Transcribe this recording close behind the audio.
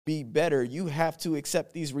be better, you have to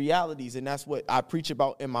accept these realities. And that's what I preach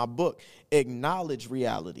about in my book. Acknowledge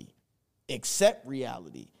reality. Accept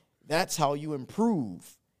reality. That's how you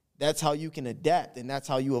improve. That's how you can adapt, and that's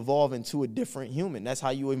how you evolve into a different human. That's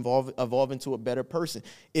how you evolve into a better person.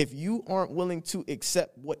 If you aren't willing to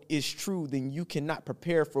accept what is true, then you cannot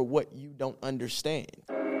prepare for what you don't understand.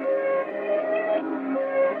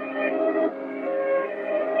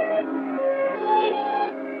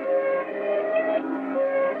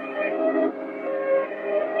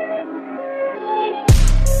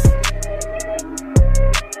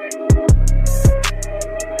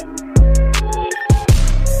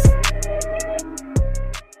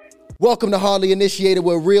 Welcome to Hardly Initiated,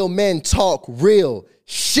 where real men talk real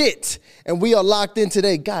shit. And we are locked in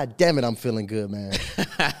today. God damn it, I'm feeling good, man.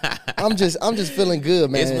 I'm just feeling good,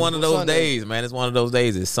 man. It's one of those days, man. It's one of those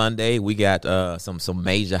days. It's Sunday. We got some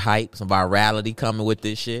major hype, some virality coming with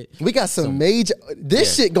this shit. We got some major.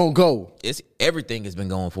 This shit gonna go. It's everything has been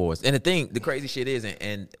going for us. And the crazy shit is,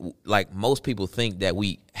 and like most people think that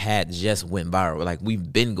we had just went viral. Like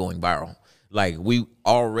we've been going viral. Like, we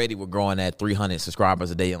already were growing at 300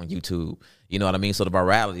 subscribers a day on YouTube. You know what I mean? So the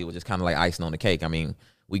virality was just kind of like icing on the cake. I mean,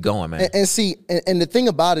 we going, man. And see, and the thing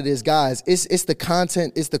about it is, guys, it's the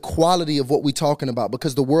content, it's the quality of what we talking about,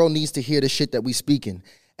 because the world needs to hear the shit that we speaking,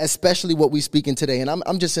 especially what we speaking today. And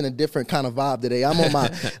I'm just in a different kind of vibe today. I'm on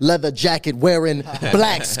my leather jacket wearing,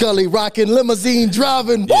 black Scully rocking, limousine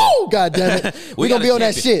driving. Yeah. Woo! God damn it. We're going to be on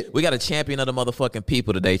that shit. We got a champion of the motherfucking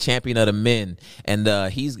people today, champion of the men. And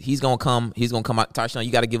he's going to come out. Tarshawn,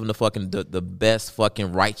 you got to give him the best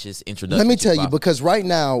fucking righteous introduction. Let me tell you, because right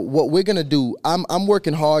now, what we're going to do, I'm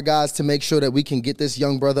working hard, guys, to make sure that we can get this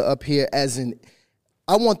young brother up here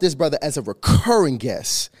I want this brother as a recurring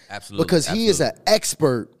guest. Absolutely. Because he is an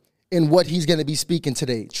expert in what he's going to be speaking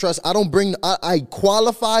today. Trust, I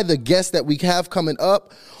qualify the guests that we have coming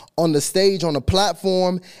up on the stage, on the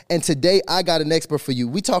platform, and today I got an expert for you.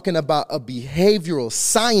 We talking about a behavioral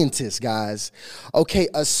scientist, guys. Okay,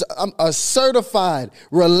 a certified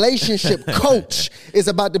relationship coach is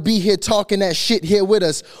about to be here talking that shit here with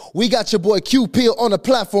us. We got your boy Q Peel on the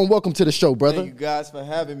platform. Welcome to the show, brother. Thank you guys for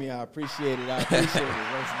having me. I appreciate it.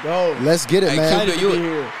 Let's go. Let's get it, man.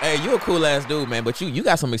 You a cool ass dude, man. But you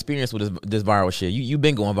got some experience with this viral shit. You've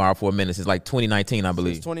been going viral for a minute since like 2019, I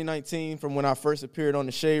believe. Since 2019, from when I first appeared on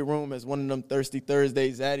the Shade Room as one of them Thirsty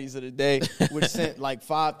Thursday zaddies of the day, which sent like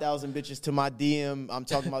 5,000 bitches to my DM. I'm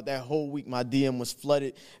talking about that whole week. My DM was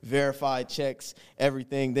flooded, verified checks,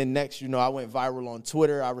 everything. Then next, I went viral on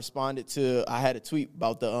Twitter. I had a tweet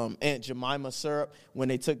about the Aunt Jemima syrup, when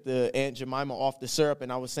they took the Aunt Jemima off the syrup,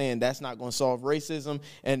 and I was saying that's not going to solve racism.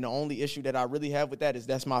 And the only issue that I really have with that is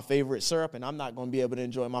that's my favorite syrup, and I'm not going to be able to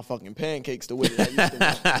enjoy my fucking pancakes the way that I used to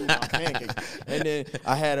want to do my pancakes. And then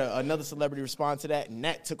I had another celebrity respond to that, and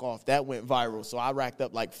that took off. That went viral. So I racked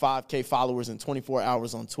up like 5K followers in 24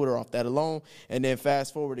 hours on Twitter off that alone. And then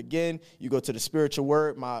fast forward again, you go to the Spiritual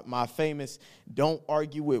Word, my famous Don't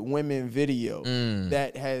Argue with Women video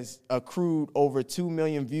that has accrued over 2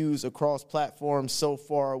 million views across platforms so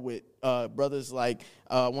far, with brothers like,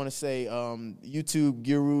 I want to say YouTube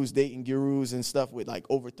gurus, dating gurus and stuff, with like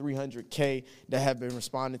over 300K that have been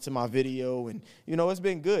responding to my video. And, it's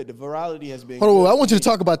been good. The virality has been good. I want you to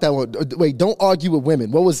talk about that one. Wait, don't argue with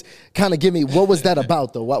women. What was that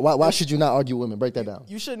about, though? Why should you not argue with women? Break that down.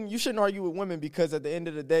 You shouldn't argue with women, because at the end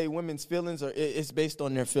of the day, women's feelings it's based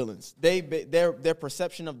on their feelings. Their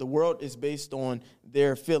perception of the world is based on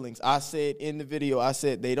their feelings. I said in the video,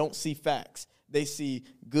 they don't see facts. They see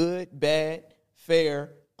good, bad,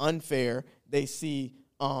 fair, unfair. They see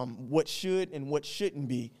what should and what shouldn't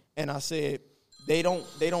be. And I said they don't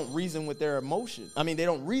reason with their emotion. I mean, they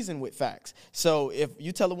don't reason with facts. So if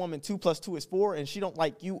you tell a woman 2 + 2 is 4 and she don't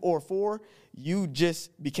like you or 4, you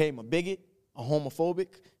just became a bigot, a homophobic,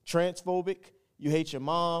 transphobic. You hate your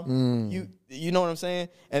mom. You know what I'm saying?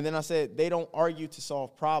 And then I said they don't argue to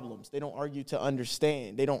solve problems. They don't argue to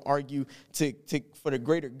understand. They don't argue to for the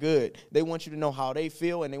greater good. They want you to know how they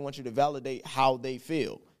feel, and they want you to validate how they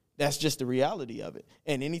feel. That's just the reality of it.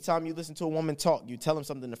 And anytime you listen to a woman talk, you tell them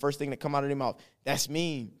something, the first thing that come out of their mouth, that's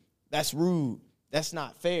mean, that's rude, that's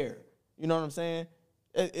not fair. You know what I'm saying?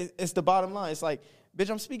 It's the bottom line. It's like, bitch,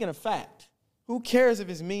 I'm speaking a fact. Who cares if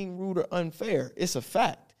it's mean, rude, or unfair? It's a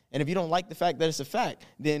fact. And if you don't like the fact that it's a fact,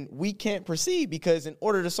 then we can't proceed, because in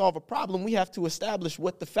order to solve a problem, we have to establish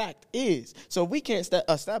what the fact is. So if we can't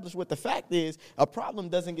establish what the fact is, a problem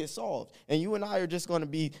doesn't get solved. And you and I are just going to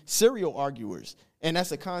be serial arguers. And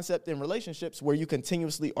that's a concept in relationships where you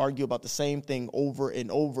continuously argue about the same thing over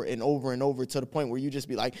and over and over and over, to the point where you just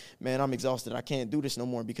be like, man, I'm exhausted. I can't do this no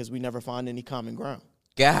more, because we never find any common ground.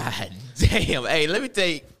 God damn. Hey, let me tell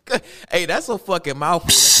you. Hey, that's a fucking mouthful.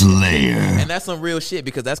 Slayer. And that's some real shit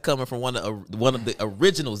because that's coming from one of the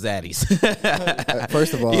original zaddies.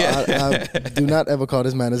 First of all, I do not ever call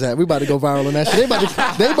this man a Zad. We about to go viral on that shit.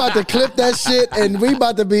 They about to clip that shit, and we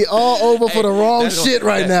about to be all over for the wrong shit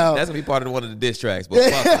right now. That's gonna be part of one of the diss tracks.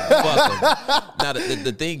 But fuck them. Now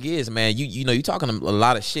the thing is, man, you know, you talking a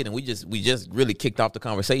lot of shit, and we just really kicked off the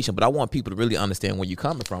conversation. But I want people to really understand where you're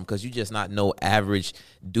coming from, because you just not no average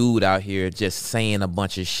dude out here just saying a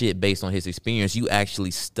bunch of shit based on his experience. You actually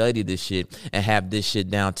study this shit and have this shit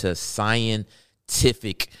down to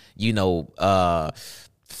scientific, you know,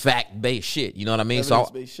 fact-based shit. You know what I mean?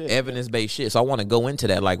 Evidence-based shit. So I want to go into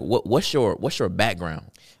that. Like, what's your background?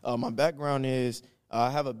 My background is I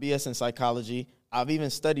have a BS in psychology. I've even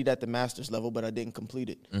studied at the master's level, but I didn't complete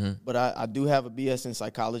it. Mm-hmm. But I do have a BS in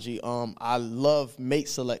psychology. I love mate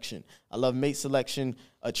selection. I love mate selection,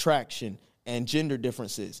 attraction, and gender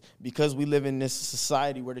differences, because we live in this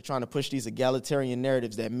society where they're trying to push these egalitarian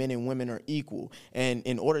narratives that men and women are equal. And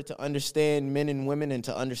in order to understand men and women and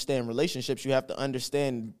to understand relationships, you have to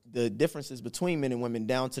understand the differences between men and women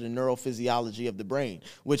down to the neurophysiology of the brain,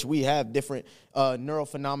 which we have different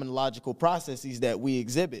neurophenomenological processes that we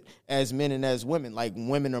exhibit as men and as women. Like,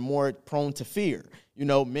 women are more prone to fear. You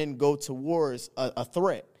know, men go towards a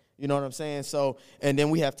threat. You know what I'm saying? So, and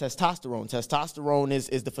then we have testosterone. Testosterone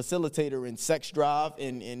is the facilitator in sex drive,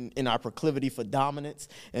 in our proclivity for dominance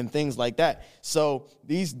and things like that. So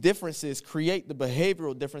these differences create the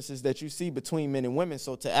behavioral differences that you see between men and women.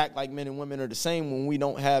 So to act like men and women are the same when we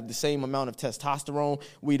don't have the same amount of testosterone,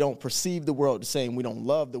 we don't perceive the world the same, we don't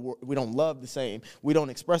love the same, we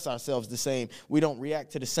don't express ourselves the same, we don't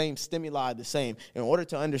react to the same stimuli the same. In order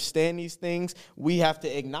to understand these things, we have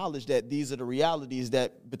to acknowledge that these are the realities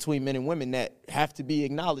that between men and women that have to be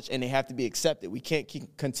acknowledged and they have to be accepted. We can't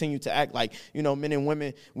continue to act like, you know, men and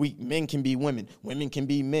women, men can be women can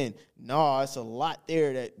be men. No, it's a lot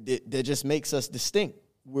there that just makes us distinct.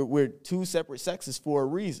 We're two separate sexes for a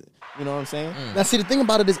reason. You know what I'm saying? Now, see, the thing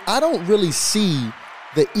about it is I don't really see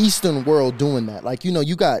the Eastern world doing that. Like, you know,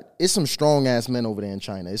 it's some strong-ass men over there in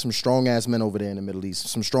China. It's some strong-ass men over there in the Middle East.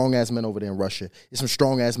 Some strong-ass men over there in Russia. It's some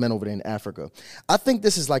strong-ass men over there in Africa. I think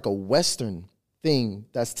this is like a Western thing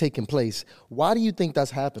that's taking place. Why do you think that's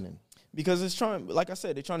happening? Because it's trying, like I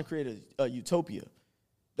said, they're trying to create a utopia.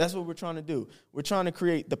 That's what we're trying to do. We're trying to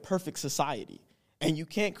create the perfect society. And you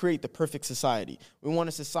can't create the perfect society. We want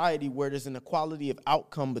a society where there's an equality of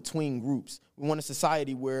outcome between groups. We want a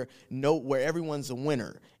society where everyone's a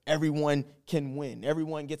winner. Everyone can win.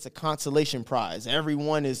 Everyone gets a consolation prize.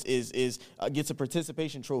 Everyone gets a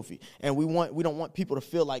participation trophy. And we don't want people to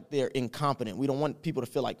feel like they're incompetent. We don't want people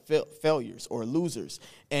to feel like failures or losers.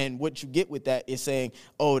 And what you get with that is saying,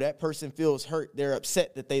 oh, that person feels hurt. They're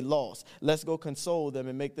upset that they lost. Let's go console them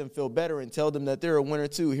and make them feel better and tell them that they're a winner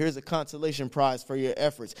too. Here's a consolation prize for your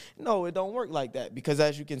efforts. No, it don't work like that, because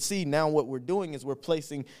as you can see now, what we're doing is we're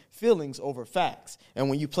placing feelings over facts. And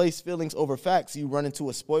when you place feelings over facts, you run into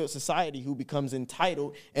a spoiled society who becomes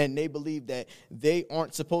entitled, and they believe that they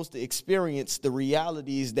aren't supposed to experience the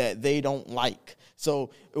realities that they don't like.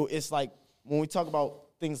 So it's like when we talk about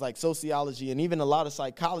things like sociology and even a lot of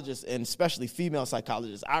psychologists, and especially female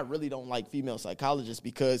psychologists, I really don't like female psychologists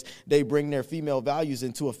because they bring their female values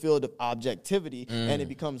into a field of objectivity and it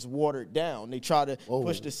becomes watered down. They try to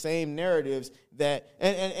push the same narratives that,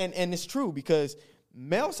 and it's true, because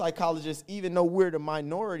male psychologists, even though we're the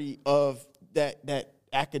minority of that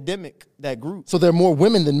academic, that group. So there are more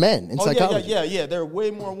women than men in psychology. Yeah. There are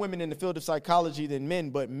way more women in the field of psychology than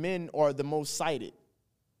men, but men are the most cited.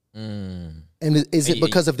 And is it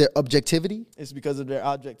because of their objectivity? It's because of their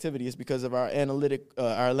objectivity. It's because of our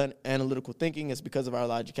analytical thinking. It's because of our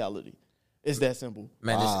logicality. It's that simple.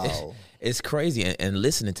 Man, wow. It's crazy. And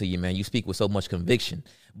listening to you, man, you speak with so much conviction.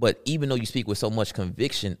 But even though you speak with so much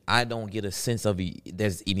conviction, I don't get a sense of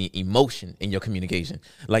there's any emotion in your communication.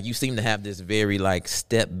 Like, you seem to have this very, like,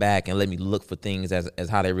 step back and let me look for things as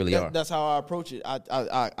how they really are. That's how I approach it.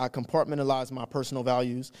 I compartmentalize my personal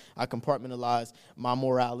values. I compartmentalize my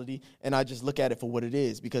morality. And I just look at it for what it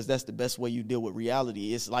is, because that's the best way you deal with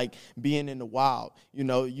reality. It's like being in the wild. You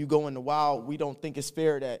know, you go in the wild, we don't think it's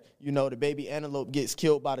fair that, you know, the baby antelope gets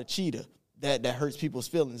killed by the cheetah. That hurts people's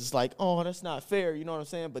feelings. It's like, oh, that's not fair. You know what I'm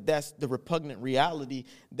saying? But that's the repugnant reality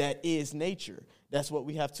that is nature. That's what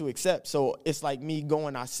we have to accept. So it's like me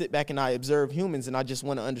going, I sit back and I observe humans, and I just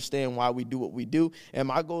want to understand why we do what we do. And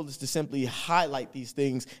my goal is to simply highlight these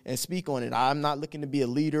things and speak on it. I'm not looking to be a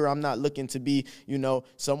leader. I'm not looking to be,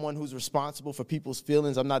 someone who's responsible for people's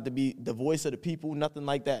feelings. I'm not to be the voice of the people, nothing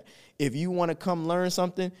like that. If you want to come learn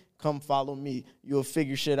something, come follow me. You'll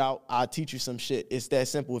figure shit out. I'll teach you some shit. It's that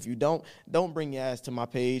simple. If you don't bring your ass to my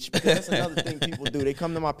page. Because that's another thing people do. They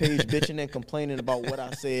come to my page bitching and complaining about what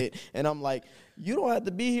I said. And I'm like, you don't have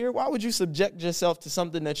to be here. Why would you subject yourself to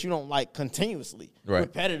something that you don't like continuously,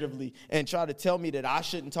 repetitively, and try to tell me that I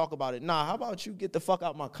shouldn't talk about it? Nah, how about you get the fuck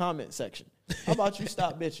out my comment section? How about you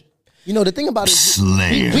stop bitching? The thing about it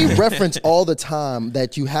is we reference all the time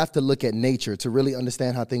that you have to look at nature to really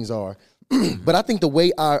understand how things are. But I think the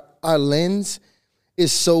way our lens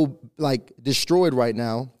is so destroyed right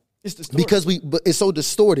now, it's distorted. Because it's so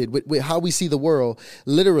distorted with how we see the world.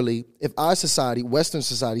 Literally, if our society, Western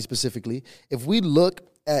society specifically, if we look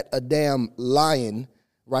at a damn lion,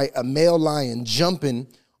 right, a male lion jumping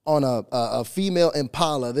on a female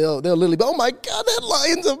impala, they'll literally be, oh my God, that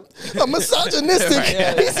lion's a misogynistic.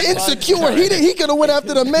 He's insecure. He could have went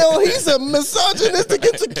after the male. He's a misogynistic,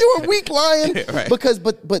 insecure, weak lion. Because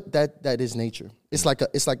but that is nature. It's like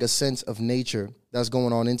a sense of nature that's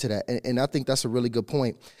going on into that. And I think that's a really good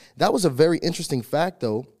point. That was a very interesting fact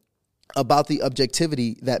though about the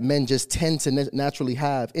objectivity that men just tend to naturally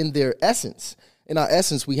have in their essence. In our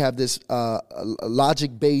essence, we have this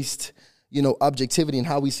logic-based objectivity in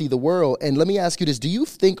how we see the world. And let me ask you this. Do you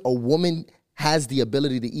think a woman has the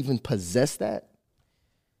ability to even possess that?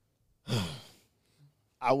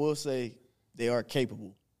 I will say they are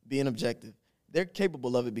capable, being objective. They're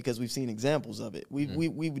capable of it because we've seen examples of it.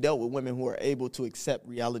 We've dealt with women who are able to accept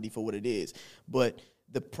reality for what it is. But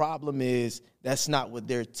the problem is that's not what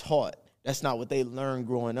they're taught. That's not what they learn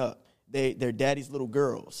growing up. They're daddy's little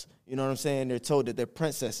girls. You know what I'm saying? They're told that they're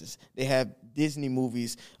princesses. They have Disney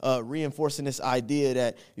movies reinforcing this idea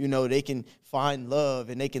that, they can find love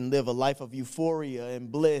and they can live a life of euphoria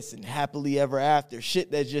and bliss and happily ever after.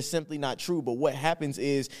 Shit that's just simply not true. But what happens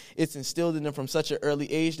is it's instilled in them from such an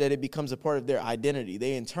early age that it becomes a part of their identity.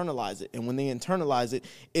 They internalize it. And when they internalize it,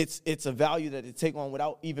 it's a value that they take on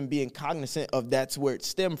without even being cognizant of that's where it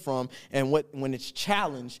stemmed from. And when it's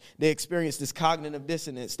challenged, they experience this cognitive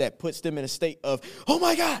dissonance that puts them in a state of, oh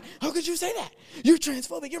my God, how could you say that? You're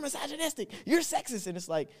transphobic, you're misogynistic, you're sexist. And it's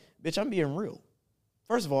like, bitch, I'm being real.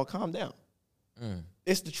 First of all, calm down.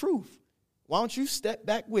 It's the truth. Why don't you step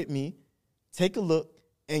back with me, take a look,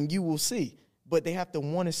 and you will see. But they have to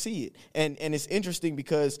want to see it. And it's interesting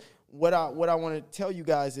because what I want to tell you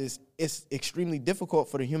guys is it's extremely difficult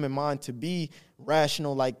for the human mind to be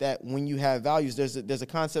rational like that when you have values. There's a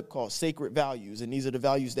concept called sacred values, and these are the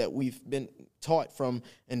values that we've been taught from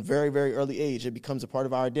in very, very early age. It becomes a part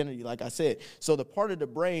of our identity, like I said. So the part of the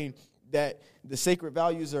brain that the sacred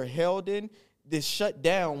values are held in, this shut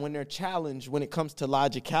down when they're challenged when it comes to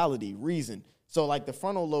logicality, reason. So like the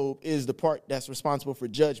frontal lobe is the part that's responsible for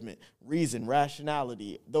judgment, reason,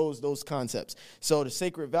 rationality, those concepts. So the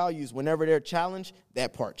sacred values, whenever they're challenged,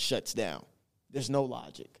 that part shuts down. There's no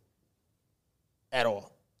logic at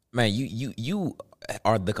all. Man, you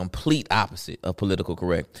are the complete opposite of politically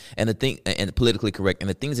correct, and politically correct, and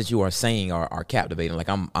the things that you are saying are captivating. Like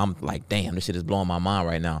I'm like, damn, this shit is blowing my mind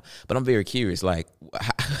right now. But I'm very curious. Like,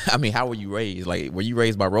 how were you raised? Like, were you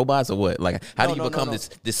raised by robots or what? Like, how do you become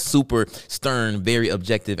this super stern, very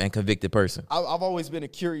objective and convicted person? I've always been a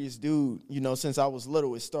curious dude. Since I was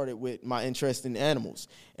little, it started with my interest in animals,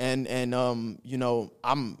 and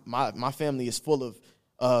my family is full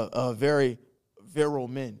of very virile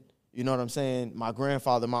men. You know what I'm saying? My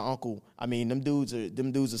grandfather, my uncle, them dudes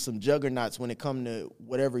are some juggernauts when it comes to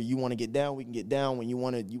whatever you want to get down, we can get down. When you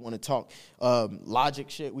want to talk logic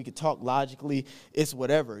shit, we could talk logically. It's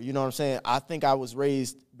whatever. You know what I'm saying? I think I was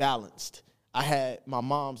raised balanced. I had my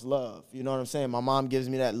mom's love. You know what I'm saying? My mom gives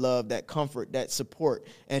me that love, that comfort, that support.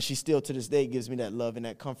 And she still to this day gives me that love and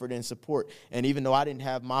that comfort and support. And even though I didn't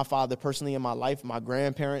have my father personally in my life, my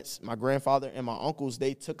grandparents, my grandfather, and my uncles,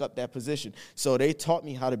 they took up that position. So they taught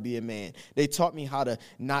me how to be a man. They taught me how to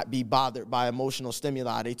not be bothered by emotional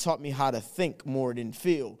stimuli. They taught me how to think more than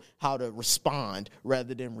feel, how to respond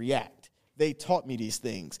rather than react. They taught me these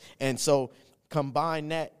things. And so combine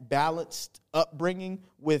that balanced upbringing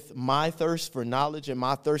with my thirst for knowledge and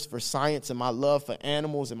my thirst for science and my love for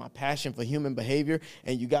animals and my passion for human behavior,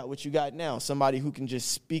 and you got what you got now. Somebody who can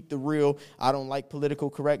just speak the real. I don't like political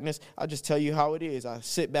correctness. I'll just tell you how it is. I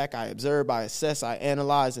sit back, I observe, I assess, I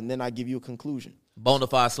analyze, and then I give you a conclusion.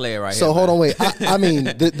 Bonafide Slayer right here. So hold on, wait.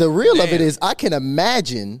 The real of it is I can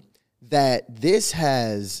imagine that this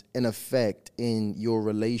has an effect in your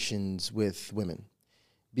relations with women?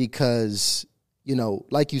 Because, you know,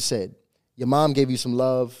 like you said, your mom gave you some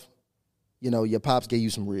love, you know, your pops gave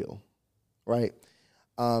you some real, right?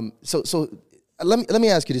 So let me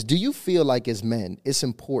ask you this. Do you feel like as men, it's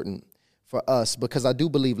important for us, because I do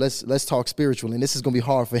believe, let's talk spiritual, and this is going to be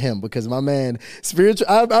hard for him because my man, spiritual,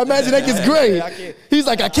 I imagine that gets great. He's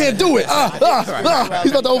like, I can't do it.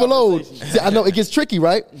 He's about to overload. See, I know it gets tricky,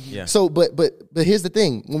 right? Yeah. So, but here's the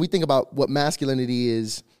thing. When we think about what masculinity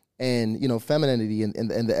is and, you know, femininity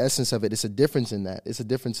and the essence of it, it's a difference in that. It's a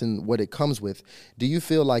difference in what it comes with. Do you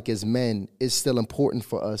feel like as men, it's still important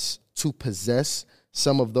for us to possess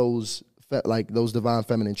some of those, like those divine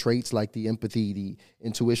feminine traits, like the empathy, the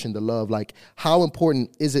intuition, the love? Like, how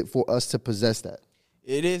important is it for us to possess that?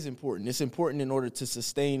 It is important. It's important in order to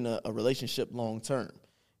sustain a relationship long term,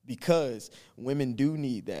 because women do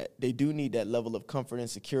need that. They do need that level of comfort and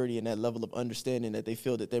security and that level of understanding that they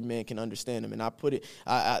feel that their man can understand them. And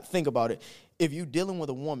I think about it. If you're dealing with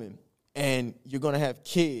a woman and you're going to have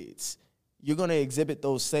kids, you're going to exhibit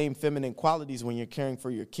those same feminine qualities when you're caring for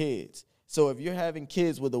your kids. So if you're having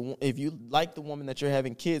kids if you like the woman that you're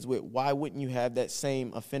having kids with, why wouldn't you have that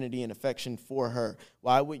same affinity and affection for her?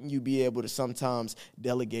 Why wouldn't you be able to sometimes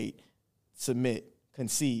delegate, submit,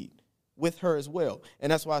 concede with her as well? And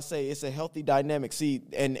that's why I say it's a healthy dynamic. See,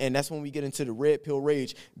 and that's when we get into the red pill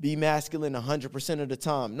rage. Be masculine 100% of the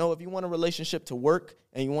time. No, if you want a relationship to work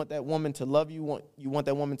and you want that woman to love you, you want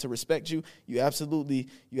that woman to respect you, you absolutely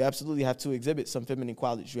have to exhibit some feminine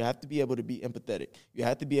qualities. You have to be able to be empathetic. You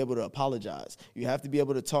have to be able to apologize. You have to be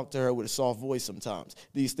able to talk to her with a soft voice sometimes.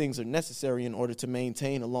 These things are necessary in order to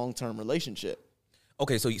maintain a long-term relationship.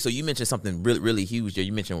 Okay, so you mentioned something really, really huge there.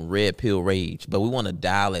 You mentioned red pill rage, but we want to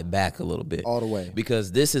dial it back a little bit. All the way.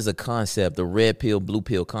 Because this is a concept, the red pill, blue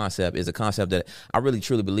pill concept is a concept that I really,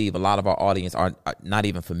 truly believe a lot of our audience are not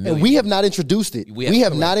even familiar with. And we have not introduced it. We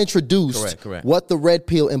have not introduced what the red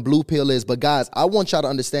pill and blue pill is. But guys, I want y'all to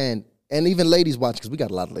understand, and even ladies watch, because we got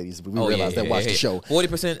a lot of ladies, we realize that watch the show.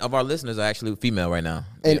 40% of our listeners are actually female right now.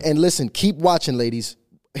 And listen, keep watching, ladies.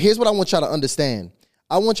 Here's what I want y'all to understand.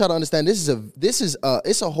 I want y'all to understand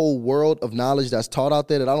it's a whole world of knowledge that's taught out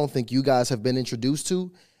there that I don't think you guys have been introduced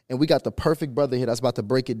to. And we got the perfect brother here that's about to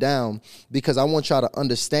break it down, because I want y'all to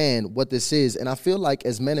understand what this is. And I feel like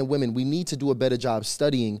as men and women, we need to do a better job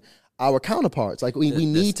studying our counterparts. Like we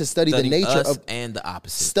need to study the nature us of and the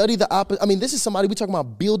opposite. Study the opposite. I mean, this is somebody we're talking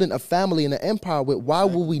about building a family and an empire with. Why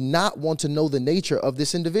would we not want to know the nature of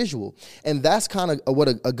this individual? And that's kind of what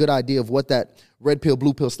a good idea of what that red pill,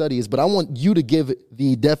 blue pill study is. But I want you to give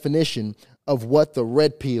the definition of what the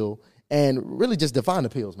red pill, and really just define the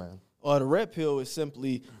pills, man. The red pill is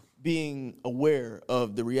simply being aware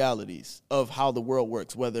of the realities of how the world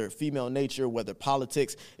works, whether female nature, whether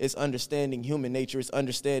politics. It's understanding human nature. It's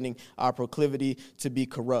understanding our proclivity to be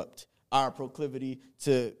corrupt, our proclivity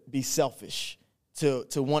to be selfish, to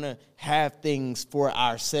want to have things for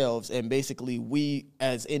ourselves. And basically, we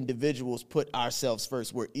as individuals put ourselves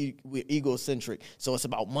first. We're egocentric. So it's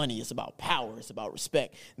about money. It's about power. It's about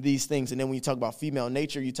respect, these things. And then when you talk about female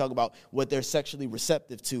nature, you talk about what they're sexually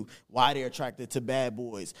receptive to, why they're attracted to bad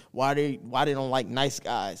boys, why they don't like nice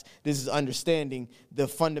guys. This is understanding the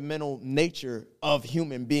fundamental nature of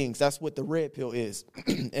human beings. That's what the red pill is.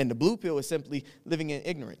 And the blue pill is simply living in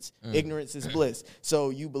ignorance. Ignorance is bliss. So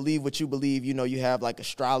you believe what you believe. You know, you have like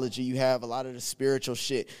astrology. You have a lot of the spiritual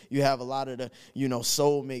shit. You have a lot of the,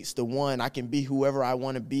 soulmates, the one. I can be whoever I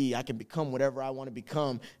want to be. I can become whatever I want to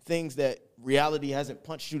become. Things that reality hasn't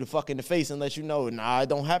punched you the fuck in the face and let you know, it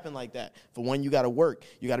don't happen like that. For one, you got to work.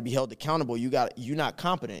 You got to be held accountable. You're not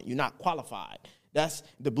competent. You're not qualified. That's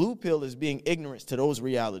the blue pill, is being ignorant to those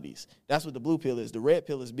realities. That's what the blue pill is. The red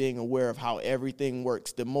pill is being aware of how everything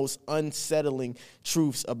works, the most unsettling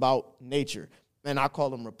truths about nature. And I call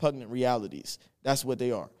them repugnant realities. That's what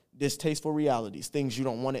they are. Distasteful realities, things you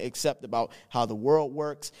don't want to accept about how the world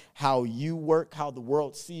works, how you work, how the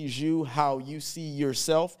world sees you, how you see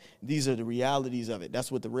yourself. These are the realities of it.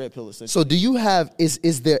 That's what the red pill is. So do you have,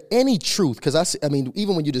 is there any truth? Because I mean,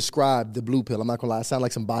 even when you describe the blue pill, I'm not going to lie, I sound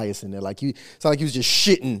like some bias in there. Like you sound like you was just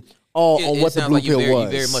shitting on what the blue pill was. You're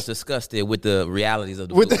very much disgusted with the realities of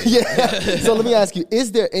the blue pill. Yeah. So let me ask you,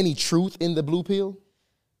 is there any truth in the blue pill?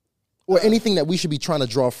 Or anything that we should be trying to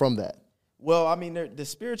draw from that? Well, I mean, the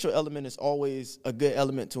spiritual element is always a good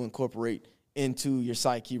element to incorporate into your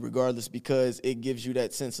psyche regardless, because it gives you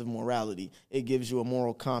that sense of morality. It gives you a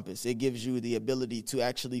moral compass. It gives you the ability to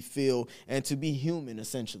actually feel and to be human,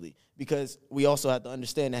 essentially, because we also have to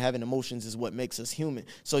understand that having emotions is what makes us human.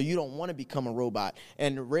 So you don't want to become a robot.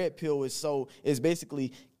 And the red pill is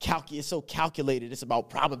basically it's so calculated. It's about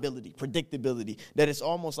probability, predictability, that it's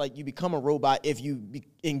almost like you become a robot if you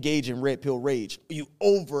engage in red pill rage. You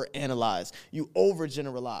overanalyze, you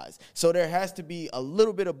overgeneralize. So there has to be a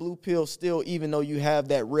little bit of blue pill still, even though you have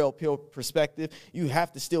that red pill perspective. You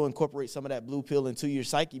have to still incorporate some of that blue pill into your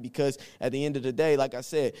psyche, because at the end of the day, like I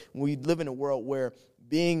said, we live in a world where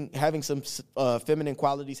having some feminine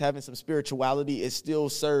qualities, having some spirituality, it still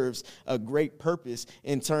serves a great purpose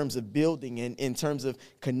in terms of building and in terms of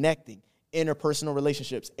connecting. Interpersonal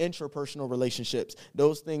relationships, intrapersonal relationships,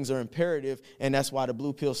 those things are imperative, and that's why the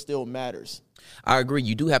blue pill still matters. I agree.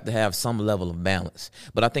 You do have to have some level of balance,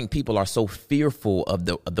 but I think people are so fearful of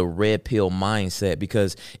the red pill mindset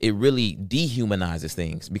because it really dehumanizes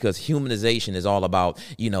things. Because humanization is all about,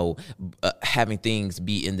 having things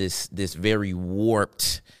be in this very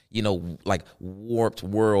warped, warped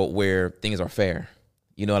world where things are fair.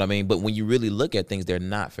 You know what I mean? But when you really look at things, they're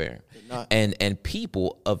not fair. They're not. And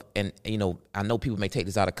people I know people may take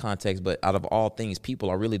this out of context, but out of all things,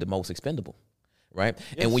 people are really the most expendable. Right.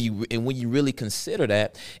 Yes. And when you really consider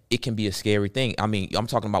that, it can be a scary thing. I mean, I'm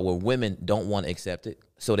talking about where women don't want to accept it,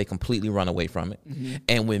 so they completely run away from it. Mm-hmm.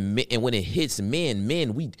 And when it hits men,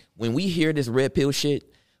 when we hear this red pill shit,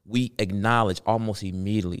 we acknowledge almost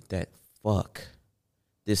immediately that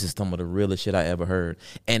this is some of the realest shit I ever heard,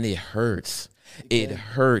 and it hurts. It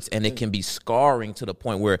hurts, and it can be scarring to the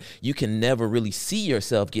point where you can never really see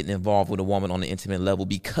yourself getting involved with a woman on an intimate level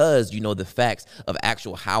because you know the facts of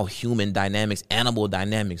actual how human dynamics, animal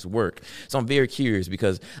dynamics work. So I'm very curious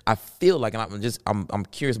because I feel like, and I'm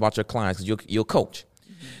curious about your clients because you're a coach.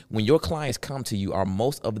 Mm-hmm. When your clients come to you, are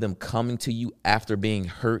most of them coming to you after being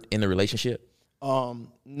hurt in the relationship?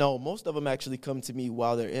 No, most of them actually come to me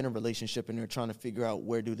while they're in a relationship and they're trying to figure out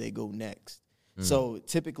where do they go next. So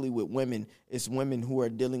typically with women, it's women who are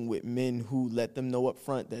dealing with men who let them know up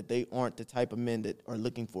front that they aren't the type of men that are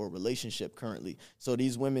looking for a relationship currently. So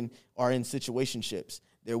these women are in situationships.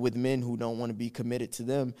 They're with men who don't want to be committed to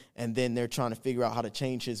them, and then they're trying to figure out how to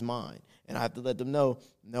change his mind. And I have to let them know,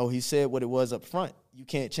 no, he said what it was up front. You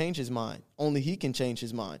can't change his mind. Only he can change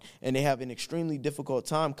his mind. And they have an extremely difficult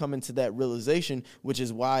time coming to that realization, which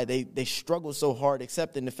is why they struggle so hard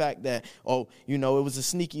accepting the fact that, it was a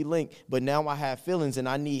sneaky link, but now I have feelings and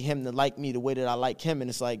I need him to like me the way that I like him. And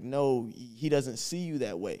it's like, no, he doesn't see you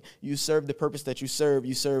that way. You serve the purpose that you serve.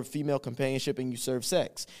 You serve female companionship and you serve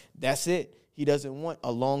sex. That's it. He doesn't want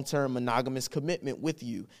a long-term monogamous commitment with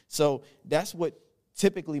you. So that's what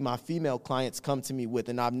typically my female clients come to me with,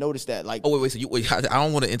 and I've noticed that. Like, I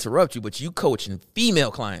don't want to interrupt you, but you coaching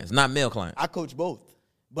female clients, not male clients. I coach both,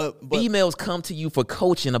 but females come to you for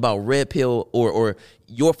coaching about red pill or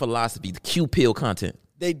your philosophy, the Q pill content.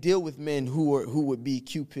 They deal with men who would be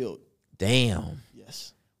Q pilled. Damn.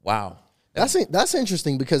 Yes. Wow. That's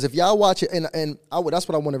interesting because if y'all watch it, and that's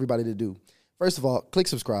what I want everybody to do. First of all, click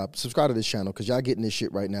subscribe to this channel because y'all getting this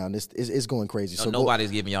shit right now, and it's going crazy. So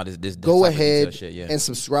nobody's giving y'all this go type ahead of shit, yeah. and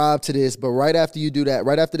subscribe to this. But right after you do that,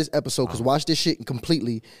 right after this episode, because watch this shit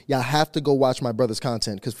completely, y'all have to go watch my brother's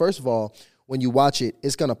content. Because first of all, when you watch it,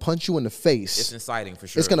 it's gonna punch you in the face. It's inciting for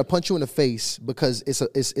sure. It's gonna punch you in the face because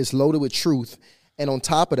it's loaded with truth. And on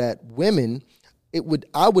top of that,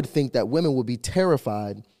 I would think that women would be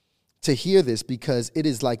terrified to hear this because it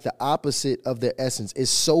is like the opposite of their essence. It's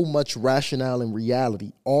so much rationale and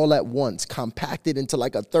reality all at once, compacted into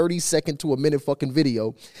like a 30-second to a minute fucking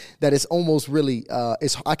video that it's almost really,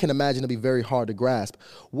 I can imagine it'd be very hard to grasp.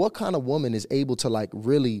 What kind of woman is able to like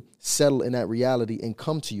really settle in that reality and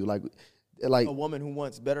come to you? Like a woman who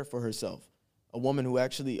wants better for herself. A woman who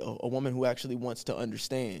actually wants to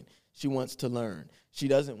understand. She wants to learn. She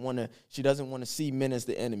doesn't want to see men as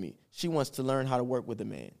the enemy. She wants to learn how to work with a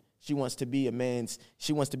man. She wants to be a man's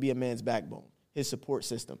backbone, his support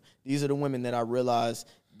system. These are the women that I realize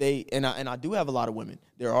I do have a lot of women.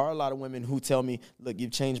 There are a lot of women who tell me, look,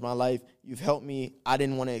 you've changed my life. You've helped me. I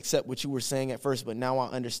didn't want to accept what you were saying at first, but now I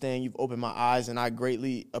understand. You've opened my eyes, and I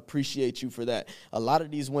greatly appreciate you for that. A lot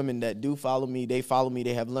of these women that do follow me, they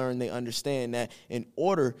have learned, they understand that in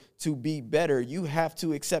order to be better, you have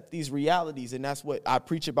to accept these realities, and that's what I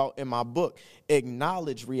preach about in my book.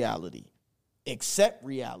 Acknowledge reality. Accept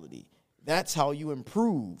reality. That's how you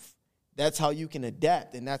improve. That's how you can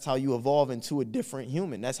adapt, and that's how you evolve into a different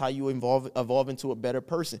human. That's how you evolve into a better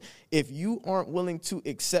person. If you aren't willing to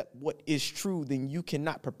accept what is true, then you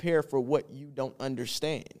cannot prepare for what you don't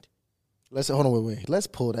understand. Hold on, wait. Let's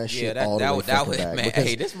pull that shit all the way back. Man,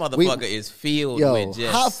 hey, this motherfucker is filled with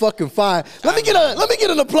just hot fucking fire. Let me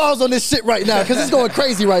get an applause on this shit right now because it's going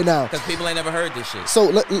crazy right now. Because people ain't never heard this shit. So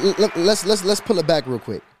let's pull it back real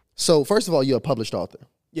quick. So first of all, you're a published author.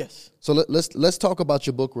 Yes. So let's talk about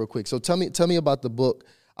your book real quick. So tell me about the book.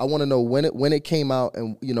 I want to know when it came out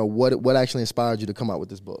and, you know, what actually inspired you to come out with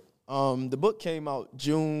this book. The book came out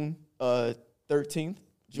June 13th,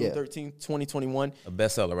 2021. A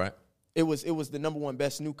bestseller, right? It was the number one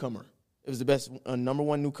best newcomer. It was the best number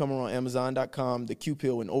one newcomer on Amazon.com, The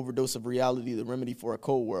Q-Pill, An Overdose of Reality, The Remedy for a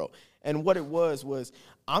Cold World. And what it was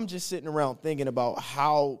I'm just sitting around thinking about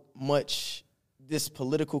how much this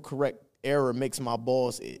political correct era makes my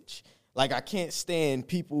balls itch. Like, I can't stand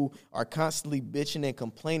people are constantly bitching and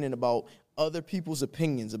complaining about other people's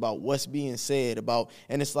opinions, about what's being said,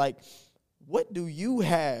 and it's like, what do you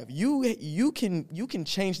have? You can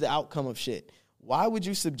change the outcome of shit. Why would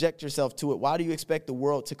you subject yourself to it? Why do you expect the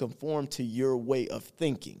world to conform to your way of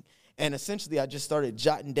thinking? And essentially, I just started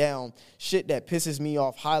jotting down shit that pisses me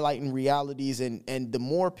off, highlighting realities. And the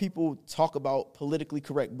more people talk about politically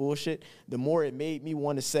correct bullshit, the more it made me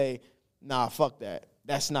want to say, nah, fuck that.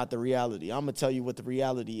 That's not the reality. I'm going to tell you what the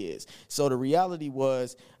reality is. So the reality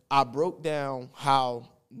was, I broke down how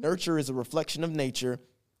nurture is a reflection of nature,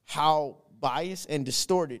 how biased and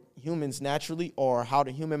distorted humans naturally are, how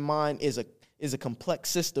the human mind is a complex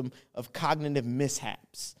system of cognitive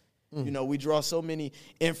mishaps. You know, we draw so many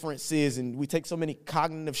inferences and we take so many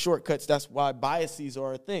cognitive shortcuts. That's why biases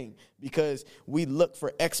are a thing, because we look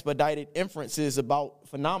for expedited inferences about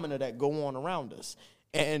phenomena that go on around us.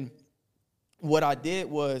 And what I did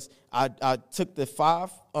was I took the 5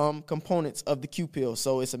 components of the Q-Pill.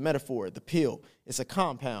 So it's a metaphor. The pill, it's a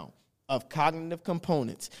compound of cognitive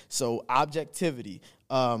components. So objectivity,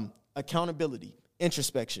 accountability,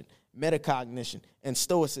 introspection, metacognition, and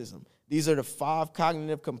stoicism. These are the 5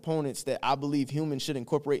 cognitive components that I believe humans should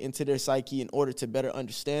incorporate into their psyche in order to better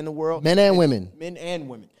understand the world. Men and women. Men and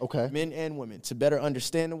women. Okay. Men and women, to better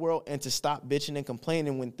understand the world and to stop bitching and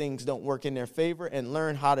complaining when things don't work in their favor, and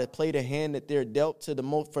learn how to play the hand that they're dealt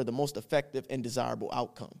for the most effective and desirable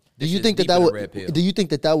outcome. Do you think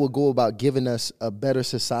that would go about giving us a better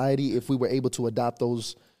society if we were able to adopt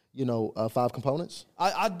those, 5 components?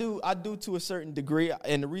 I do to a certain degree,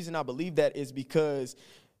 and the reason I believe that is because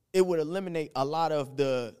it would eliminate a lot of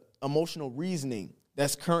the emotional reasoning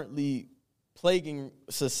that's currently plaguing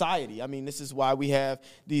society. I mean, this is why we have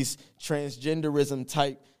these transgenderism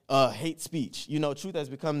type hate speech. Truth has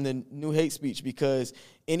become the new hate speech, because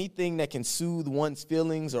anything that can soothe one's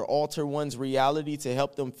feelings or alter one's reality to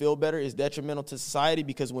help them feel better is detrimental to society,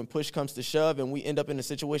 because when push comes to shove and we end up in a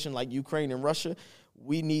situation like Ukraine and Russia,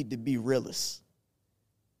 we need to be realists.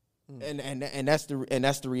 And that's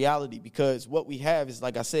the reality, because what we have is,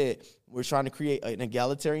 like I said, we're trying to create an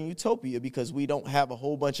egalitarian utopia because we don't have a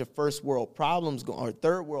whole bunch of first world problems or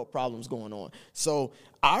third world problems going on. So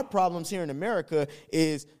our problems here in America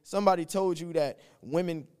is somebody told you that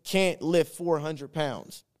women can't lift 400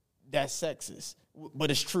 pounds. That's sexist, but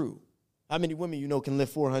it's true. How many women can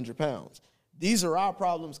lift 400 pounds? These are our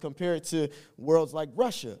problems compared to worlds like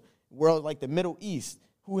Russia, worlds like the Middle East,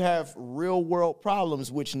 who have real world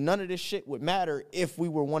problems, which none of this shit would matter if we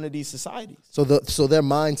were one of these societies. So their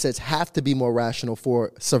mindsets have to be more rational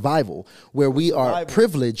for survival, where we are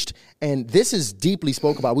privileged. And this is deeply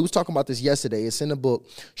spoke about. We was talking about this yesterday. It's in the book,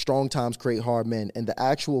 Strong Times Create Hard Men. And the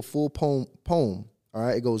actual full poem, all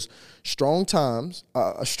right, it goes, strong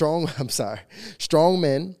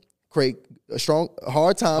men create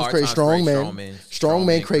hard times create strong men. Strong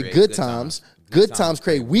men create good times. Good times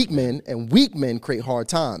create weak men, and weak men create hard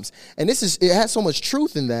times. And it has so much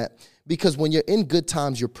truth in that, because when you're in good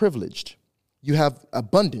times, you're privileged. You have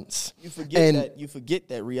abundance. You forget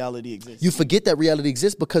that reality exists. You forget that reality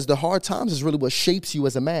exists because the hard times is really what shapes you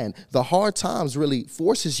as a man. The hard times really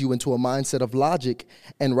forces you into a mindset of logic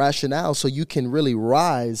and rationale, so you can really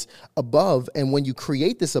rise above. And when you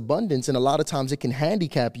create this abundance, and a lot of times it can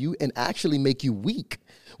handicap you and actually make you weak,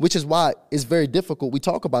 which is why it's very difficult. We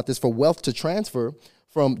talk about this, for wealth to transfer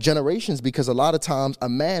from generations, because a lot of times a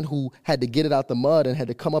man who had to get it out the mud and had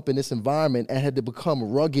to come up in this environment and had to become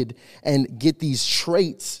rugged and get these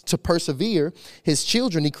traits to persevere, his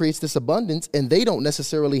children, he creates this abundance, and they don't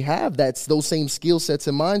necessarily have those same skill sets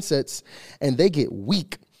and mindsets, and they get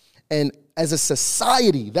weak. And as a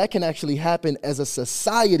society, that can actually happen as a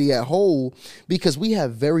society at whole, because we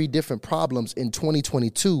have very different problems in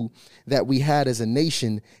 2022 that we had as a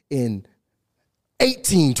nation in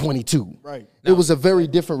 1822. Right. It was a very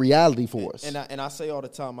different reality for us. And I say all the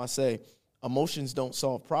time, emotions don't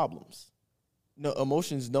solve problems. No,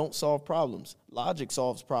 emotions don't solve problems. Logic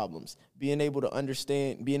solves problems. Being able to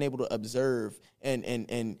understand, being able to observe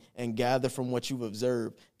and gather from what you've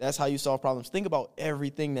observed, that's how you solve problems. Think about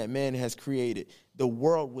everything that man has created. The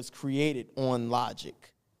world was created on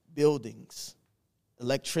logic, buildings,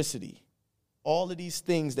 electricity, all of these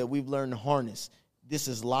things that we've learned to harness. This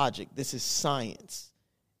is logic. This is science.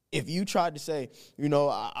 If you tried to say,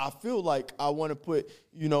 I feel like I want to put,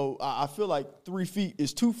 I feel like 3 feet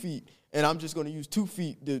is 2 feet, and I'm just going to use 2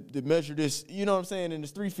 feet to measure this, you know what I'm saying, and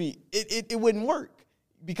it's 3 feet, it wouldn't work.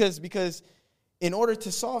 Because in order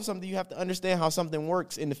to solve something, you have to understand how something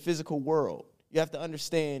works in the physical world. You have to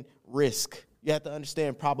understand risk. You have to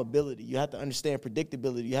understand probability. You have to understand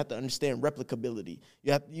predictability. You have to understand replicability.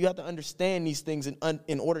 You have to understand these things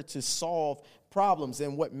in order to solve problems.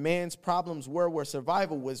 And what man's problems were, where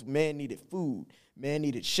survival was, man needed food, man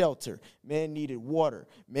needed shelter, man needed water,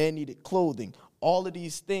 man needed clothing. All of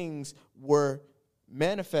these things were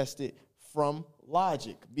manifested from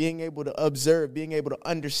logic, being able to observe, being able to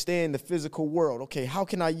understand the physical world. Okay, how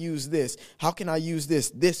can I use this? How can I use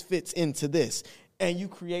this? This fits into this. And you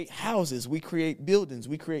create houses, we create buildings,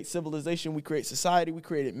 we create civilization, we create society, we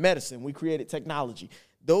created medicine, we created technology.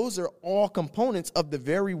 Those are all components of the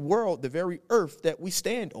very world, the very earth that we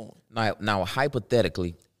stand on. Now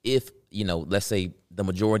hypothetically, if, let's say the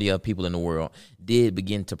majority of people in the world did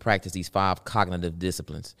begin to practice these 5 cognitive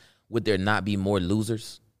disciplines, would there not be more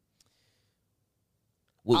losers?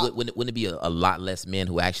 Wouldn't it be a lot less men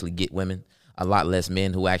who actually get women? A lot less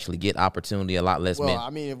men who actually get opportunity, a lot less men. Well,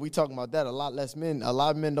 I mean, if we talking about that, a lot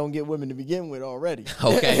of men don't get women to begin with already.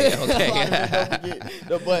 Okay.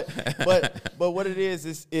 But what it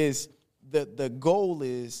is the goal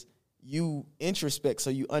is you introspect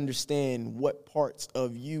so you understand what parts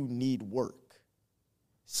of you need work.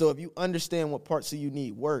 So if you understand what parts of you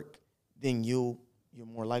need work, then you're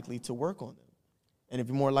more likely to work on them. And if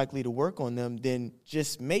you're more likely to work on them, then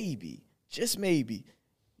just maybe,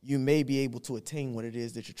 you may be able to attain what it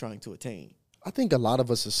is that you're trying to attain. I think a lot of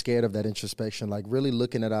us are scared of that introspection, like really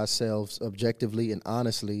looking at ourselves objectively and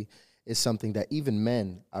honestly is something that even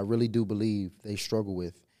men, I really do believe, they struggle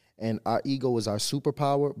with. And our ego is our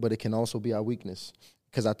superpower, but it can also be our weakness,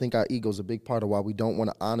 because I think our ego is a big part of why we don't want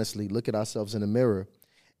to honestly look at ourselves in the mirror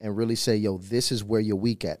and really say, yo, this is where you're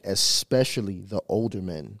weak at, especially the older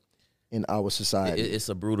men in our society. It's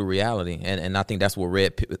a brutal reality, and I think that's where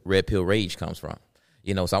red pill rage comes from.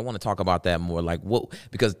 So I want to talk about that more,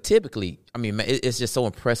 because typically, I mean, it's just so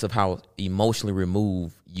impressive how emotionally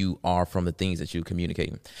removed you are from the things that you're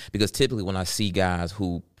communicating. Because typically when I see guys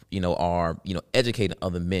who, are, educating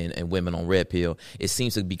other men and women on red pill, it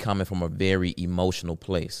seems to be coming from a very emotional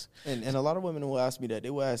place. And a lot of women will ask me that. They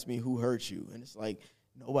will ask me, who hurt you? And it's like,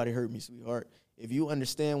 nobody hurt me, sweetheart. If you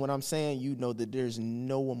understand what I'm saying, you know that there's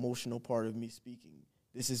no emotional part of me speaking.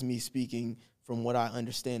 This is me speaking from what I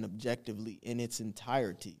understand objectively in its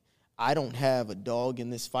entirety. I don't have a dog in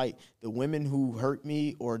this fight. The women who hurt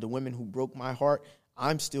me or the women who broke my heart,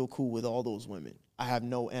 I'm still cool with all those women. I have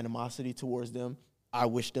no animosity towards them. I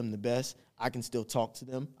wish them the best. I can still talk to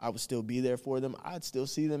them. I would still be there for them. I'd still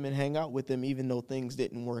see them and hang out with them even though things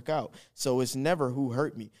didn't work out. So it's never who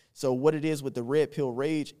hurt me. So what it is with the red pill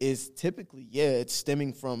rage is typically, it's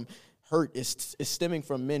stemming from hurt. It's stemming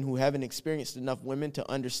from men who haven't experienced enough women to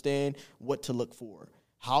understand what to look for,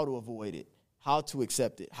 how to avoid it, how to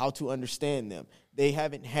accept it, how to understand them. They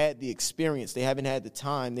haven't had the experience. They haven't had the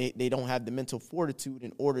time. They don't have the mental fortitude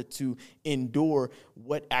in order to endure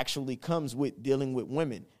what actually comes with dealing with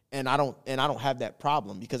women. And I don't have that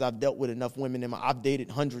problem because I've dealt with enough women I've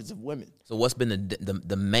dated hundreds of women. So what's been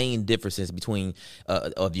the main differences between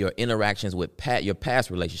of your interactions with your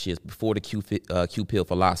past relationships before the Q pill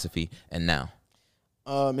philosophy and now?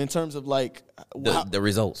 In terms of the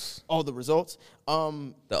results. Oh, the results.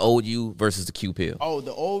 The old you versus the Q pill. Oh,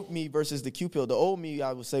 the old me versus the Q pill. The old me,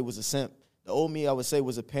 I would say, was a simp. The old me, I would say,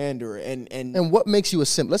 was a panderer. And what makes you a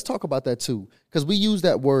simp? Let's talk about that too, because we use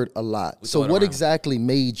that word a lot. So what exactly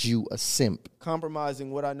made you a simp? Compromising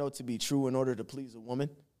what I know to be true in order to please a woman.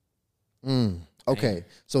 Okay,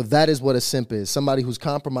 so that is what a simp is. Somebody who's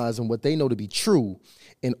compromising what they know to be true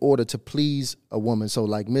in order to please a woman. So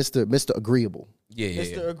like Mr. Agreeable. Yeah.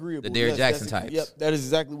 Mr. Agreeable. The Derrick Jackson types. Yep, that is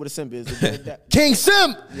exactly what a simp is. King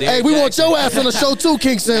Simp! Hey, we want your ass on the show too,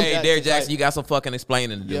 King Simp. Hey, Derrick Jackson, you got some fucking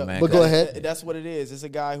explaining to do, man. But go ahead. That's what it is. It's a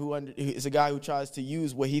guy who tries to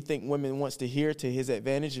use what he think women wants to hear to his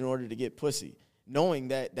advantage in order to get pussy, knowing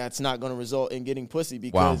that that's not going to result in getting pussy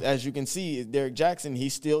because, as you can see, Derrick Jackson, he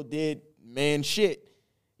still did man shit,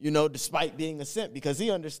 despite being a simp, because he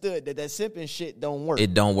understood that simping shit don't work.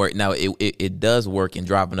 It don't work. Now, it does work in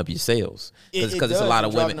driving up your sales. Because it's a lot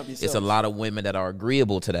of women. It's a lot of women that are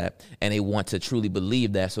agreeable to that, and they want to truly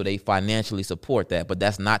believe that, so they financially support that. But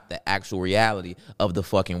that's not the actual reality of the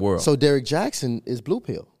fucking world. So Derrick Jackson is blue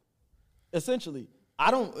pill. Essentially. I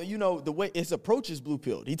don't, the way his approach is blue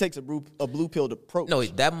pilled. He takes a blue pilled approach. No,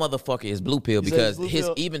 that motherfucker is blue pill because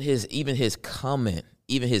even his comment,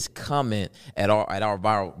 even his comment at our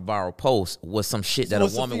viral post was some shit that a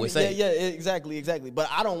woman would say. Yeah, exactly. But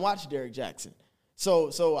I don't watch Derek Jackson.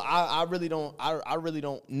 So I really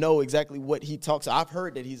don't know exactly what he talks. I've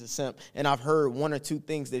heard that he's a simp, and I've heard one or two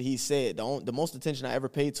things that he said. The most attention I ever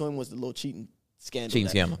paid to him was the little cheating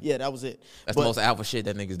scandal. Yeah, that was it. That's the most alpha shit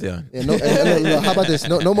that nigga's done. Yeah, how about this?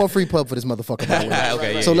 No more free pub for this motherfucker.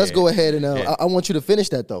 Okay, so let's go ahead and I want you to finish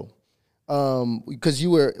that though. Because you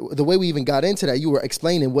were, the way we even got into that, you were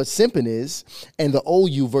explaining what simping is and the old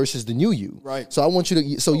you versus the new you. Right. So I want you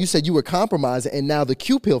to, so you said you were compromising, and now the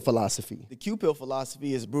Q-pill philosophy. The Q-pill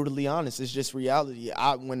philosophy is brutally honest. It's just reality.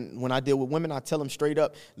 When I deal with women, I tell them straight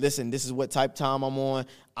up, listen, this is what type time I'm on.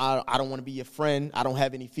 I don't want to be your friend. I don't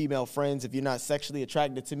have any female friends. If you're not sexually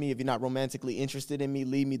attracted to me, if you're not romantically interested in me,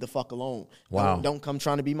 leave me the fuck alone. Wow. Don't come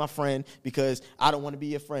trying to be my friend because I don't want to be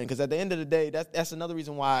your friend. Because at the end of the day, that's another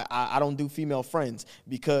reason why I don't do female friends.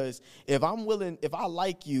 Because if I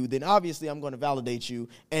like you, then obviously I'm going to validate you.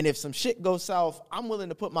 And if some shit goes south, I'm willing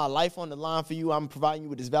to put my life on the line for you. I'm providing you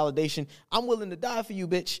with this validation. I'm willing to die for you,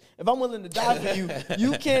 bitch. If I'm willing to die for you,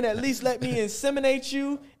 you can at least let me inseminate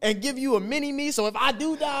you and give you a mini-me. So if I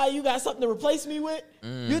do die, you got something to replace me with?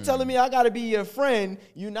 You're telling me I got to be your friend.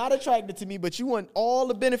 You're not attracted to me, but you want all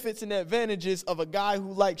the benefits and advantages of a guy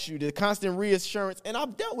who likes you, the constant reassurance. And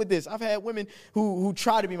I've dealt with this. I've had women who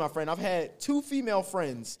try to be my friend. I've had 2 female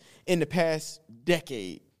friends in the past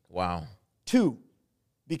decade. Wow. 2.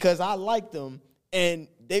 Because I liked them, and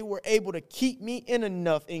they were able to keep me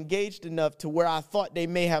engaged enough to where I thought they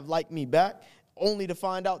may have liked me back, only to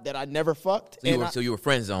find out that I never fucked. So you were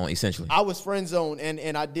friend zone, essentially. I was friend zone,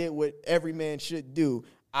 and I did what every man should do.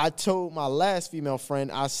 I told my last female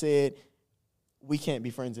friend, I said, we can't be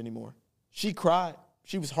friends anymore. She cried.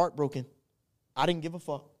 She was heartbroken. I didn't give a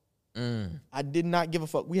fuck. I did not give a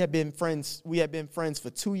fuck. We had been friends for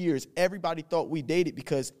 2 years. Everybody thought we dated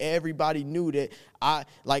because everybody knew that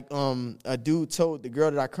a dude told the girl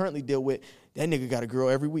that I currently deal with, that nigga got a girl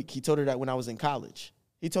every week. He told her that when I was in college.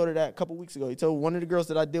 He told her that a couple weeks ago. He told one of the girls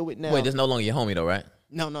that I deal with now. Wait, that's no longer your homie though, right?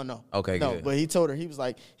 No. Okay, no, good. But he told her, he was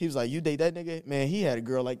like, you date that nigga? Man, he had a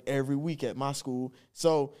girl like every week at my school.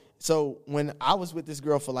 So when I was with this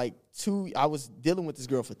girl for I was dealing with this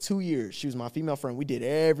girl for 2 years. She was my female friend. We did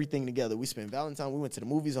everything together. We spent Valentine's. We went to the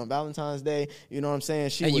movies on Valentine's Day. You know what I'm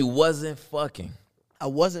saying? You wasn't fucking. I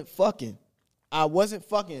wasn't fucking.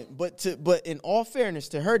 But in all fairness,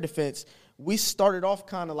 to her defense, we started off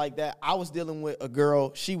kind of like that. I was dealing with a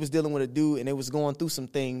girl. She was dealing with a dude, and it was going through some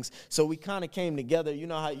things. So we kind of came together. You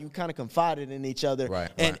know how you kind of confided in each other. Right.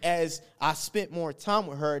 And as I spent more time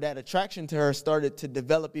with her, that attraction to her started to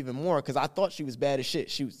develop even more because I thought she was bad as shit.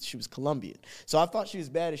 She was Colombian. So I thought she was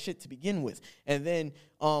bad as shit to begin with. And then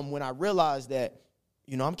when I realized that,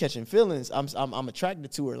 I'm catching feelings. I'm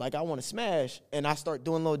attracted to her. Like, I want to smash. And I start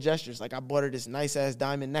doing little gestures. Like, I bought her this nice-ass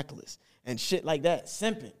diamond necklace and shit like that.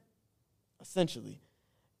 Simping, essentially.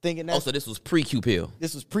 Thinking that. So this was pre-Q-pill.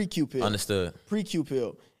 This was pre-Q-pill. Understood.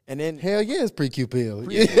 Pre-Q-pill. And then. Hell yeah, it's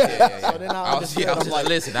pre-Q-pill. Yeah. So then I understood.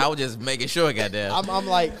 Listen, I was just making sure, goddamn. I'm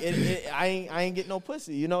like, I ain't getting no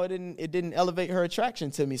pussy. It didn't elevate her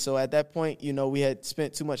attraction to me. So at that point, we had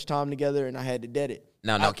spent too much time together and I had to dead it.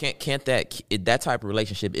 Now, can't that type of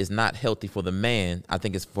relationship is not healthy for the man? I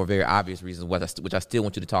think it's for very obvious reasons, which I still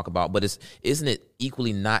want you to talk about. But isn't it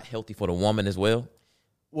equally not healthy for the woman as well?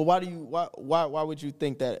 Well, why would you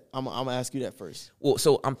think that? I'm gonna ask you that first. Well,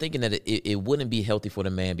 so I'm thinking that it wouldn't be healthy for the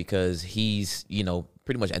man because he's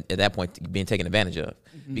pretty much at that point being taken advantage of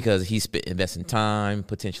because he's investing time,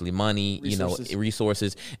 potentially money,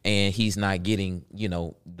 resources, and he's not getting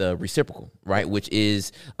the reciprocal, right? Which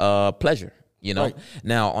is pleasure. Right.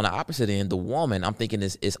 Now, on the opposite end, the woman, I'm thinking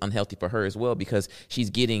is unhealthy for her as well because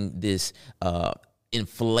she's getting this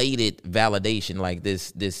inflated validation, like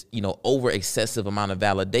this over excessive amount of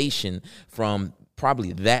validation from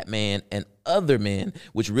probably that man and other men,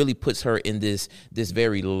 which really puts her in this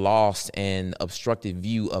very lost and obstructive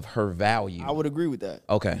view of her value. I would agree with that.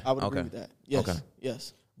 Okay. I would agree with that. Yes. Okay.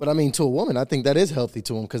 Yes. But I mean, to a woman, I think that is healthy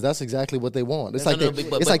to them because that's exactly what they want. It's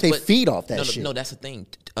they feed off that shit. No, that's the thing.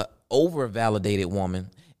 Over-validated woman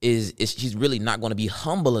is she's really not going to be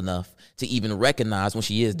humble enough to even recognize when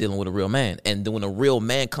she is dealing with a real man. And then when a real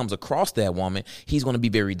man comes across that woman, he's going to be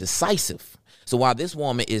very decisive. So while this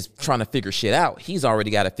woman is trying to figure shit out, he's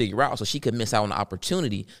already got to figure out. So she could miss out on the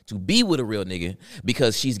opportunity to be with a real nigga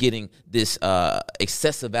because she's getting this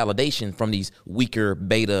excessive validation from these weaker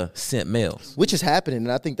beta simp males. Which is happening,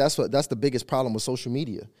 and I think that's the biggest problem with social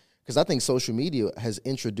media. Because I think social media has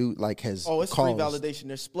introduced, it's free validation.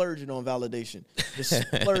 They're splurging on validation. They're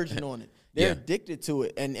splurging on it. They're addicted to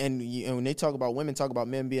it. And when they talk about women, talk about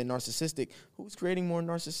men being narcissistic, who's creating more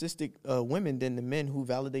narcissistic women than the men who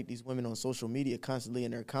validate these women on social media constantly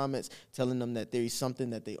in their comments, telling them that there's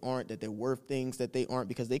something that they aren't, that they're worth things that they aren't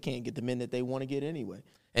because they can't get the men that they want to get anyway.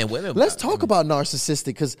 And women, let's talk about narcissistic,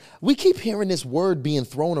 because we keep hearing this word being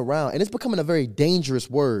thrown around, and it's becoming a very dangerous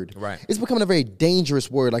word. Right. It's becoming a very dangerous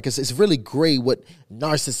word. Like it's really gray what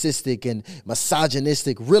narcissistic and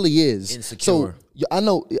misogynistic really is. Insecure. So I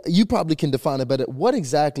know you probably can define it better. What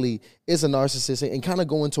exactly is a narcissist, and kind of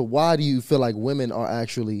go into why do you feel like women are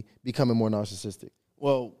actually becoming more narcissistic?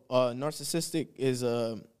 Well, narcissistic is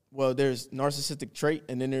there's narcissistic trait,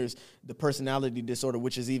 and then there's the personality disorder,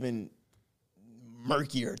 which is even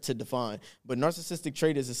murkier to define. But narcissistic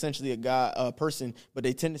trait is essentially a person, but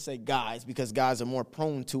they tend to say guys because guys are more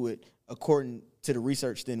prone to it according to the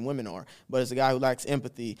research than women are. But it's a guy who lacks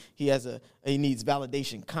empathy. He needs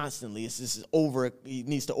validation constantly. He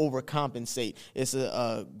needs to overcompensate. It's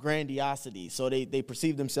a grandiosity. So they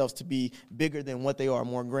perceive themselves to be bigger than what they are,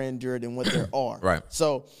 more grandeur than what they are. Right.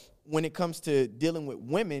 So when it comes to dealing with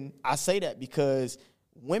women, I say that because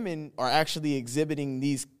women are actually exhibiting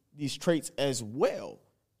these traits as well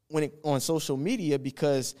on social media,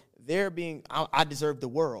 because they're being, I deserve the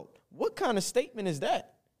world. What kind of statement is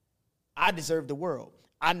that? I deserve the world.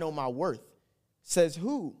 I know my worth. Says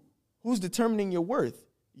who? Who's determining your worth?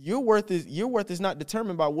 Your worth is not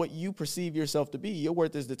determined by what you perceive yourself to be. Your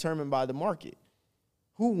worth is determined by the market.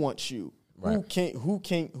 Who wants you? Right. Who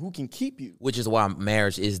can keep you? Which is why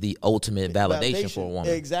marriage is the ultimate validation for a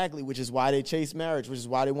woman. Exactly, which is why they chase marriage, which is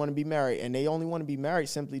why they want to be married. And they only want to be married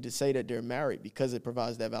simply to say that they're married because it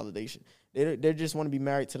provides that validation. They just want to be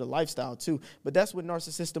married to the lifestyle too. But that's what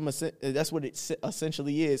that's what it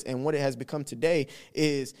essentially is. And what it has become today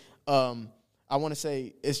is, I want to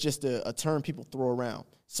say it's just a term people throw around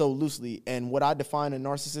so loosely. And what I define a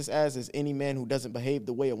narcissist as is any man who doesn't behave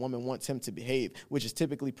the way a woman wants him to behave, which is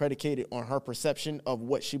typically predicated on her perception of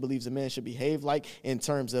what she believes a man should behave like in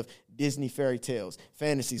terms of Disney fairy tales,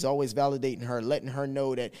 fantasies, always validating her, letting her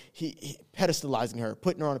know that he pedestalizing her,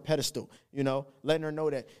 putting her on a pedestal, letting her know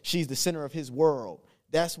that she's the center of his world.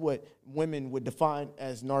 That's what women would define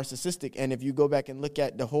as narcissistic. And if you go back and look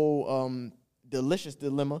at the whole Delicious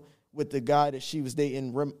dilemma with the guy that she was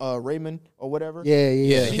dating, Raymond or whatever.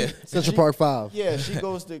 Yeah. Central Park 5. Yeah, she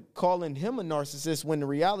goes to calling him a narcissist when the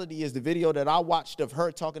reality is the video that I watched of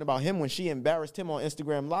her talking about him when she embarrassed him on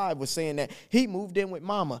Instagram Live was saying that he moved in with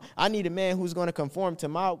mama. I need a man who's going to conform to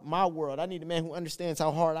my world. I need a man who understands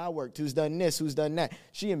how hard I worked, who's done this, who's done that.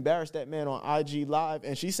 She embarrassed that man on IG Live,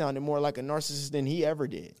 and she sounded more like a narcissist than he ever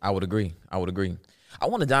did. I would agree. I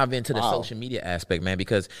want to dive into the social media aspect, man,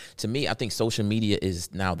 because to me, I think social media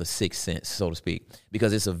is now the sixth sense, so to speak,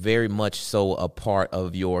 because it's a very much so a part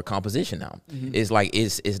of your composition now. Mm-hmm. It's like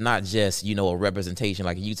it's not just, a representation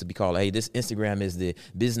like it used to be called, hey, this Instagram is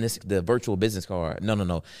the virtual business card.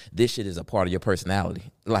 No. This shit is a part of your personality.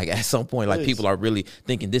 Like at some point, like people are really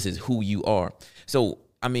thinking this is who you are. So,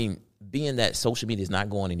 I mean, being that social media is not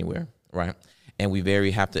going anywhere, right? And we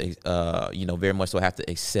very much so have to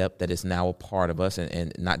accept that it's now a part of us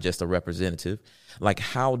and not just a representative. Like,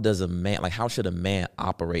 how should a man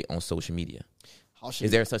operate on social media? Is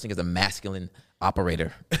there such thing as a masculine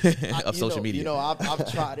operator of social media?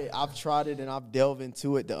 I've tried it and I've delved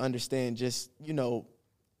into it to understand just,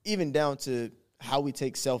 even down to how we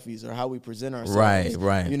take selfies or how we present ourselves.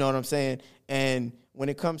 Right. You know what I'm saying? And when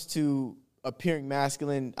it comes to appearing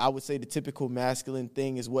masculine, I would say the typical masculine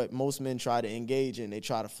thing is what most men try to engage in. They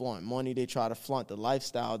try to flaunt money. They try to flaunt the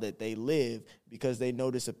lifestyle that they live because they know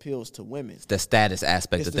this appeals to women. It's the status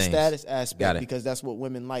aspect of things. It's the status aspect because that's what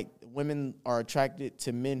women like. Women are attracted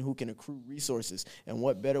to men who can accrue resources. And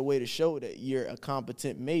what better way to show that you're a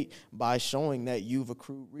competent mate by showing that you've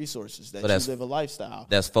accrued resources, that you live a lifestyle.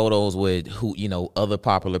 That's photos with other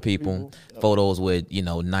popular people. Photos with,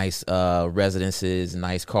 nice residences,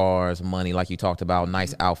 nice cars, money, like you talked about,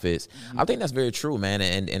 nice outfits. I think that's very true, man.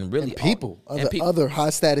 And really other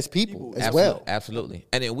high status people as well. Absolutely.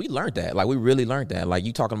 And then we learned that. Like we really learned that. Like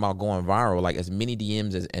you talking about going viral, like as many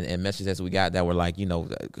DMs and messages as we got that were like,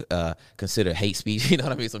 considered hate speech, you know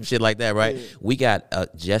what I mean? Some shit like that, right? Yeah. We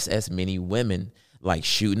got just as many women like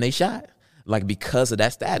shooting a shot. Like because of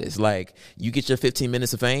that status, like you get your 15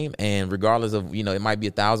 minutes of fame, and regardless of it might be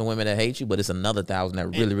 1,000 women that hate you, but it's another 1,000 that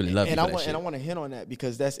really love you. And I want to hint on that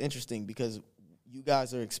because that's interesting because you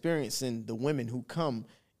guys are experiencing the women who come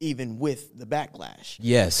even with the backlash.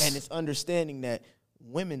 Yes, and it's understanding that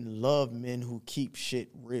women love men who keep shit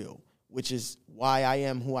real, which is why I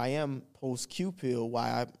am who I am post Q-Pill.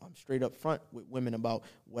 Why I'm straight up front with women about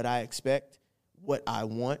what I expect, what I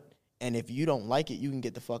want. And if you don't like it, you can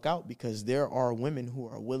get the fuck out, because there are women who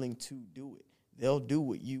are willing to do it. They'll do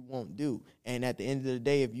what you won't do. And at the end of the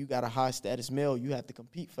day, if you got a high status male, you have to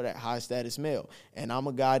compete for that high status male. And I'm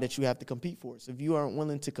a guy that you have to compete for. So if you aren't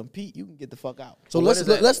willing to compete, you can get the fuck out. So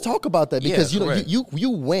let's talk about that, because you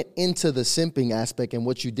went into the simping aspect and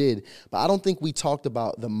what you did, but I don't think we talked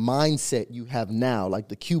about the mindset you have now, like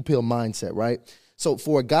the Q-pill mindset, right? So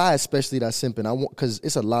for a guy especially that's simping, because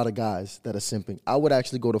it's a lot of guys that are simping, I would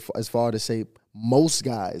actually go as far to say most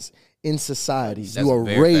guys in society, you are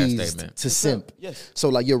raised to simp. Yes. So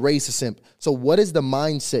like you're raised to simp. So what is the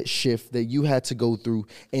mindset shift that you had to go through,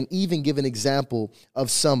 and even give an example of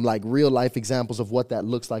some like real life examples of what that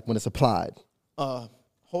looks like when it's applied?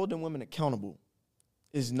 Holding women accountable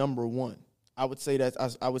is number one. I would say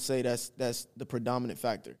that's the predominant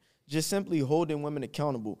factor. Just simply holding women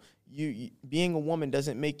accountable. You being a woman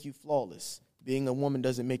doesn't make you flawless. Being a woman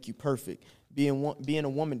doesn't make you perfect. Being a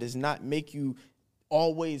woman does not make you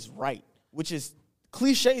always right, which is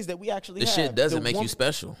cliches that we actually have. This shit doesn't make you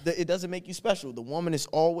special. It doesn't make you special. The woman is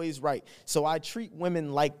always right. So I treat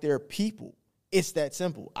women like they're people. It's that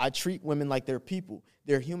simple. I treat women like they're people.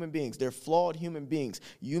 They're human beings. They're flawed human beings.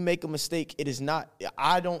 You make a mistake, it is not,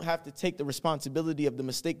 I don't have to take the responsibility of the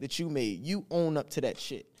mistake that you made. You own up to that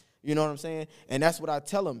shit. You know what I'm saying? And that's what I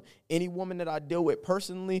tell them. Any woman that I deal with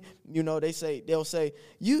personally, you know, they'll say,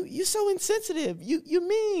 you so insensitive. You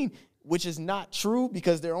mean, which is not true,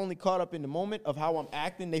 because they're only caught up in the moment of how I'm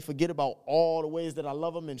acting. They forget about all the ways that I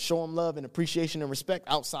love them and show them love and appreciation and respect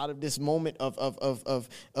outside of this moment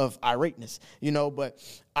of irateness, you know. But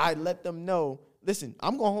I let them know, listen,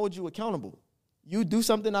 I'm going to hold you accountable. You do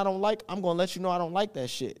something I don't like, I'm going to let you know I don't like that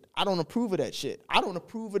shit. I don't approve of that shit. I don't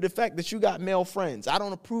approve of the fact that you got male friends. I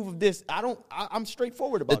don't approve of this. I'm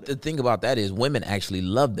straightforward about it. The thing about that is women actually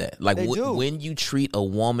love that. Like when you treat a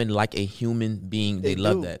woman like a human being, they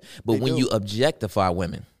love that. But when you objectify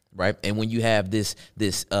women, right? And when you have this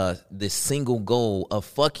single goal of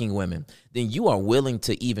fucking women, then you are willing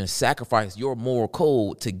to even sacrifice your moral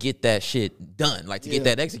code to get that shit done, like to get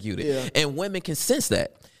that executed. Yeah. And women can sense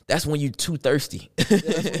that. That's when you're too thirsty.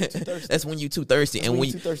 That's when you're too thirsty.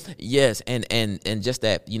 Yes, and just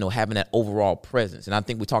that, you know, having that overall presence. And I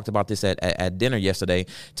think we talked about this at dinner yesterday.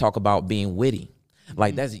 Talk about being witty.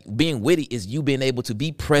 Like that's being witty is you being able to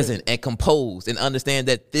be present and composed and understand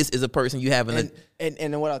that this is a person you have.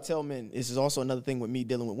 And what I tell men, this is also another thing with me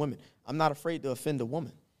dealing with women. I'm not afraid to offend a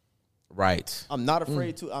woman. Right. I'm not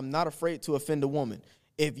afraid to offend a woman.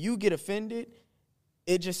 If you get offended,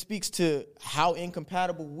 it just speaks to how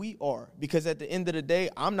incompatible we are. Because at the end of the day,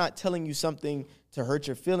 I'm not telling you something to hurt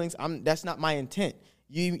your feelings. That's not my intent.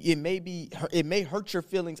 It may hurt your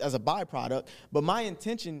feelings as a byproduct, but my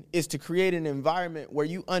intention is to create an environment where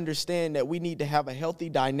you understand that we need to have a healthy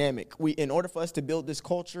dynamic. In order for us to build this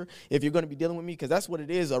culture, if you're going to be dealing with me, because that's what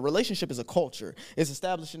it is. A relationship is a culture. It's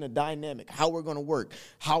establishing a dynamic, how we're going to work.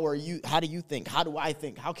 How do you think? How do I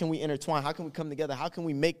think? How can we intertwine? How can we come together? How can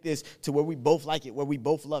we make this to where we both like it, where we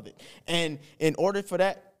both love it? And in order for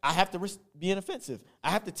that, I have to risk being offensive. I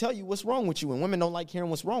have to tell you what's wrong with you, and women don't like hearing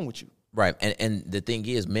what's wrong with you. Right, and the thing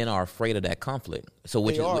is, men are afraid of that conflict. So,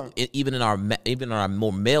 even in our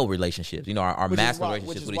more male relationships, you know, our masculine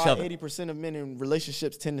relationships with each other. Which is why 80% of men in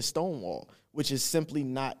relationships tend to stonewall, which is simply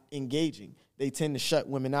not engaging. They tend to shut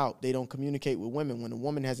women out. They don't communicate with women. When a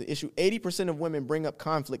woman has an issue, 80% of women bring up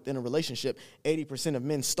conflict in a relationship. 80% of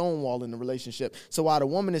men stonewall in the relationship. So while the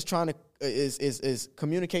woman is trying to is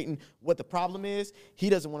communicating what the problem is, he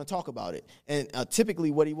doesn't want to talk about it. And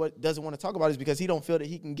typically what he doesn't want to talk about is because he don't feel that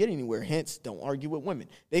he can get anywhere. Hence, don't argue with women.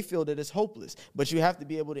 They feel that it's hopeless. But you have to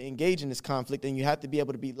be able to engage in this conflict, and you have to be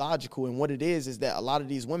able to be logical. And what it is that a lot of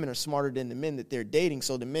these women are smarter than the men that they're dating.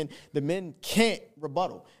 So the men can't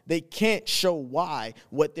rebuttal. They can't show why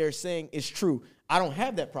what they're saying is true. I don't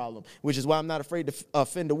have that problem, which is why I'm not afraid to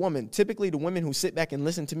offend a woman. Typically, the women who sit back and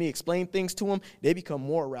listen to me explain things to them, they become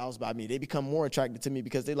more aroused by me. They become more attracted to me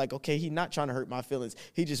because they're like, okay, he's not trying to hurt my feelings.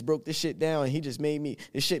 He just broke this shit down, and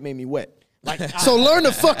this shit made me wet. Like, so learn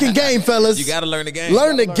the fucking game, fellas. You got to learn the game.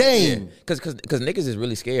 Learn the game. Because niggas is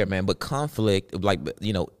really scared, man. But conflict, like,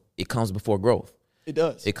 you know, it comes before growth. It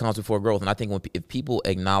does. It comes before growth, and I think if people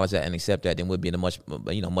acknowledge that and accept that, then we'll be in a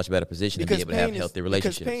much better position to be able to have healthy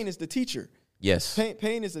relationships. Because pain is the teacher. Yes.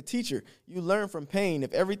 Pain is a teacher. You learn from pain.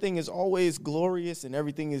 If everything is always glorious and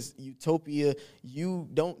everything is utopia, you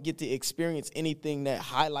don't get to experience anything that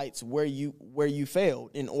highlights where you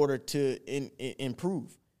failed in order to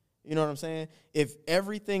improve. You know what I'm saying? If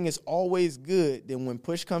everything is always good, then when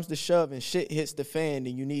push comes to shove and shit hits the fan,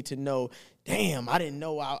 then you need to know, damn, I didn't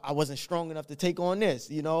know I wasn't strong enough to take on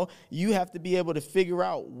this. You know, you have to be able to figure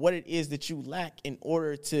out what it is that you lack in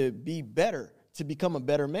order to be better, to become a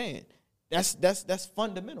better man. That's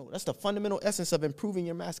fundamental. That's the fundamental essence of improving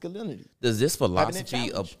your masculinity. Does this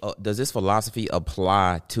philosophy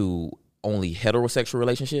apply to only heterosexual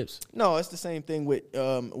relationships? No, it's the same thing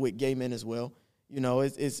with gay men as well. You know,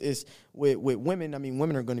 it's with women. I mean,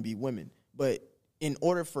 women are going to be women, but in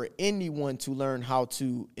order for anyone to learn how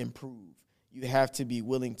to improve, you have to be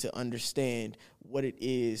willing to understand what it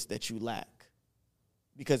is that you lack.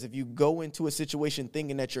 Because if you go into a situation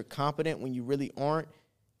thinking that you're competent when you really aren't,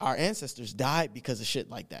 our ancestors died because of shit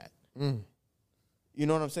like that. You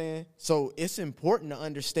know what I'm saying? So it's important to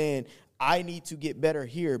understand I need to get better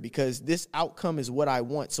here because this outcome is what I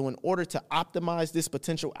want. So in order to optimize this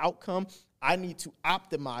potential outcome, I need to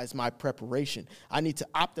optimize my preparation. I need to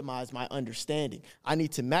optimize my understanding. I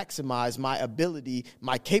need to maximize my ability,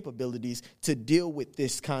 my capabilities to deal with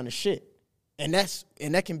this kind of shit. And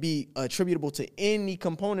that can be attributable to any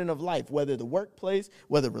component of life, whether the workplace,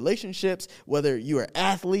 whether relationships, whether you're an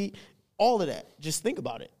athlete, all of that. Just think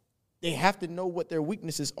about it. They have to know what their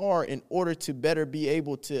weaknesses are in order to better be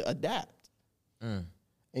able to adapt.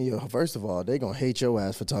 And first of all, they gonna hate your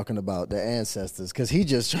ass for talking about their ancestors because he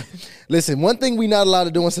just listen. One thing we not allowed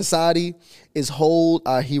to do in society is hold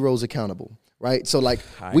our heroes accountable, right? So like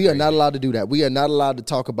we are not allowed to do that. We are not allowed to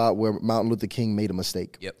talk about where Martin Luther King made a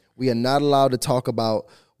mistake. Yep. We are not allowed to talk about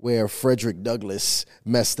where Frederick Douglass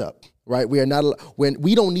messed up, right? We are not when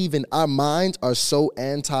we don't even our minds are so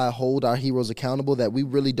anti-hold our heroes accountable that we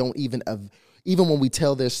really don't even when we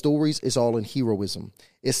tell their stories, it's all in heroism.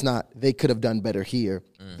 It's not, they could have done better here.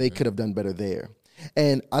 They could have done better there.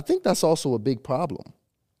 And I think that's also a big problem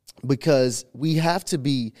because we have to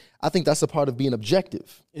be, I think that's a part of being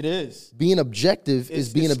objective. It is. Being objective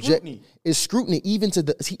is being objective. Is scrutiny even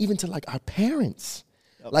to like our parents.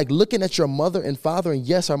 Like looking at your mother and father, and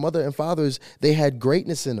yes, our mother and fathers, they had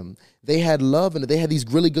greatness in them. They had love and they had these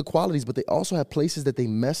really good qualities, but they also had places that they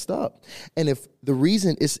messed up. And if the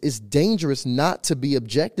reason it's dangerous not to be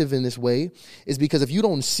objective in this way is because if you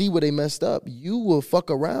don't see where they messed up, you will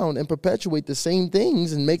fuck around and perpetuate the same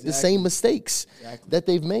things and make the same mistakes that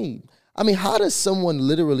they've made. I mean, how does someone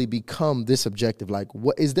literally become this objective? Like,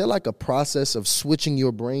 what is there like a process of switching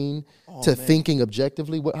your brain to thinking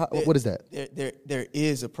objectively? What is that? There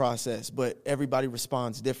is a process, but everybody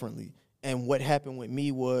responds differently. And what happened with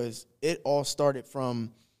me was it all started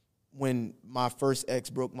from when my first ex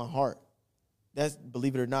broke my heart. That's,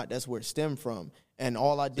 believe it or not, that's where it stemmed from. And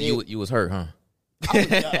all I did. So you was hurt, huh?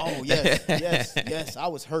 Yes. I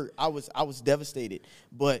was hurt. I was devastated.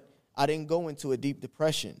 But I didn't go into a deep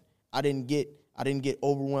depression. I didn't get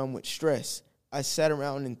overwhelmed with stress. I sat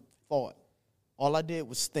around and thought. All I did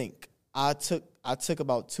was think. I took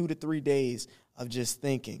about 2 to 3 days of just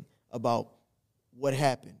thinking about what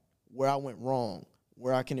happened, where I went wrong,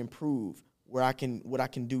 where I can improve, what I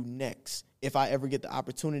can do next. If I ever get the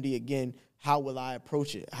opportunity again, how will I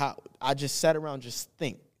approach it? I just sat around, just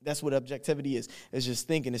think. That's what objectivity is. It's just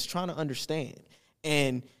thinking. It's trying to understand.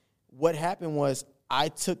 And what happened was I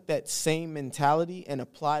took that same mentality and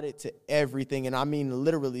applied it to everything. And I mean,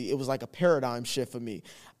 literally, it was like a paradigm shift for me.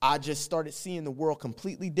 I just started seeing the world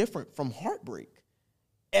completely different from heartbreak.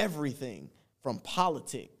 Everything from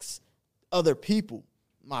politics, other people,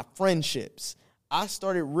 my friendships. I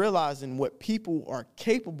started realizing what people are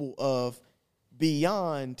capable of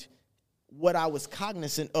beyond what I was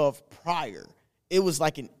cognizant of prior. It was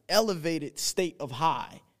like an elevated state of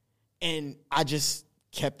high. And I just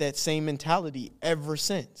kept that same mentality ever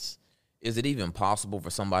since. Is it even possible for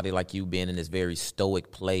somebody like you being in this very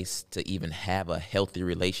stoic place to even have a healthy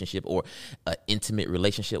relationship or an intimate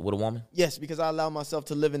relationship with a woman? Yes, because I allow myself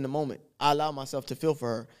to live in the moment. I allow myself to feel for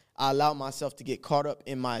her. I allow myself to get caught up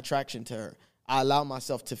in my attraction to her. I allow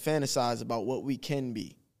myself to fantasize about what we can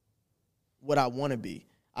be, what I want to be.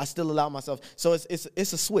 I still allow myself. So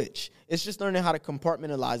it's a switch. It's just learning how to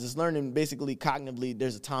compartmentalize. It's learning basically cognitively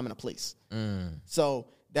there's a time and a place. So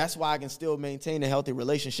that's why I can still maintain a healthy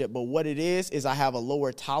relationship. But what it is I have a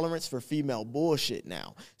lower tolerance for female bullshit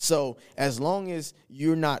now. So as long as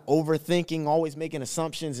you're not overthinking, always making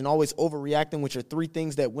assumptions, and always overreacting, which are 3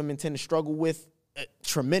 things that women tend to struggle with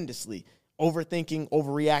tremendously. Overthinking,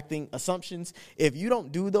 overreacting, assumptions. If you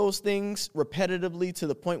don't do those things repetitively to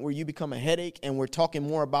the point where you become a headache and we're talking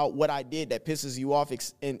more about what I did that pisses you off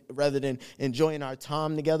rather than enjoying our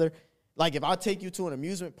time together. Like if I take you to an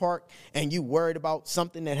amusement park and you worried about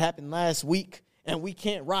something that happened last week and we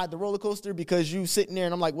can't ride the roller coaster because you sitting there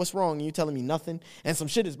and I'm like, what's wrong? And you telling me nothing, and some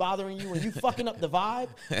shit is bothering you and you fucking up the vibe.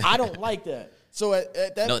 I don't like that. So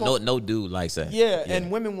at that point, no dude likes that. Yeah, and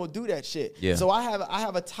women will do that shit. Yeah. So I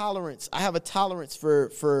have a tolerance. I have a tolerance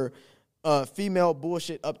for female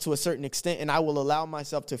bullshit up to a certain extent, and I will allow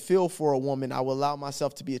myself to feel for a woman. I will allow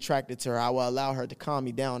myself to be attracted to her. I will allow her to calm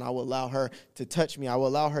me down. I will allow her to touch me. I will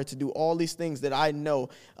allow her to do all these things that I know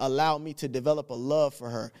allow me to develop a love for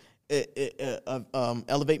her,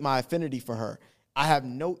 elevate my affinity for her. I have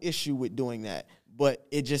no issue with doing that, but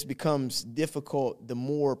it just becomes difficult the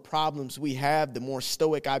more problems we have, the more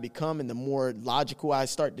stoic I become, and the more logical I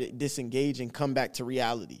start to disengage and come back to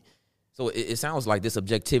reality. So it sounds like this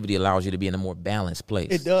objectivity allows you to be in a more balanced place.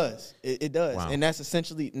 It does. It does. Wow. And that's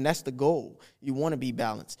essentially, and that's the goal. You want to be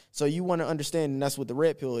balanced. So you want to understand, and that's what the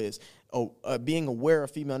red pill is, being aware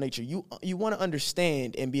of female nature. You want to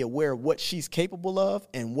understand and be aware of what she's capable of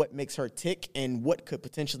and what makes her tick and what could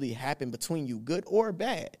potentially happen between you, good or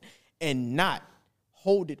bad, and not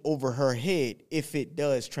hold it over her head if it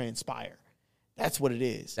does transpire. That's what it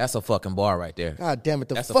is. That's a fucking bar right there. God damn it,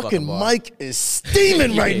 the That's a fucking bar. mic is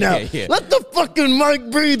steaming right now. Yeah. Let the fucking mic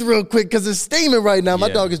breathe real quick because it's steaming right now. My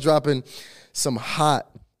Yeah. dog is dropping some hot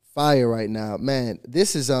fire right now. Man,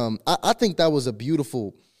 this is, I think that was a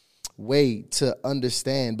beautiful way to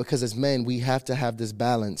understand, because as men, we have to have this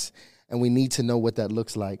balance and we need to know what that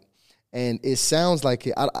looks like. And it sounds like,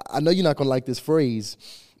 I know you're not going to like this phrase,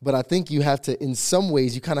 but I think you have to, in some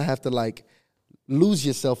ways, you kind of have to like lose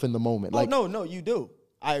yourself in the moment. Like, no, you do.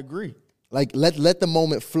 I agree. like let the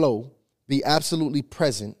moment flow, be absolutely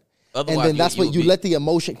present. Otherwise, And then that's what you be- let the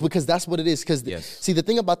emotion, because that's what it is. Because Yes. see, the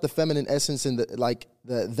thing about the feminine essence and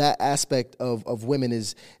that aspect of women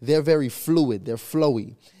is they're very fluid, they're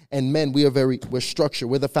flowy, and men we're structured,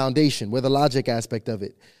 we're the foundation, we're the logic aspect of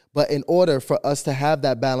it. But in order for us to have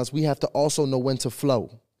that balance, we have to also know when to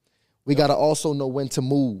flow. We got to also know when to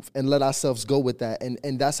move and let ourselves go with that,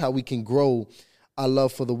 and that's how we can grow our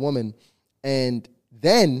love for the woman. And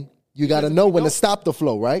then you got to know when to stop the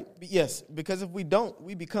flow, right? Yes, because if we don't,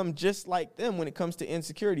 we become just like them when it comes to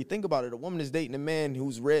insecurity. Think about it. A woman is dating a man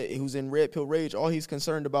who's in red pill rage. All he's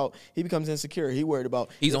concerned about, he becomes insecure. He worried about.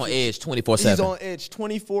 He's on edge 24/7. He's on edge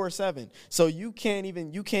 24/7. So you can't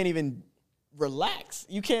even relax.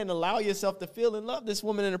 You can't allow yourself to feel and love this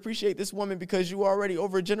woman and appreciate this woman because you already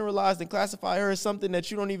overgeneralized and classify her as something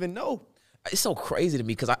that you don't even know. It's so crazy to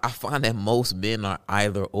me because I find that most men are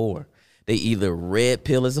either or. They either red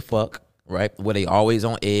pill as a fuck, right? Where they always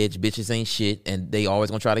on edge, bitches ain't shit, and they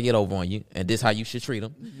always gonna try to get over on you, and this how you should treat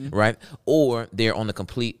them, right? Or they're on the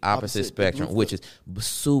complete opposite spectrum, which is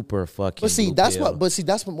super fucking. But see, blue that's pill.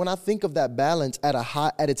 what. When I think of that balance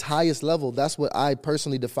at its highest level, that's what I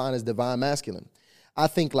personally define as divine masculine. I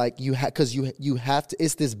think like you have to.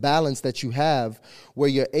 It's this balance that you have where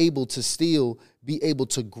you're able to still be able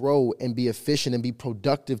to grow and be efficient and be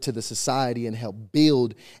productive to the society and help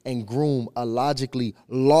build and groom a logically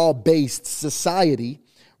law-based society,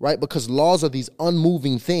 right? Because laws are these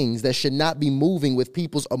unmoving things that should not be moving with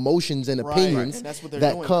people's emotions and opinions And that's what they're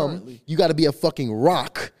that doing come. currently. You got to be a fucking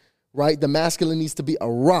rock, right? The masculine needs to be a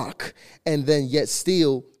rock. And then yet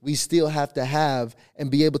still, we still have to have and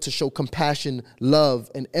be able to show compassion, love,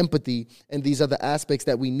 and empathy and these other aspects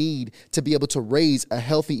that we need to be able to raise a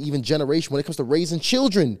healthy, even generation. When it comes to raising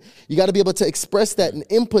children, you got to be able to express that and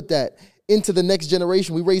input that into the next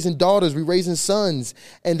generation. We raising daughters, we raising sons,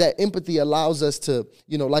 and that empathy allows us to,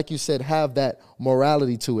 like you said, have that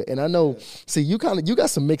morality to it. And I know, see, you got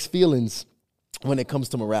some mixed feelings when it comes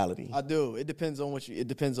to morality. I do. It depends on what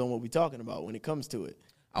we're talking about when it comes to it.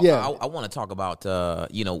 I want to talk about,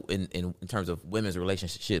 in terms of women's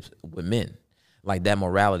relationships with men, like that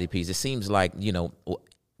morality piece. It seems like,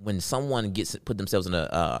 when someone put themselves in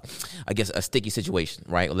a sticky situation,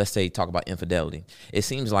 right? Let's say talk about infidelity. It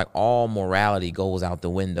seems like all morality goes out the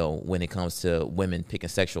window when it comes to women picking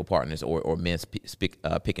sexual partners or men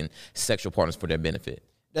picking sexual partners for their benefit.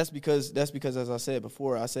 That's because, as I said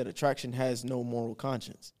before, attraction has no moral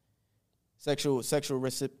conscience. Sexual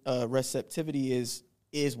receptivity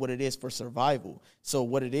is what it is for survival. So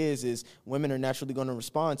what it is women are naturally going to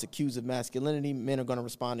respond to cues of masculinity. Men are going to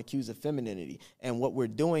respond to cues of femininity. And what we're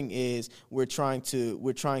doing is we're trying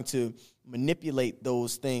to manipulate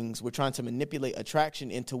those things. We're trying to manipulate attraction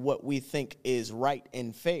into what we think is right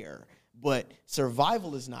and fair. But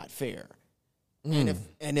survival is not fair.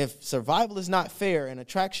 And if survival is not fair and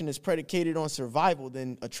attraction is predicated on survival,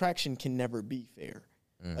 then attraction can never be fair.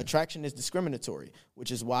 Attraction is discriminatory,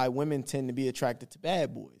 which is why women tend to be attracted to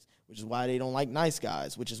bad boys, which is why they don't like nice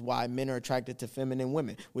guys, which is why men are attracted to feminine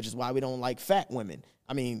women, which is why we don't like fat women.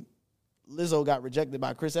 I mean, Lizzo got rejected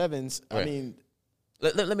by Chris Evans. Right. I mean,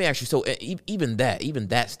 Let me ask you. So even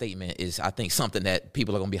that statement is, I think, something that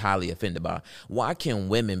people are going to be highly offended by. Why can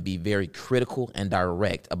women be very critical and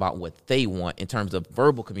direct about what they want in terms of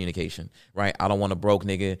verbal communication? Right? I don't want a broke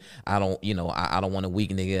nigga. I don't want a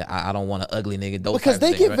weak nigga. I don't want an ugly nigga. Because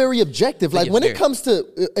they get very objective. Like when it comes to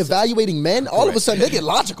evaluating men, all of a sudden they get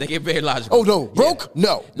logical. They get very logical. Oh no, broke? Yeah.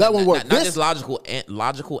 No, that won't work. Not just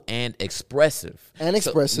logical and expressive.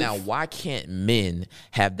 So now, why can't men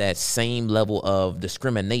have that same level of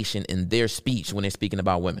discrimination in their speech when they're speaking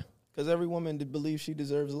about women? Because every woman believes she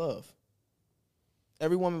deserves love.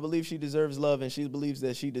 Every woman believes she deserves love, and she believes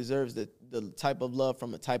that she deserves the type of love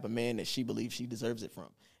from a type of man that she believes she deserves it from.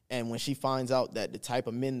 And when she finds out that the type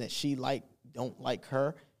of men that she don't like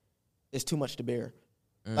her, it's too much to bear.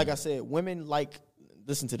 Like I said, women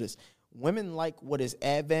listen to this, women like what is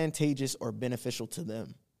advantageous or beneficial to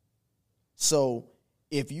them. So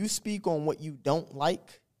if you speak on what you don't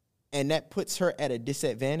like and that puts her at a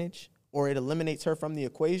disadvantage or it eliminates her from the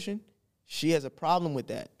equation, she has a problem with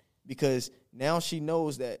that, because now she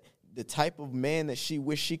knows that the type of man that she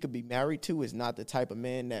wished she could be married to is not the type of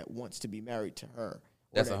man that wants to be married to her.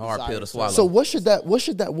 That's a hard pill to swallow. So what should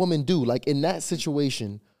that woman do? Like in that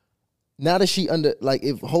situation, now that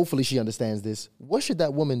if hopefully she understands this, what should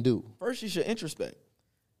that woman do? First, she should introspect.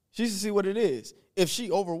 She should see what it is. If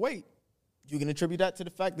she overweight, you can attribute that to the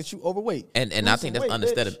fact that you overweight. And I think that's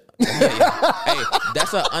understated. Hey,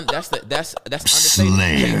 that's understated.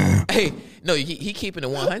 Hey, no, he keeping it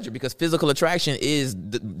 100 because physical attraction is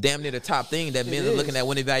damn near the top thing that men are looking at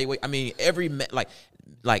when they evaluate. I mean, every man,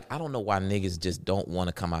 like I don't know why niggas just don't want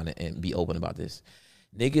to come out and be open about this.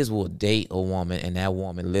 Niggas will date a woman and that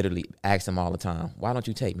woman literally asks them all the time, "Why don't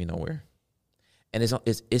you take me nowhere?" And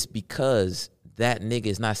it's because that nigga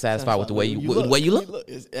is not satisfied with the way you look.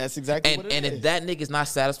 That's exactly what it is. And if that nigga is not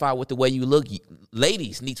satisfied with the way you look,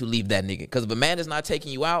 ladies need to leave that nigga. Because if a man is not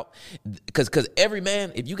taking you out, because every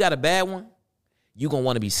man, if you got a bad one, you gonna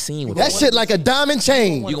want to be seen with that shit like a diamond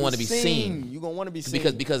chain. You gonna want to be seen. You gonna want to be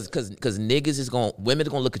seen because niggas women are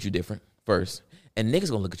gonna look at you different first, and niggas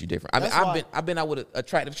gonna look at you different. I mean, I've been out with an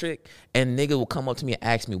attractive chick, and nigga will come up to me and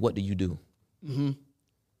ask me, "What do you do?" Mm-hmm.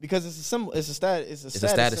 Because it's a symbol. It's a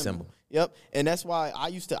status symbol. Yep. And that's why I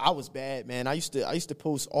was bad, man. I used to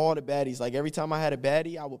post all the baddies. Like every time I had a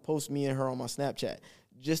baddie, I would post me and her on my Snapchat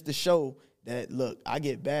just to show that, look, I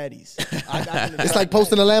get baddies. It's like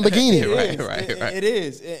posting a Lamborghini. Right. It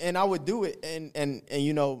is. And I would do it. And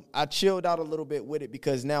you know, I chilled out a little bit with it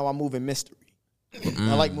because now I move in mystery.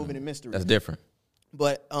 I like moving in mystery. That's different.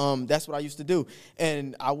 But that's what I used to do.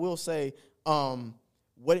 And I will say,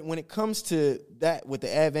 when it comes to that with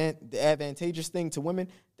the advantageous thing to women,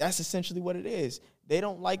 that's essentially what it is. They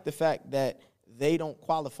don't like the fact that they don't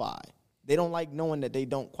qualify. They don't like knowing that they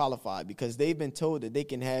don't qualify because they've been told that they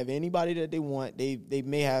can have anybody that they want. They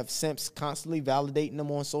may have simps constantly validating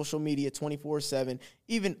them on social media 24/7.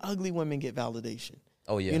 Even ugly women get validation.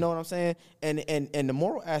 Oh yeah, you know what I'm saying? And the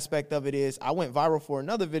moral aspect of it is, I went viral for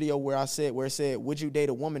another video where it said, would you date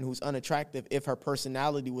a woman who's unattractive if her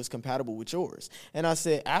personality was compatible with yours? And I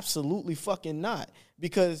said, absolutely fucking not,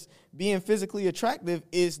 because being physically attractive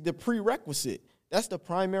is the prerequisite. That's the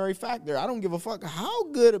primary factor. I don't give a fuck how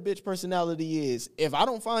good a bitch personality is. If I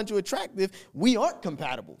don't find you attractive, we aren't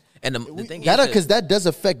compatible. And the thing is, because that does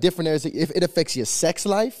affect different areas. If it affects your sex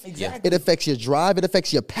life, exactly. It affects your drive, it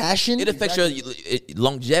affects your passion, it affects your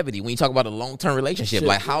longevity. When you talk about a long-term relationship,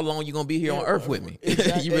 like how long you gonna be here on Earth with me?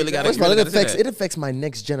 Exactly. You really got to. It affects my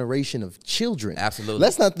next generation of children. Absolutely.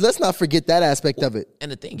 Let's not forget that aspect of it.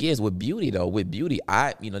 And the thing is, with beauty,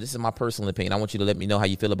 this is my personal opinion. I want you to let me know how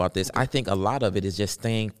you feel about this. I think a lot of it is just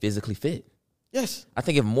staying physically fit. Yes. I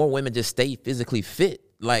think if more women just stay physically fit,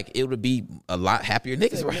 like it would be a lot happier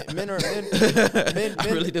niggas, right?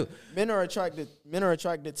 I really do. Men are attracted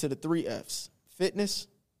to the 3 F's: fitness,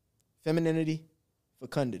 femininity,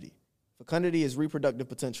 fecundity. Fecundity is reproductive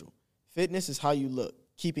potential. Fitness is how you look,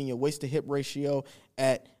 keeping your waist to hip ratio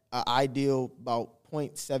at an ideal about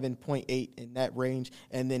 0.7, 0.8 in that range.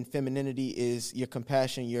 And then femininity is your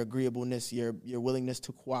compassion, your agreeableness, your willingness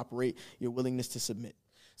to cooperate, your willingness to submit.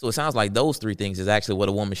 So it sounds like those 3 things is actually what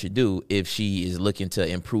a woman should do if she is looking to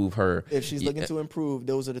improve her. If she's looking to improve,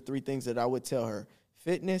 those are the 3 things that I would tell her: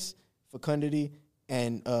 fitness, fecundity,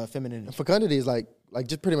 and femininity. And fecundity is like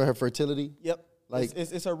just pretty much her fertility. Yep. Like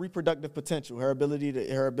it's her reproductive potential, her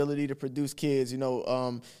ability to produce kids. You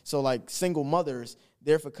know, so like single mothers,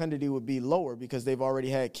 their fecundity would be lower because they've already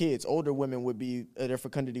had kids. Older women would be their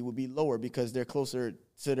fecundity would be lower because they're closer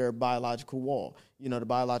to their biological wall. You know, the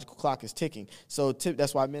biological clock is ticking. So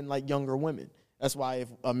that's why men like younger women. That's why if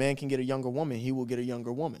a man can get a younger woman, he will get a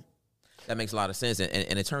younger woman. That makes a lot of sense. And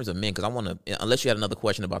in terms of men, because I want to, unless you had another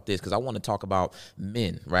question about this, because I want to talk about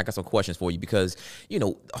men, right? I got some questions for you because,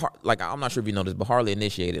 like, I'm not sure if you know this, but Hardly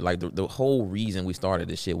Initiated, like the whole reason we started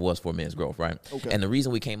this shit was for men's growth, right? Okay. And the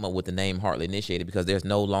reason we came up with the name Hardly Initiated, because there's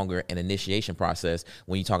no longer an initiation process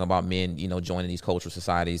when you talk about men, joining these cultural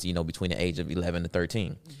societies, between the age of 11 to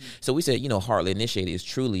 13. Mm-hmm. So we said, Hardly Initiated is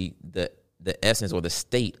truly the essence or the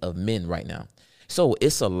state of men right now. So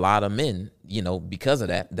it's a lot of men, because of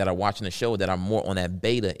that are watching the show that are more on that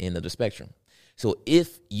beta end of the spectrum. So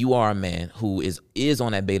if you are a man who is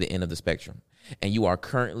on that beta end of the spectrum and you are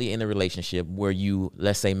currently in a relationship where you,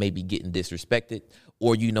 let's say, maybe getting disrespected,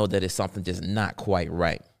 or that it's something just not quite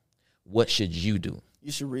right, what should you do?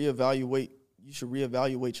 You should reevaluate. You should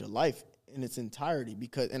reevaluate your life in its entirety,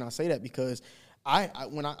 and I say that because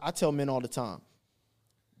when I tell men all the time,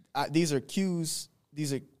 these are cues.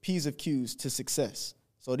 These are P's of Q's to success.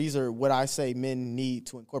 So these are what I say men need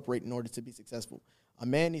to incorporate in order to be successful. A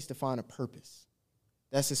man needs to find a purpose.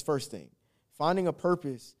 That's his first thing. Finding a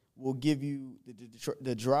purpose will give you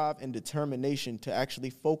the drive and determination to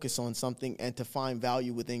actually focus on something and to find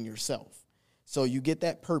value within yourself. So you get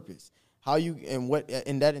that purpose.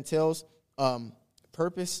 And that entails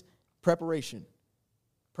purpose, preparation.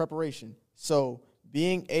 So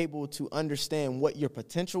being able to understand what your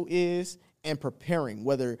potential is and preparing,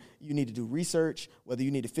 whether you need to do research, whether you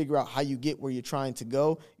need to figure out how you get where you're trying to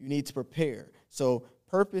go, you need to prepare. So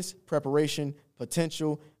purpose, preparation,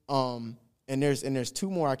 potential, and there's two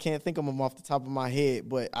more. I can't think of them off the top of my head,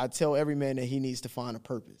 but I tell every man that he needs to find a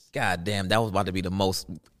purpose. God damn, that was about to be the most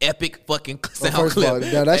epic fucking sound first clip. Of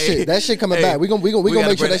all, that shit coming back. We gonna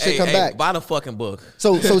make sure that shit come back. Buy the fucking book.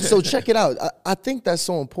 So check it out. I think that's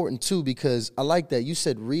so important too, because I like that you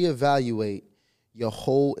said reevaluate your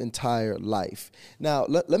whole entire life. Now,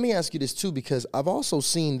 let me ask you this too, because I've also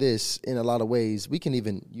seen this in a lot of ways. We can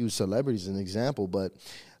even use celebrities as an example, but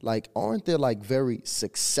like, aren't there like very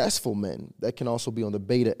successful men that can also be on the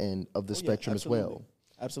beta end of the spectrum as well?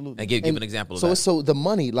 Absolutely. And give an example of that. So the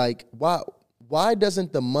money, like, why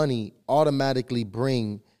doesn't the money automatically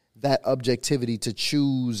bring that objectivity to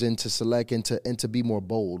choose and to select and to be more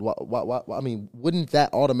bold? Why, I mean, wouldn't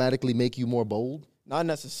that automatically make you more bold? Not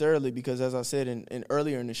necessarily, because as I said in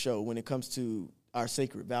earlier in the show, when it comes to our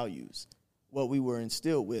sacred values, what we were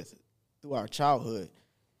instilled with through our childhood,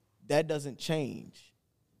 that doesn't change.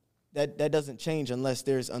 That doesn't change unless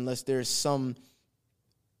there's some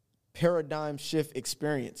paradigm shift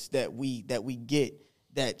experience that we get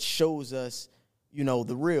that shows us,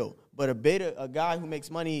 the real. But a guy who makes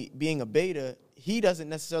money being a beta, he doesn't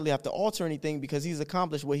necessarily have to alter anything because he's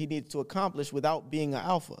accomplished what he needs to accomplish without being an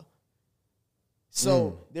alpha.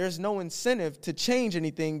 So there's no incentive to change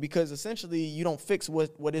anything, because essentially you don't fix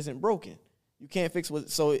what isn't broken. You can't fix what.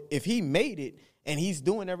 So if he made it and he's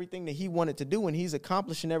doing everything that he wanted to do and he's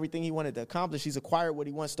accomplishing everything he wanted to accomplish, he's acquired what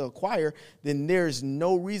he wants to acquire, then there's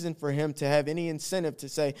no reason for him to have any incentive to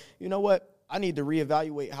say, you know what, I need to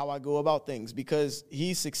reevaluate how I go about things, because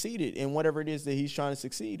he's succeeded in whatever it is that he's trying to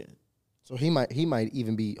succeed in. So he might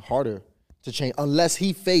even be harder to change, unless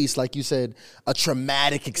he faced, like you said, a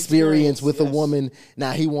traumatic experience with a woman.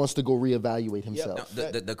 Now he wants to go reevaluate himself.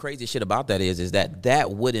 Yep. The crazy shit about that is that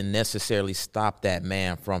wouldn't necessarily stop that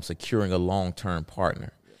man from securing a long-term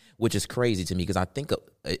partner, which is crazy to me, because I think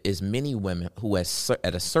as many women who at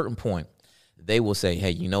a certain point, they will say, hey,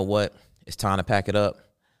 you know what? It's time to pack it up.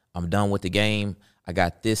 I'm done with the game. I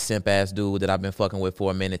got this simp-ass dude that I've been fucking with for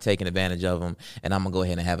a minute, taking advantage of him, and I'm going to go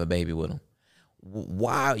ahead and have a baby with him.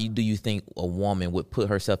 Why do you think a woman would put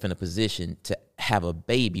herself in a position to have a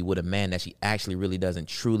baby with a man that she actually really doesn't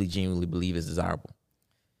truly, genuinely believe is desirable?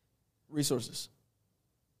 Resources,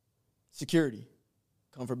 security,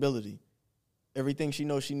 comfortability, everything she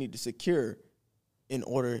knows she needs to secure in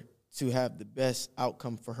order to have the best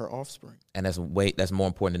outcome for her offspring. And that's more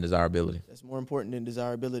important than desirability. That's more important than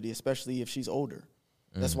desirability, especially if she's older.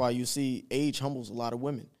 That's why you see age humbles a lot of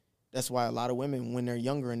women. That's why a lot of women, when they're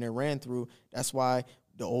younger and they're ran through, that's why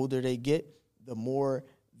the older they get, the more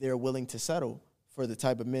they're willing to settle for the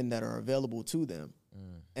type of men that are available to them.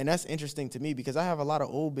 And that's interesting to me, because I have a lot of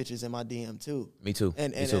old bitches in my DM too. Me too.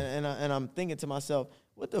 And I'm thinking to myself,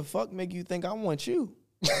 what the fuck make you think I want you?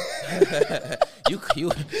 you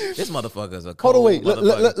this motherfucker's a cold. Hold on,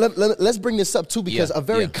 wait. Let's bring this up too, because a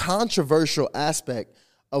very controversial aspect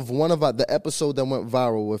of one of the episode that went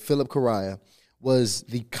viral with Philip Correa was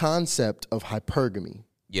the concept of hypergamy.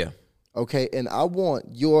 Yeah. Okay, and I want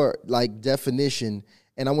your definition,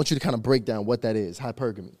 and I want you to kind of break down what that is,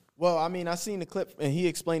 hypergamy. Well, I mean, I seen the clip and he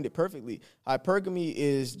explained it perfectly. Hypergamy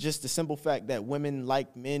is just the simple fact that women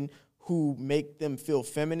like men who make them feel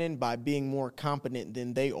feminine by being more competent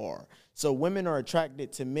than they are. So women are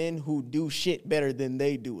attracted to men who do shit better than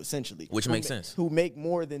they do, essentially. Which makes sense. Who make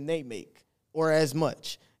more than they make, or as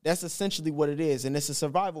much. That's essentially what it is, and it's a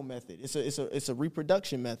survival method. It's a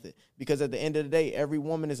reproduction method, because at the end of the day, every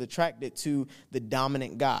woman is attracted to the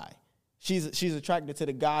dominant guy. She's attracted to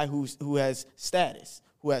the guy who has status,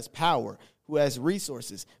 who has power, who has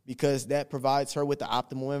resources, because that provides her with the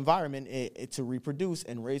optimal environment to reproduce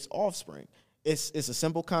and raise offspring. It's a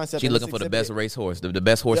simple concept. She's looking for the best race horse, the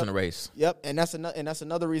best horse in the race. Yep, and that's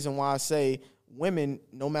another reason why I say women,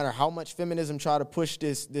 no matter how much feminism try to push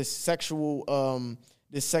this sexual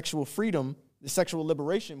freedom, this sexual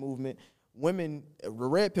liberation movement, women, the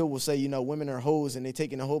red pill will say, you know, women are hoes and they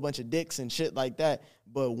taking a whole bunch of dicks and shit like that.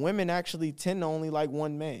 But women actually tend to only like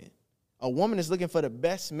one man. A woman is looking for the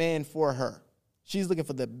best man for her. She's looking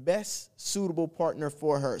for the best suitable partner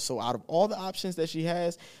for her. So out of all the options that she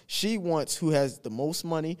has, she wants who has the most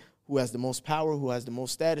money, who has the most power, who has the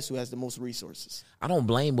most status, who has the most resources. I don't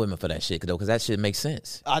blame women for that shit, though, because that shit makes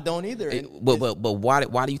sense. I don't either. But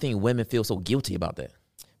why do you think women feel so guilty about that?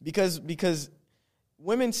 Because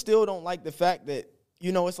women still don't like the fact that,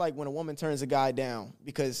 you know, it's like when a woman turns a guy down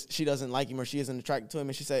because she doesn't like him or she isn't attracted to him,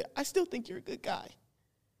 and she say, I still think you're a good guy.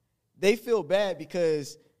 They feel bad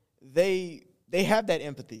because they have that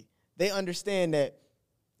empathy. They understand that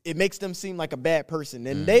it makes them seem like a bad person,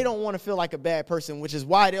 and they don't want to feel like a bad person, which is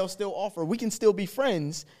why they'll still offer, we can still be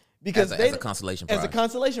friends, because as a consolation prize. As a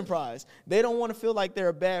consolation prize. They don't want to feel like they're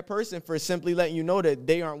a bad person for simply letting you know that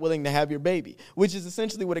they aren't willing to have your baby, which is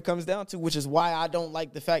essentially what it comes down to, which is why I don't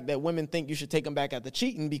like the fact that women think you should take them back at the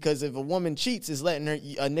cheating, because if a woman cheats, it's letting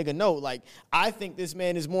a nigga know, like, I think this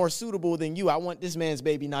man is more suitable than you. I want this man's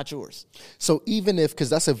baby, not yours. So even if,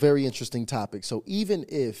 because that's a very interesting topic, so even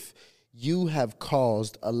if you have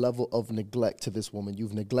caused a level of neglect to this woman,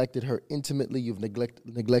 you've neglected her intimately, you've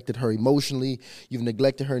neglected her emotionally, you've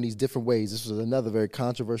neglected her in these different ways. This was another very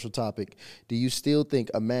controversial topic. Do you still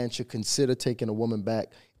think a man should consider taking a woman back,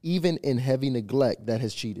 even in heavy neglect, that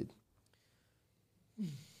has cheated?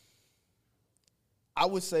 I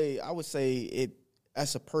would say it.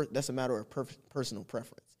 That's a matter of personal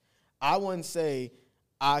preference. I wouldn't say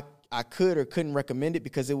I could or couldn't recommend it,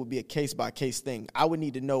 because it would be a case-by-case thing. I would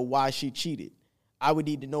need to know why she cheated. I would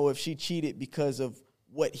need to know if she cheated because of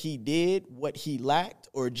what he did, what he lacked,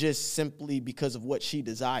 or just simply because of what she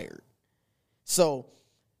desired. So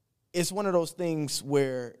it's one of those things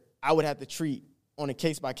where I would have to treat on a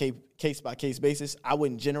case-by-case basis. I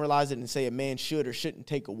wouldn't generalize it and say a man should or shouldn't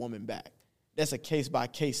take a woman back. That's a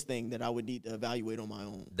case-by-case thing that I would need to evaluate on my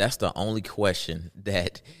own. That's the only question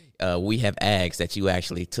that we have asked that you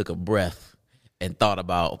actually took a breath and thought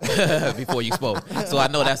about before you spoke. So I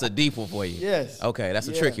know that's a deep one for you. Yes. Okay, that's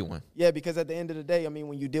a tricky one. Yeah, because at the end of the day, I mean,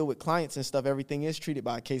 when you deal with clients and stuff, everything is treated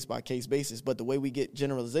by a case-by-case basis. But the way we get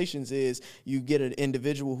generalizations is you get an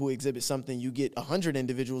individual who exhibits something, you get 100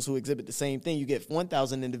 individuals who exhibit the same thing, you get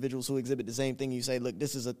 1,000 individuals who exhibit the same thing, you say, look,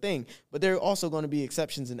 this is a thing. But there are also going to be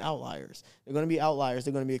exceptions and outliers. They're going to be outliers,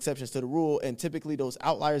 they're going to be exceptions to the rule, and typically those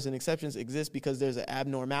outliers and exceptions exist because there's an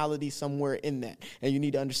abnormality somewhere in that. And you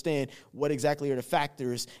need to understand what exactly are the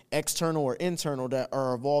factors, external or internal, that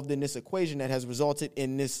are involved in this equation that has resulted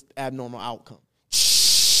in this abnormal outcome.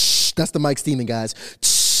 That's the Mike Steeman, guys.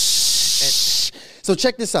 So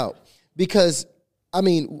check this out, because I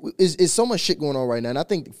mean, it's so much shit going on right now, and I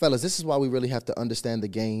think, fellas, this is why we really have to understand the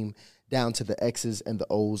game down to the X's and the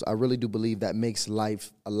O's. I really do believe that makes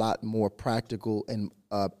life a lot more practical and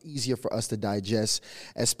easier for us to digest.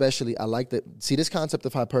 Especially, I like this concept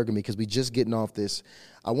of hypergamy, because we just getting off this.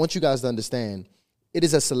 I want you guys to understand, it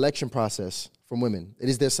is a selection process from women. It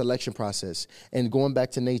is their selection process. And going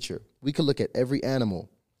back to nature, we could look at every animal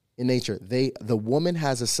in nature. The woman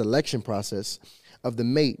has a selection process of the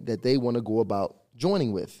mate that they want to go about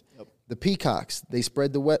joining with. Yep. The peacocks, they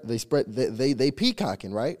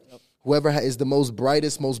peacocking, right? Yep. Whoever is the most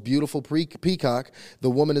brightest, most beautiful peacock, the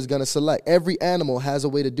woman is going to select. Every animal has a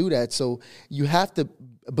way to do that. So you have to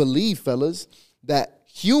believe, fellas, that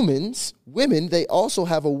humans, women, they also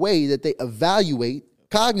have a way that they evaluate,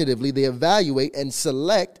 cognitively, they evaluate and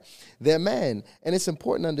select their man. And it's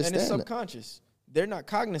important to understand. And it's subconscious. They're not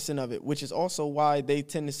cognizant of it, which is also why they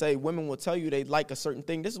tend to say, women will tell you they like a certain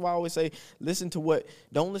thing. This is why I always say,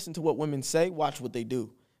 don't listen to what women say, watch what they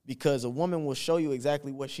do. Because a woman will show you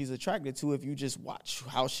exactly what she's attracted to if you just watch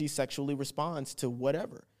how she sexually responds to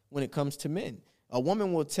whatever when it comes to men. A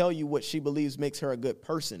woman will tell you what she believes makes her a good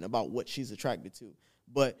person about what she's attracted to.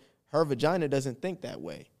 But her vagina doesn't think that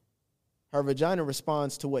way. Her vagina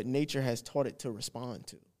responds to what nature has taught it to respond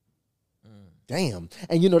to. Damn.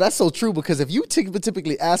 And that's so true, because if you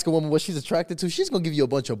typically ask a woman what she's attracted to, she's going to give you a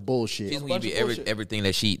bunch of bullshit. She's going to give you everything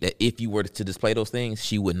that if you were to display those things,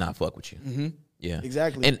 she would not fuck with you. Mm-hmm. Yeah.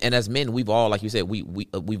 Exactly. And as men, we've all, like you said,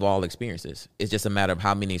 we've all experienced this. It's just a matter of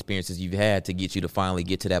how many experiences you've had to get you to finally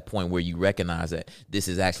get to that point where you recognize that this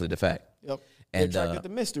is actually the fact. Yep. And They're attracted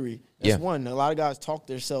to mystery. That's one. A lot of guys talk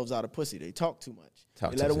themselves out of pussy. They talk too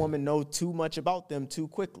much. They let a woman know too much about them too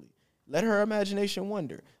quickly. Let her imagination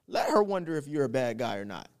wonder. Let her wonder if you're a bad guy or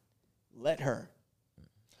not. Let her.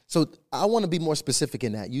 So I want to be more specific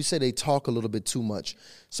in that. You say they talk a little bit too much.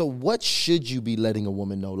 So what should you be letting a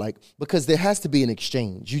woman know? Like, because there has to be an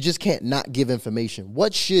exchange. You just can't not give information.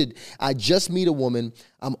 I just meet a woman,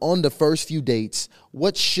 I'm on the first few dates.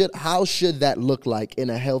 How should that look like in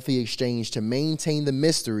a healthy exchange to maintain the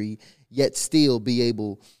mystery, yet still be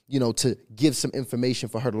able, to give some information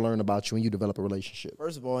for her to learn about you when you develop a relationship?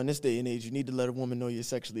 First of all, in this day and age, you need to let a woman know you're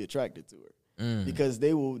sexually attracted to her. Because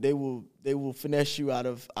they will finesse you out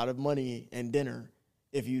of money and dinner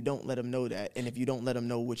if you don't let them know that, and if you don't let them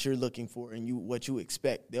know what you're looking for and what you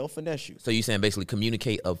expect, they'll finesse you. So you're saying basically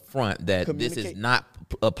communicate up front that this is not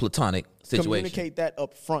a platonic situation. Communicate that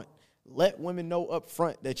up front. Let women know up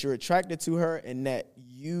front that you're attracted to her and that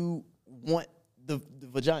you want the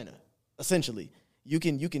vagina. Essentially, you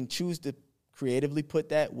can choose to creatively put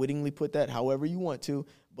that, wittingly put that, however you want to.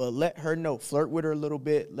 But let her know. Flirt with her a little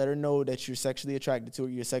bit. Let her know that you're sexually attracted to her.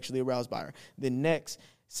 You're sexually aroused by her. Then next,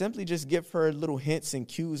 simply just give her little hints and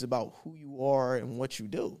cues about who you are and what you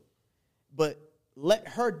do. But let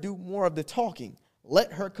her do more of the talking.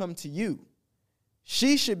 Let her come to you.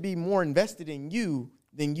 She should be more invested in you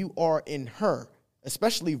than you are in her,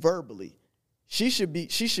 especially verbally.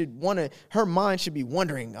 Her mind should be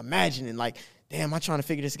wondering, imagining, like, damn, I'm trying to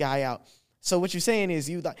figure this guy out. So what you're saying is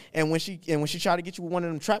when she try to get you with one of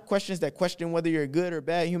them trap questions that question whether you're a good or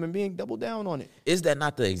bad human being, double down on it. Is that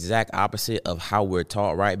not the exact opposite of how we're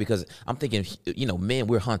taught, right? Because I'm thinking, men,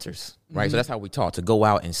 we're hunters, right? Mm-hmm. So that's how we're taught to go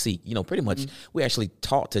out and seek. Pretty much we're actually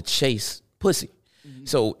taught to chase pussy. Mm-hmm.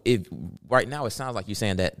 So if right now it sounds like you're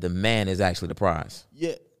saying that the man is actually the prize.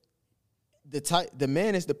 Yeah. The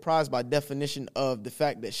man is the prize by definition of the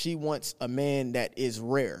fact that she wants a man that is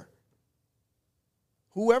rare.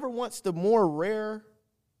 Whoever wants the more rare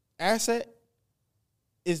asset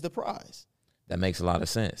is the prize. That makes a lot of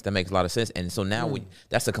sense. And so now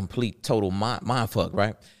that's a complete total mind fuck,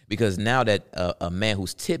 right? Because now that a man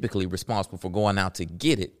who's typically responsible for going out to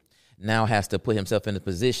get it now has to put himself in a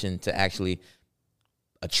position to actually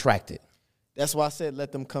attract it. That's why I said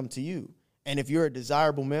let them come to you. And if you're a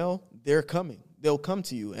desirable male, they're coming. They'll come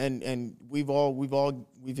to you, and we've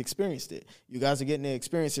experienced it. You guys are getting to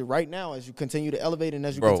experience it right now as you continue to elevate and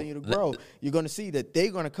as you continue to grow. You're going to see that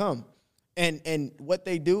they're going to come, and what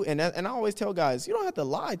they do. And I always tell guys, you don't have to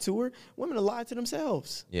lie to her. Women will lie to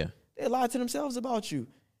themselves. Yeah, they lie to themselves about you.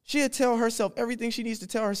 She'll tell herself everything she needs to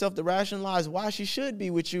tell herself to rationalize why she should be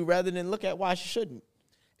with you, rather than look at why she shouldn't.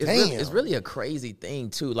 It's really a crazy thing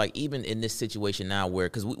too. Like even in this situation now, where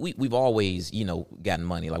because we've always gotten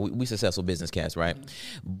money, like we successful business cats, right?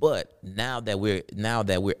 Mm-hmm. But now that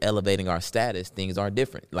we're elevating our status, things are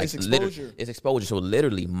different. Like it's exposure. It's exposure. So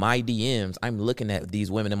literally, my DMs, I'm looking at these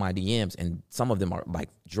women in my DMs, and some of them are like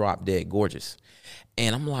drop dead gorgeous,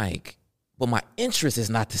 and I'm like, but my interest is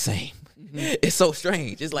not the same. Mm-hmm. It's so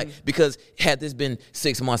strange. It's like, because had this been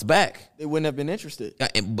 6 months back, they wouldn't have been interested.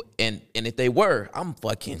 And if they were, I'm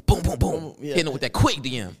fucking boom, boom, boom, hitting them with that quick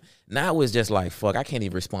DM. Now it's just like, fuck, I can't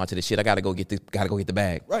even respond to this shit. I gotta go get the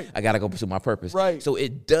bag. Right. I gotta go pursue my purpose. Right. So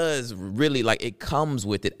it does really, like, it comes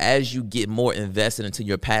with it. As you get more invested into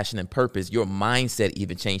your passion and purpose, your mindset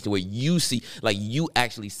even changed to where you see, like, you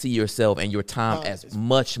actually see yourself and your time as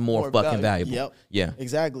much more fucking valuable. Yep. Yeah.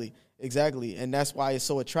 Exactly, and that's why it's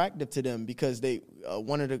so attractive to them, because they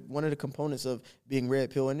one of the components of being red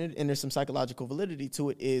pill, and there's some psychological validity to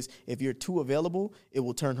it, is if you're too available, it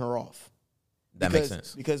will turn her off. That makes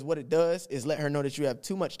sense. Because what it does is let her know that you have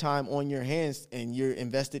too much time on your hands and you're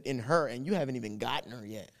invested in her, and you haven't even gotten her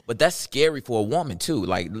yet. But that's scary for a woman too.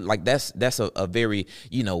 Like that's a very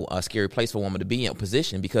a scary place for a woman to be in a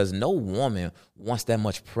position, because no woman wants that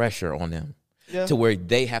much pressure on them. Yeah. To where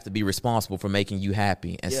they have to be responsible for making you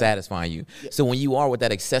happy and satisfying you. Yeah. So when you are with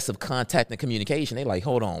that excessive contact and communication, they like,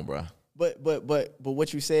 hold on, bro. But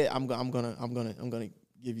what you said, I'm gonna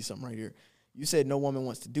give you something right here. You said no woman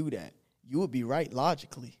wants to do that. You would be right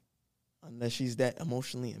logically, unless she's that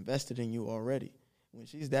emotionally invested in you already. When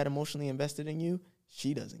she's that emotionally invested in you,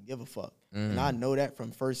 she doesn't give a fuck. And I know that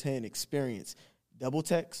from firsthand experience. Double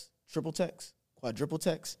text, triple text, quadruple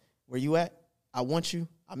text. Where you at? I want you.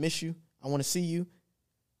 I miss you. I want to see you.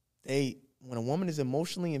 They when a woman is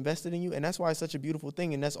emotionally invested in you, and that's why it's such a beautiful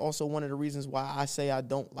thing, and that's also one of the reasons why I say I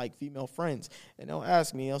don't like female friends. And they'll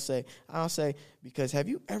ask me, I'll say, because have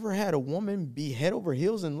you ever had a woman be head over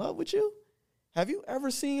heels in love with you? Have you ever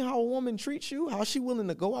seen how a woman treats you? How she willing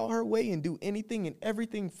to go out her way and do anything and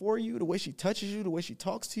everything for you? The way she touches you, the way she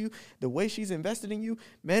talks to you, the way she's invested in you.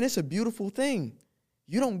 Man, it's a beautiful thing.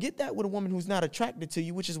 You don't get that with a woman who's not attracted to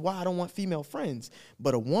you, which is why I don't want female friends.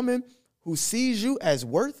 But a woman who sees you as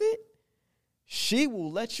worth it, she will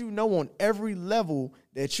let you know on every level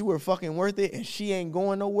that you are fucking worth it, and she ain't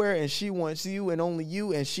going nowhere, and she wants you and only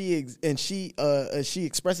you, and she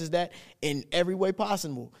expresses that in every way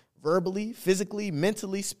possible, verbally, physically,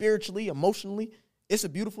 mentally, spiritually, emotionally. It's a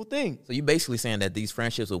beautiful thing. So you basically saying that these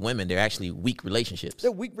friendships with women, they're actually weak relationships.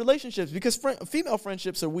 They're weak relationships because female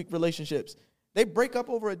friendships are weak relationships. They break up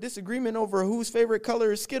over a disagreement over whose favorite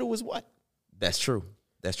color is Skittle is what. That's true.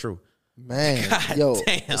 That's true. Man, God yo,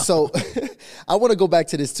 damn. so I want to go back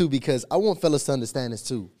to this too because I want fellas to understand this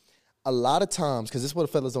too. A lot of times, because this is what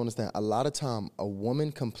fellas don't understand, a lot of time a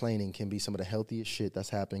woman complaining can be some of the healthiest shit that's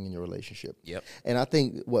happening in your relationship. Yep. And I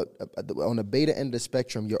think on the beta end of the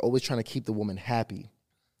spectrum, you're always trying to keep the woman happy.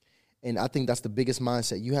 And I think that's the biggest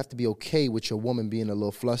mindset. You have to be okay with your woman being a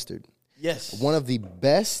little flustered. Yes. One of the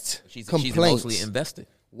best She's complaints. emotionally invested.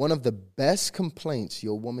 One of the best complaints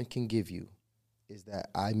your woman can give you is that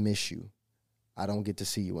I miss you. I don't get to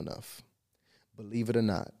see you enough. Believe it or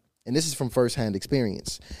not. And this is from firsthand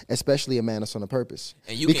experience, especially a man that's on a purpose.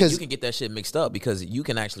 And you can get that shit mixed up because you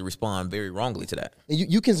can actually respond very wrongly to that. And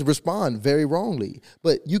you can respond very wrongly,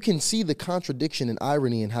 but you can see the contradiction and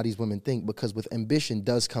irony in how these women think because with ambition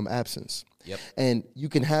does come absence. Yep. And you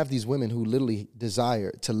can have these women who literally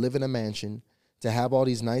desire to live in a mansion, to have all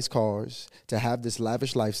these nice cars, to have this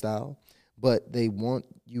lavish lifestyle, but they want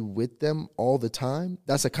you with them all the time.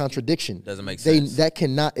 That's a contradiction. Doesn't make sense. That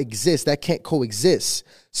cannot exist. That can't coexist.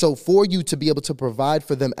 So for you to be able to provide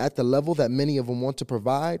for them at the level that many of them want to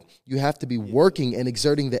provide, you have to be working and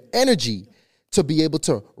exerting the energy to be able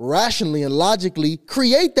to rationally and logically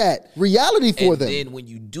create that reality for them. And then when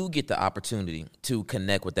you do get the opportunity to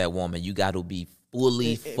connect with that woman, you got to be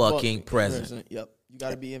fully fucking present. Yep. You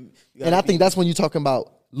got to be in. And I think that's when you're talking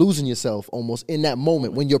about losing yourself almost in that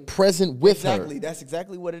moment when you're present with her. Exactly. That's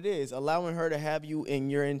exactly what it is. Allowing her to have you in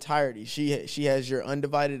your entirety. She has your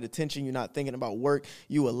undivided attention. You're not thinking about work.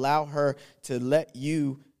 You allow her to let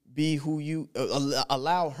you be who you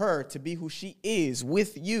allow her to be who she is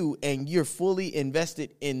with you, and you're fully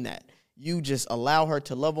invested in that. You just allow her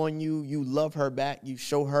to love on you. You love her back. You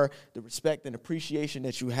show her the respect and appreciation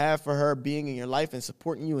that you have for her being in your life and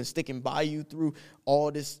supporting you and sticking by you through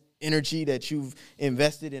all this energy that you've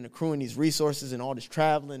invested in accruing these resources and all this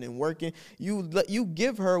traveling and working. You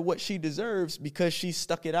give her what she deserves because she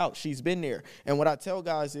stuck it out. She's been there. And what I tell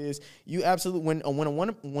guys is you absolutely,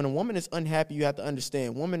 when a woman is unhappy, you have to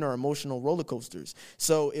understand women are emotional roller coasters.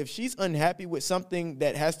 So if she's unhappy with something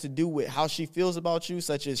that has to do with how she feels about you,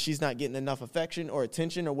 such as she's not getting enough affection or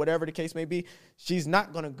attention or whatever the case may be, she's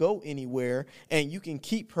not going to go anywhere. And you can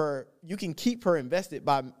keep her invested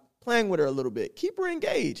by playing with her a little bit. Keep her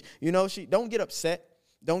engaged. You know, she don't get upset.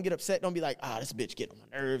 Don't get upset. Don't be like, this bitch getting on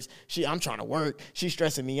my nerves. I'm trying to work. She's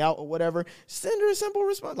stressing me out or whatever. Send her a simple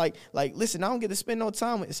response. Like, listen, I don't get to spend no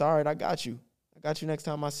time with. It's all right. I got you. I got you next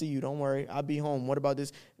time I see you. Don't worry. I'll be home. What about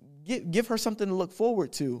this? Give her something to look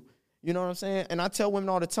forward to. You know what I'm saying? And I tell women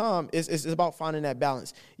all the time, it's about finding that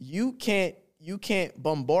balance. You can't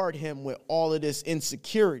bombard him with all of this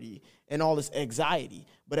insecurity and all this anxiety.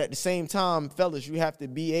 But at the same time, fellas, you have to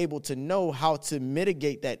be able to know how to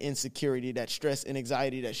mitigate that insecurity, that stress and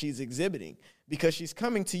anxiety that she's exhibiting, because she's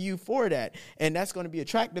coming to you for that. And that's going to be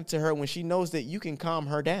attractive to her when she knows that you can calm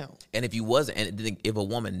her down. And if if a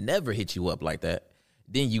woman never hit you up like that,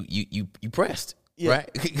 then you pressed. Yeah. Right?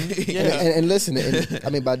 Yeah. And listen, I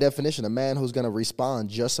mean, by definition, a man who's going to respond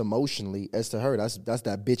just emotionally as to her, that's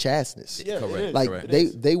that bitch assness. Yeah, Correct. Like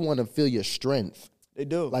Correct. they want to feel your strength. They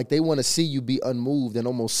do. Like they want to see you be unmoved and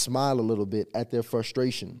almost smile a little bit at their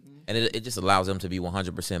frustration. And it just allows them to be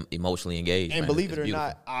 100% emotionally engaged. And man. believe It's it or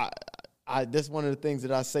beautiful. not, I that's one of the things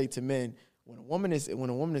that I say to men. When a woman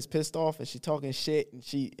is pissed off and she talking shit and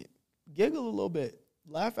she giggle a little bit,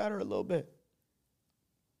 laugh at her a little bit.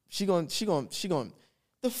 She going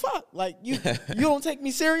the fuck? Like you don't take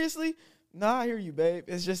me seriously? Nah, I hear you, babe.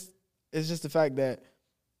 It's just the fact that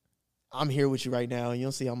I'm here with you right now, and you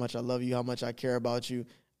don't see how much I love you, how much I care about you.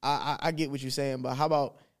 I get what you're saying, but how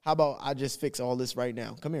about I just fix all this right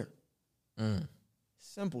now? Come here.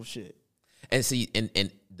 Simple shit. And see,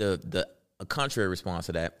 and a contrary response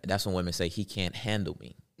to that, that's when women say he can't handle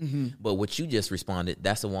me. But what you just responded,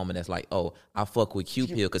 that's a woman that's like, oh, I fuck with Q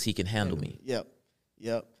Pill because he can handle me.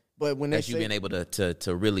 Yep. But when That's you being able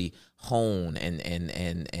to really hone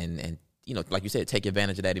and you know, like you said, take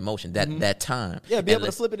advantage of that emotion, that time. Yeah, be able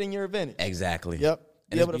to flip it in your advantage. Exactly. Yep.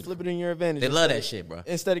 And Be able to flip it in your advantage. They love that shit, bro.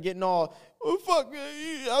 Instead of getting all, oh, fuck,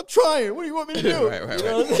 I'm trying. What do you want me to do?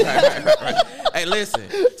 Right. Hey, listen,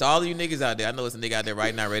 to all of you niggas out there, I know it's a nigga out there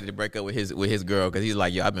right now ready to break up with his girl because he's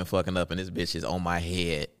like, yo, I've been fucking up and this bitch is on my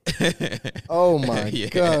head. Oh, my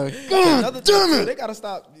God. God damn it. They got to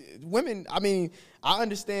stop. Women, I mean, I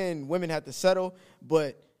understand women have to settle,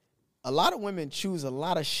 but a lot of women choose a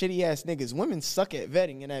lot of shitty-ass niggas. Women suck at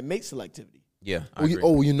vetting and at mate selectivity. Yeah.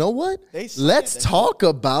 You know what? Let's talk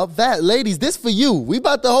about that, ladies. This for you. We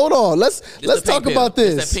about to hold on. Let's talk about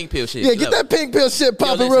this. It's that pink pill shit. Yeah, get that pink pill shit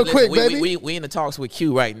popping real quick, baby. We in the talks with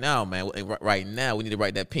Q right now, man. Right now, we need to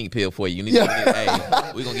write that pink pill for you. You need to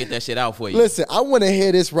hey, we gonna get that shit out for you. Listen, I want to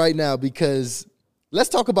hear this right now because let's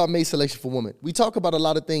talk about mate selection for women. We talk about a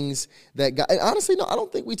lot of things that guys, and honestly, no, I don't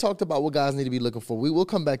think we talked about what guys need to be looking for. We will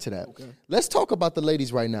come back to that. Okay. Let's talk about the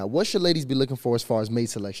ladies right now. What should ladies be looking for as far as mate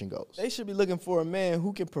selection goes? They should be looking for a man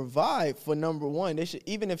who can provide for number one. They should,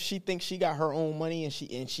 even if she thinks she got her own money and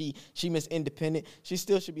she Miss Independent, she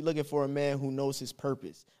still should be looking for a man who knows his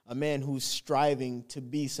purpose, a man who's striving to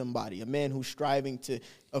be somebody, a man who's striving to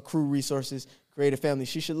accrue resources, create a family.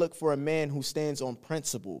 She should look for a man who stands on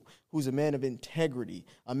principle, who's a man of integrity,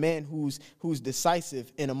 a man who's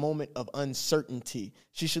decisive in a moment of uncertainty.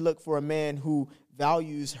 She should look for a man who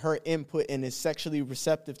values her input and is sexually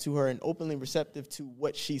receptive to her and openly receptive to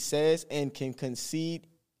what she says and can concede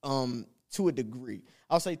to a degree.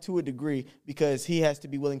 I'll say to a degree because he has to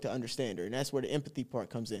be willing to understand her, and that's where the empathy part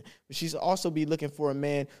comes in. But she should also be looking for a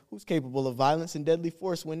man who's capable of violence and deadly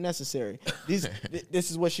force when necessary. This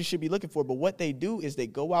is what she should be looking for. But what they do is they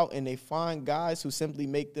go out and they find guys who simply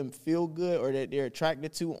make them feel good or that they're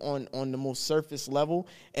attracted to on the most surface level,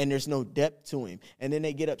 and there's no depth to him. And then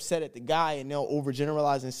they get upset at the guy, and they'll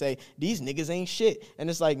overgeneralize and say, these niggas ain't shit. And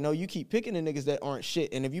it's like, no, you keep picking the niggas that aren't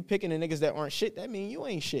shit. And if you picking the niggas that aren't shit, that means you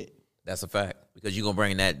ain't shit. That's a fact because you're gonna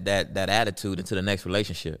bring that attitude into the next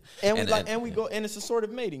relationship, and it's a sort of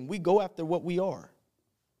mating. We go after what we are.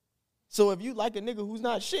 So if you like a nigga who's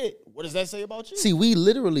not shit, what does that say about you? See, we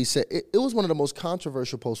literally said it was one of the most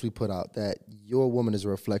controversial posts we put out that your woman is a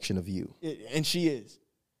reflection of you, and she is.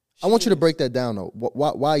 I want you to break that down though.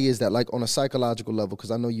 Why is that? Like on a psychological level, because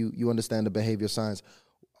I know you understand the behavioral science.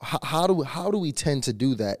 How do we tend to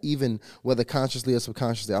do that, even whether consciously or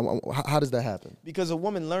subconsciously? How does that happen? Because a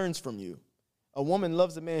woman learns from you. A woman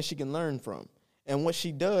loves a man she can learn from. And what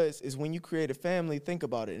she does is when you create a family, think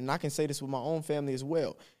about it. And I can say this with my own family as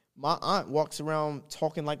well. My aunt walks around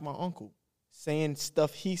talking like my uncle, saying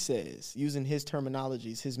stuff he says, using his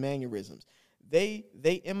terminologies, his mannerisms. They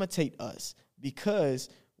imitate us because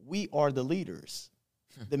we are the leaders.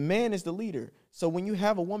 The man is the leader. So when you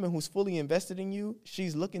have a woman who's fully invested in you,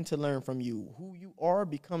 she's looking to learn from you. Who you are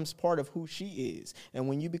becomes part of who she is. And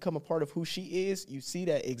when you become a part of who she is, you see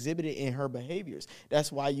that exhibited in her behaviors.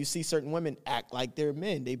 That's why you see certain women act like they're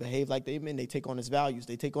men. They behave like they're men. They take on his values.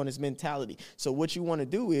 They take on his mentality. So what you want to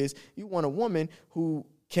do is you want a woman who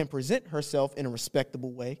can present herself in a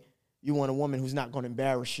respectable way. You want a woman who's not going to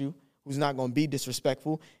embarrass you, who's not going to be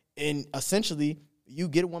disrespectful. And essentially, you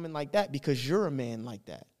get a woman like that because you're a man like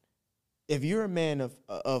that. If you're a man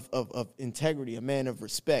of integrity, a man of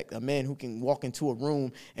respect, a man who can walk into a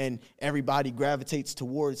room and everybody gravitates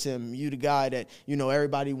towards him, you the guy that, you know,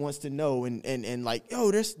 everybody wants to know and like,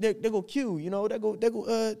 yo, there go Q, you know, there go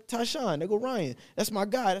Tashawn, there go Ryan. That's my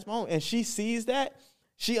guy, that's my own. And she sees that,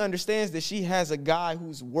 she understands that she has a guy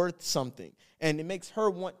who's worth something. And it makes her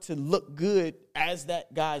want to look good as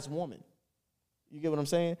that guy's woman. You get what I'm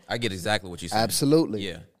saying? I get exactly what you're saying. Absolutely.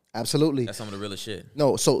 Yeah. Absolutely. That's some of the realest shit.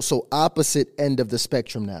 No, so opposite end of the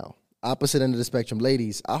spectrum now. Opposite end of the spectrum.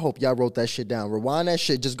 Ladies, I hope y'all wrote that shit down. Rewind that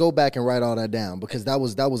shit. Just go back and write all that down because that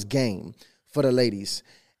was game for the ladies.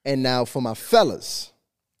 And now for my fellas,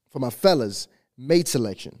 mate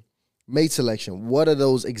selection. Mate selection. What are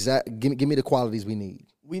those exact? Give me the qualities we need.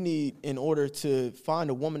 We need, in order to find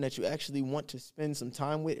a woman that you actually want to spend some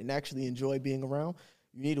time with and actually enjoy being around,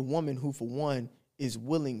 you need a woman who, for one, is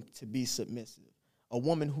willing to be submissive. A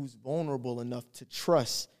woman who's vulnerable enough to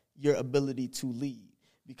trust your ability to lead.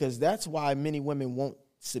 Because that's why many women won't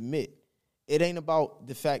submit. It ain't about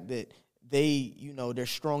the fact that they're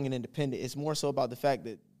strong and independent. It's more so about the fact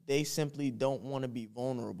that they simply don't want to be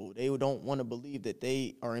vulnerable. They don't want to believe that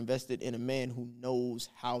they are invested in a man who knows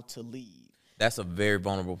how to lead. That's a very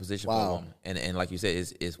vulnerable position for a Wow. woman. And like you said,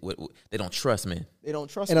 is what they don't trust men. They don't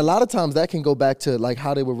trust And me. a lot of times that can go back to like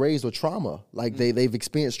how they were raised or trauma. Like they've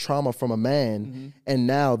experienced trauma from a man, and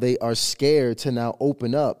now they are scared to now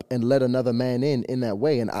open up and let another man in that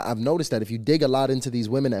way. And I've noticed that if you dig a lot into these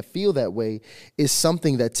women that feel that way, it's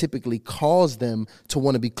something that typically caused them to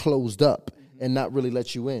want to be closed up and not really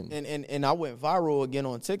let you in. And I went viral again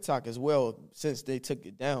on TikTok as well since they took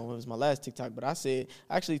it down. It was my last TikTok, but I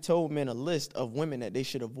actually told men a list of women that they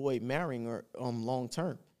should avoid marrying or long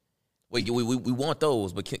term. Wait, we want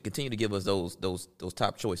those, but continue to give us those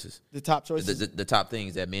top choices. The top choices. The top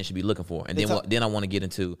things that men should be looking for, and then I want to get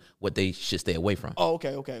into what they should stay away from. Oh,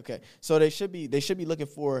 okay. So they should be looking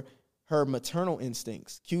for her maternal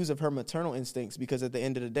instincts, cues of her maternal instincts, because at the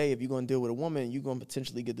end of the day, if you're going to deal with a woman, you're going to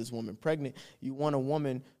potentially get this woman pregnant. You want a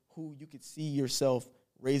woman who you could see yourself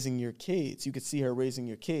raising your kids. You could see her raising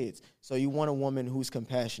your kids. So you want a woman who's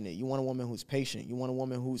compassionate. You want a woman who's patient. You want a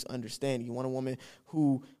woman who's understanding. You want a woman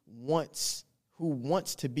who wants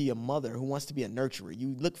to be a mother, who wants to be a nurturer.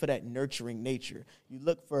 You look for that nurturing nature. You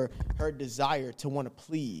look for her desire to want to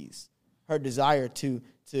please, her desire to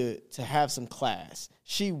have some class.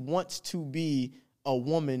 She wants to be a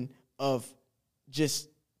woman of just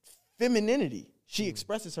femininity. She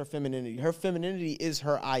expresses her femininity. Her femininity is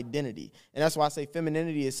her identity. And that's why I say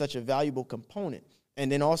femininity is such a valuable component.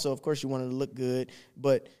 And then also, of course, you want her to look good,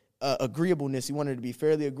 but agreeableness, you want her to be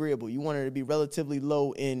fairly agreeable. You want her to be relatively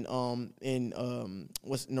low in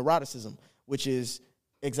what's neuroticism, which is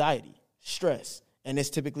anxiety, stress. And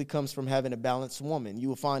this typically comes from having a balanced woman. You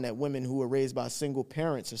will find that women who are raised by single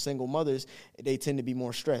parents or single mothers, they tend to be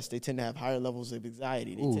more stressed. They tend to have higher levels of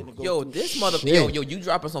anxiety. They tend to go you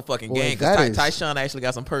dropping some fucking Boy, game, because Tyshawn actually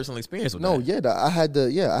got some personal experience with that. I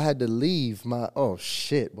had to leave my, oh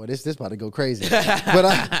shit, boy, this about to go crazy. But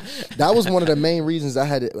that was one of the main reasons I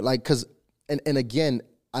had it, like, cause, and again,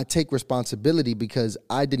 I take responsibility because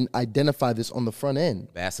I didn't identify this on the front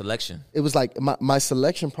end. Bad selection. It was like my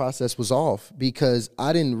selection process was off because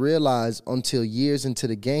I didn't realize until years into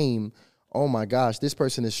the game, oh my gosh, this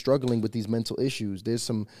person is struggling with these mental issues. There's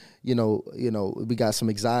some, we got some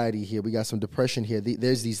anxiety here. We got some depression here.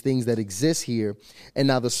 There's these things that exist here. And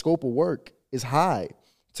now the scope of work is high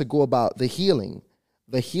to go about the healing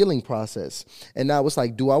process. And now it's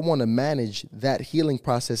like, do I want to manage that healing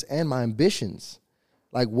process and my ambitions?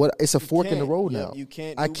 Like what? It's a fork in the road now. You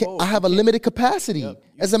can't. I have a limited capacity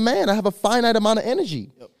as a man. I have a finite amount of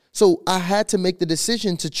energy. So I had to make the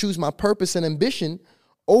decision to choose my purpose and ambition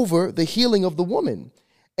over the healing of the woman.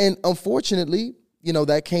 And unfortunately,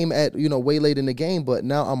 that came at way late in the game. But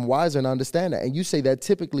now I'm wiser and I understand that. And you say that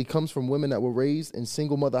typically comes from women that were raised in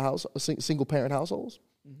single parent households.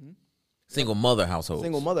 Mm-hmm. Single mother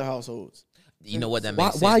households. You know what that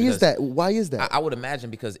makes sense? Why is that? I would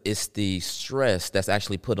imagine because it's the stress that's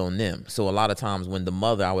actually put on them. So a lot of times when the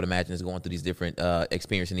mother, I would imagine, is going through these different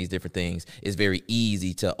experiencing these different things, it's very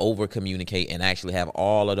easy to over communicate and actually have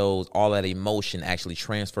all that emotion actually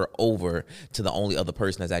transfer over to the only other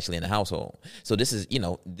person that's actually in the household. So this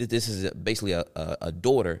is basically a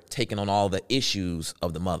daughter taking on all the issues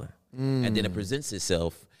of the mother, and then it presents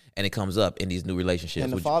itself. And it comes up in these new relationships.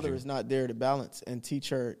 And the father is not there to balance and teach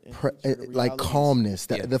her. Like calmness.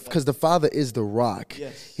 Because the father is the rock.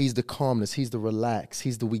 Yes. He's the calmness. He's the relax.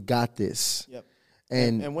 He's the we got this. Yep.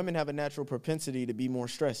 And women have a natural propensity to be more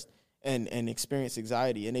stressed and experience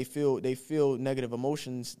anxiety. And they feel negative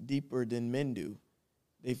emotions deeper than men do.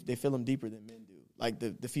 They feel them deeper than men do. Like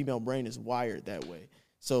the female brain is wired that way.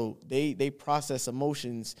 So they process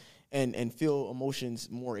emotions and feel emotions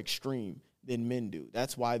more extreme than men do.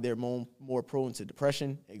 That's why they're more prone to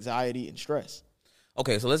depression, anxiety, and stress.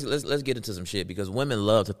 Okay, so let's get into some shit because women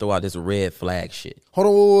love to throw out this red flag shit. Hold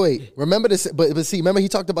on, wait. Remember this, but see, remember he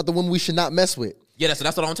talked about the women we should not mess with. Yeah,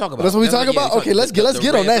 that's what I'm talking about. That's what we talking about. Okay, let's get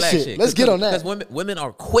on that shit. Let's get on that. Because women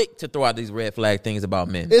are quick to throw out these red flag things about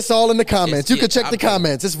men. It's all in the comments. You can check the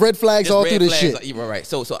comments. It's red flags all through this shit. Right.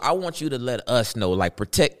 So I want you to let us know, like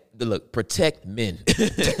protect men.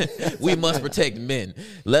 We must protect men.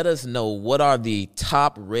 Let us know what are the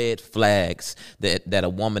top red flags that a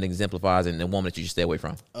woman exemplifies and a woman that you should stay away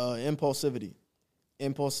from. Impulsivity,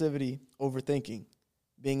 overthinking,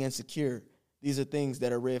 being insecure. These are things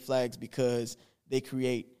that are red flags because they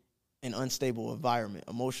create an unstable environment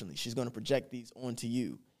emotionally. She's going to project these onto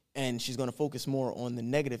you. And she's going to focus more on the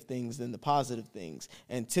negative things than the positive things.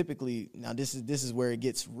 And typically, now this is where it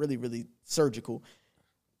gets really, really surgical.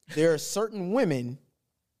 There are certain women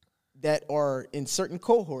that are in certain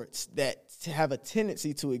cohorts that have a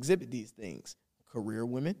tendency to exhibit these things. Career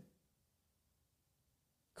women,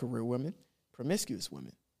 promiscuous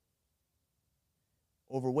women,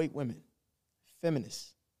 overweight women,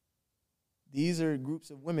 feminists. These are groups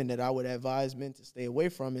of women that I would advise men to stay away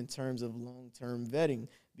from in terms of long-term vetting,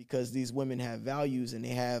 because these women have values and they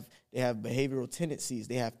have behavioral tendencies.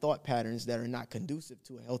 They have thought patterns that are not conducive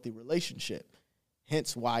to a healthy relationship.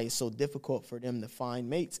 Hence why it's so difficult for them to find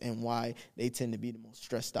mates and why they tend to be the most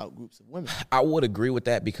stressed out groups of women. I would agree with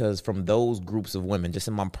that, because from those groups of women, just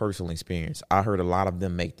in my personal experience, I heard a lot of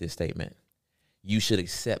them make this statement: you should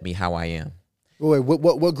accept me how I am. Wait,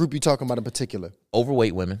 what group you talking about in particular?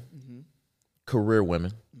 Overweight women, career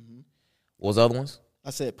women. What was the other ones?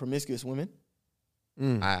 I said promiscuous women.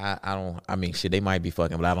 I don't. I mean, shit, they might be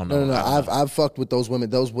fucking, but I don't know. No. I've fucked with those women.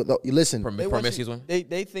 Listen, Promiscuous women.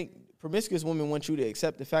 They think promiscuous women want you to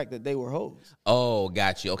accept the fact that they were hoes. Oh,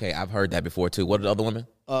 got you. Okay, I've heard that before too. What are the other women?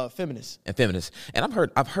 Feminists. And feminists. And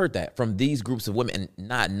I've heard that from these groups of women, and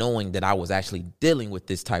not knowing that I was actually dealing with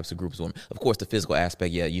these types of groups of women. Of course, the physical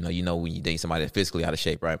aspect, yeah, you know when you date somebody that's physically out of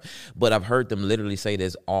shape, right? But I've heard them literally say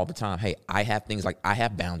this all the time. Hey, I have things like, I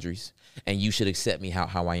have boundaries, and you should accept me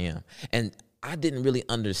how I am. And I didn't really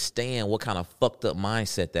understand what kind of fucked up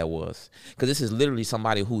mindset that was, because this is literally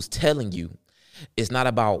somebody who's telling you it's not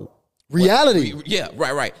about reality. Yeah,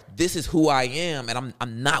 right. This is who I am, and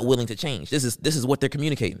I'm not willing to change. This is what they're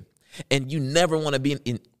communicating. And you never want to be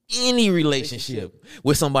in any relationship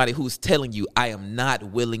with somebody who's telling you, I am not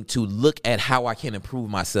willing to look at how I can improve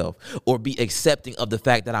myself or be accepting of the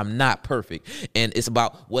fact that I'm not perfect. And it's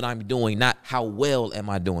about what I'm doing, not how well am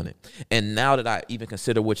I doing it. And now that I even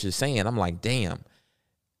consider what you're saying, I'm like, damn.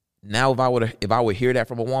 Now if I would hear that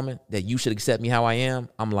from a woman, that you should accept me how I am,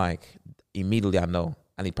 I'm like, immediately I know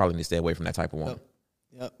I probably need to stay away from that type of woman.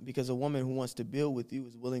 Yep. Because a woman who wants to build with you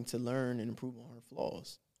is willing to learn and improve on her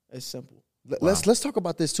flaws. It's simple. Let's talk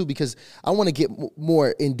about this too, because I want to get more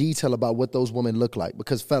in detail about what those women look like.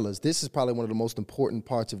 Because fellas, this is probably one of the most important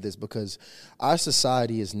parts of this, because our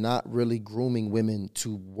society is not really grooming women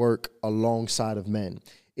to work alongside of men.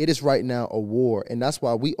 It is right now a war, and that's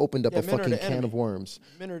why we opened up a fucking can of worms.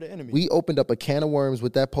 Men are the enemy. We opened up a can of worms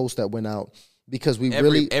with that post that went out. Because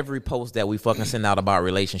every post that we fucking send out about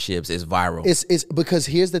relationships is viral. It's because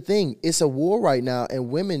here's the thing: it's a war right now, and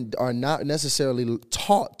women are not necessarily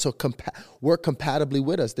taught to work compatibly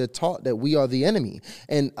with us. They're taught that we are the enemy,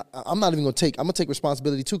 and I'm not even I'm gonna take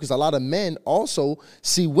responsibility too, because a lot of men also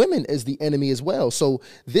see women as the enemy as well. So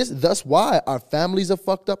thus why our families are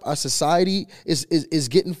fucked up, our society is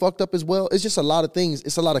getting fucked up as well. It's just a lot of things.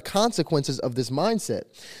 It's a lot of consequences of this mindset.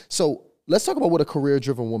 So let's talk about what a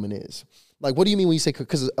career-driven woman is. Like, what do you mean when you say,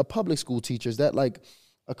 because a public school teacher, is that like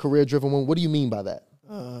a career-driven woman? What do you mean by that?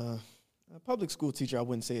 A public school teacher, I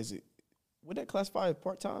wouldn't say would that classify as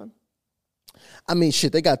part-time? I mean,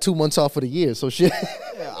 shit, they got 2 months off of the year, so shit.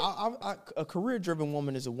 Yeah, a career-driven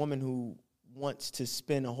woman is a woman who wants to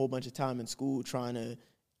spend a whole bunch of time in school trying to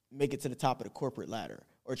make it to the top of the corporate ladder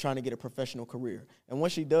or trying to get a professional career. And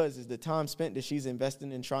what she does is the time spent that she's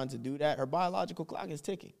investing in trying to do that, her biological clock is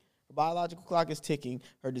ticking. Her biological clock is ticking.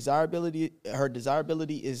 Her desirability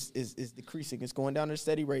is decreasing. It's going down at a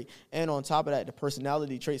steady rate. And on top of that, the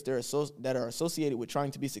personality traits that are associated with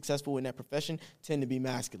trying to be successful in that profession tend to be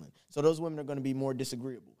masculine. So those women are going to be more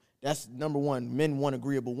disagreeable. That's number one. Men want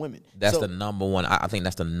agreeable women. That's the number one. I think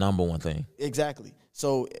that's the number one thing. Exactly.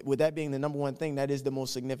 So with that being the number one thing, that is the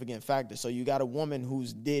most significant factor. So you got a woman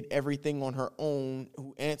who's did everything on her own,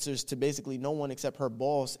 who answers to basically no one except her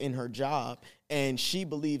boss in her job. And she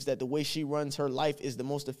believes that the way she runs her life is the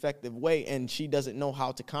most effective way. And she doesn't know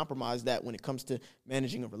how to compromise that when it comes to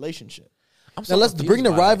managing a relationship. Now let's bring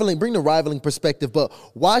the rivaling perspective. But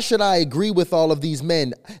why should I agree with all of these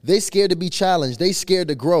men? They scared to be challenged. They scared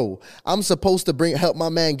to grow. I'm supposed to help my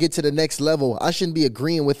man get to the next level. I shouldn't be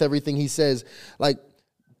agreeing with everything he says. Like,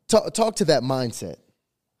 talk to that mindset.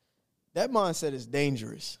 That mindset is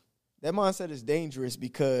dangerous. That mindset is dangerous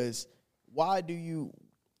because why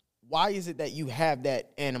is it that you have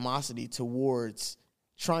that animosity towards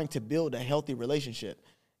trying to build a healthy relationship?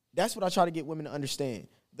 That's what I try to get women to understand.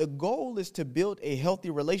 The goal is to build a healthy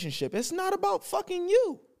relationship. It's not about fucking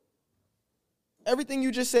you. Everything you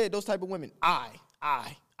just said, those type of women, I.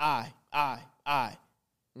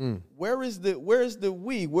 Where is the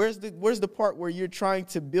we? Where's the part where you're trying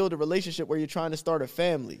to build a relationship, where you're trying to start a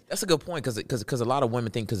family? That's a good point, because a lot of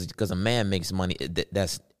women think because a man makes money,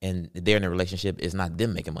 and they're in a relationship, it's not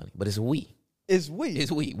them making money, but it's we. It's we.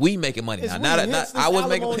 It's we making money it's now. I was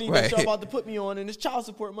making money right. that y'all about to put me on, and this child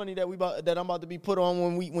support money that I'm about to be put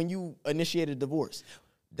on when you initiated divorce.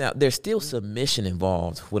 Now, there's still submission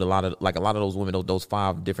involved with a lot of those women, those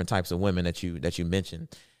 5 different types of women that you mentioned.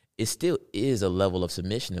 It still is a level of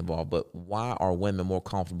submission involved, but why are women more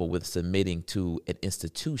comfortable with submitting to an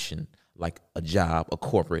institution like a job, a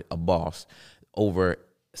corporate, a boss, over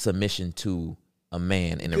submission to a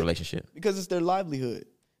man in a relationship? Because it's their livelihood.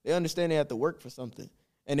 They understand they have to work for something.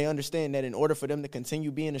 And they understand that in order for them to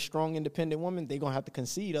continue being a strong, independent woman, they're going to have to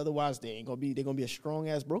concede. Otherwise, they're going to be a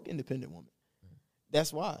strong-ass, broke, independent woman.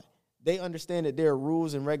 That's why. They understand that there are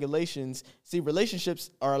rules and regulations. See,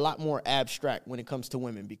 relationships are a lot more abstract when it comes to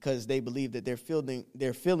women because they believe that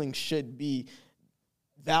their feelings should be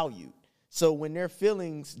valued. So when their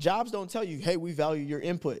feelings, jobs don't tell you, hey, we value your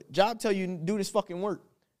input. Job tell you, do this fucking work.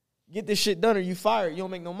 Get this shit done or you fired. You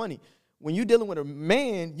don't make no money. When you're dealing with a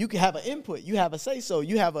man, you can have an input. You have a say-so.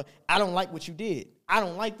 You have a, I don't like what you did. I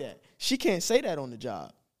don't like that. She can't say that on the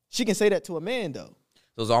job. She can say that to a man, though.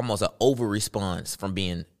 So it's almost an over response from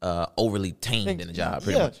being overly tamed in the job,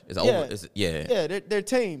 pretty much. It's over. Yeah, they're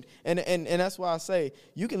tamed. And that's why I say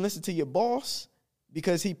you can listen to your boss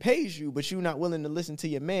because he pays you, but you're not willing to listen to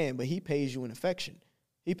your man, but he pays you in affection.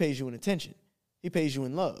 He pays you in attention. He pays you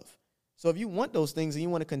in love. So if you want those things and you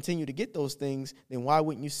want to continue to get those things, then why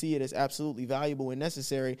wouldn't you see it as absolutely valuable and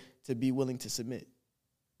necessary to be willing to submit?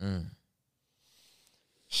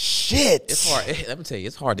 Shit. It's hard. Let me tell you,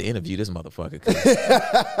 it's hard to interview this motherfucker.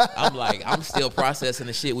 'Cause I'm still processing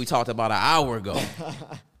the shit we talked about an hour ago.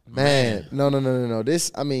 Man, no.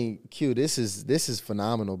 This, I mean, Q, this is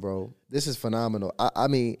phenomenal, bro. This is phenomenal. I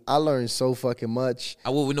mean, I learned so fucking much.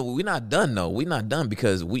 We're not done though. We're not done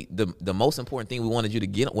because the most important thing we wanted you to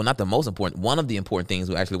get, well, not the most important, one of the important things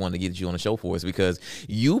we actually wanted to get you on the show for is because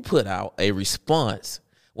you put out a response,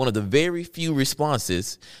 one of the very few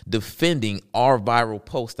responses defending our viral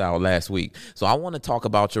post out last week. So I want to talk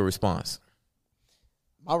about your response.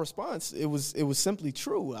 My response, it was simply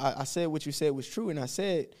true. I said what you said was true, and I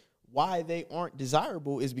said why they aren't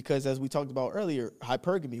desirable is because, as we talked about earlier,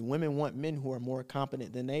 hypergamy. Women want men who are more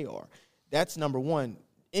competent than they are. That's number one.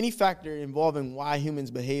 Any factor involving why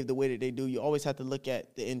humans behave the way that they do, you always have to look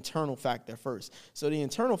at the internal factor first. So the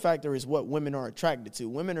internal factor is what women are attracted to.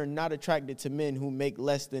 Women are not attracted to men who make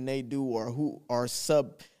less than they do or who are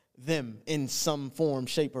sub them in some form,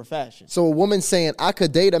 shape, or fashion. So a woman saying, I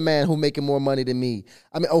could date a man who making more money than me.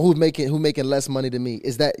 I mean, or who making less money than me.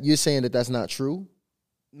 Is that, you're saying that that's not true?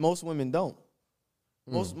 Most women don't.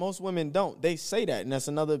 Most women don't. They say that, and that's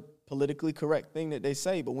another politically correct thing that they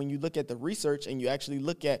say. But when you look at the research and you actually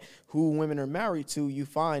look at who women are married to, you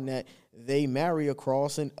find that they marry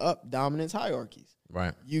across and up dominance hierarchies.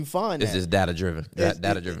 Right. You find this is data driven.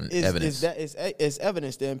 Data-driven evidence. It's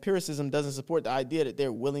evidence. The empiricism doesn't support the idea that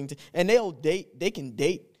they're willing to, and they can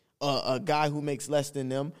date a guy who makes less than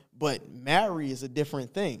them, but marry is a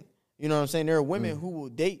different thing. You know what I'm saying? There are women who will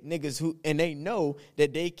date niggas and they know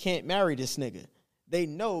that they can't marry this nigga. They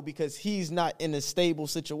know because he's not in a stable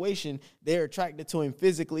situation. They're attracted to him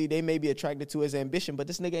physically. They may be attracted to his ambition, but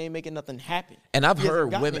this nigga ain't making nothing happen. And I've heard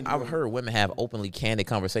women have openly candid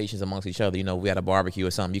conversations amongst each other. You know, we had a barbecue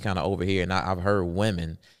or something, you kind of over here, and I've heard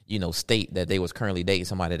women, you know, state that they was currently dating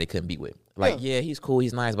somebody that they couldn't be with. Like, yeah, he's cool,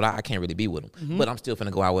 he's nice, but I can't really be with him. But I'm still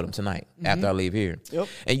finna go out with him tonight after I leave here. Yep.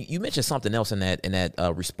 And you mentioned something else in that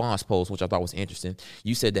response post, which I thought was interesting.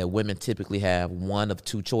 You said that women typically have one of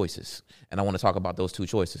two choices, and I want to talk about those two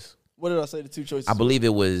choices. What did I say the two choices? I believe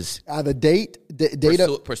it was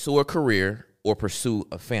either pursue a career or pursue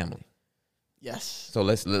a family. Yes. So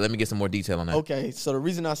let me get some more detail on that. Okay. So the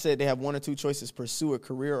reason I said they have one or two choices, pursue a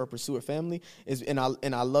career or pursue a family, is and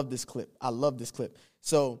I love this clip. I love this clip.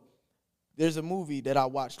 So there's a movie that I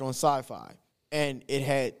watched on Sci-Fi, and it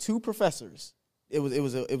had two professors. It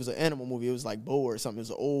was an animal movie. It was like Bo or something. It was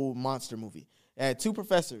an old monster movie. It had two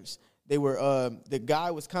professors. They were the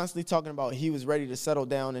guy was constantly talking about he was ready to settle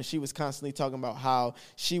down, and she was constantly talking about how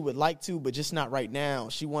she would like to, but just not right now.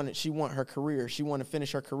 She want her career. She want to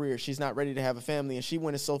finish her career. She's not ready to have a family, and she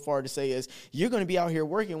went so far to say is, you're going to be out here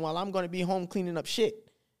working while I'm going to be home cleaning up shit.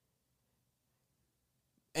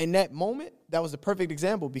 And that moment, that was a perfect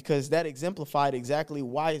example because that exemplified exactly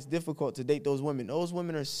why it's difficult to date those women. Those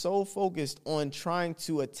women are so focused on trying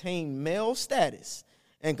to attain male status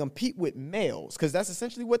and compete with males, because that's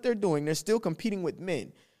essentially what they're doing. They're still competing with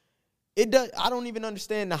men. I don't even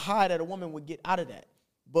understand the high that a woman would get out of that.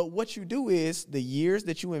 But what you do is the years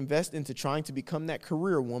that you invest into trying to become that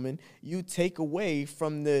career woman, you take away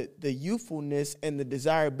from the youthfulness and the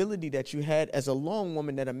desirability that you had as a young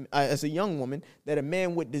woman that a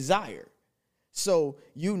man would desire. So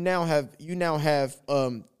you now have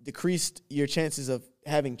decreased your chances of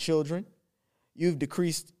having children. You've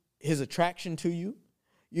decreased his attraction to you.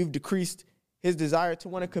 You've decreased his desire to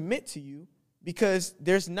want to commit to you because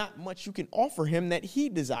there's not much you can offer him that he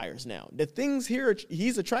desires now. The things here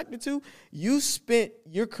he's attracted to, you spent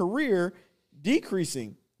your career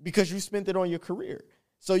decreasing because you spent it on your career.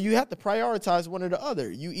 So you have to prioritize one or the other.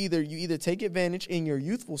 You either take advantage in your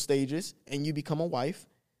youthful stages and you become a wife,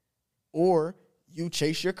 or you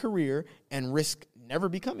chase your career and risk never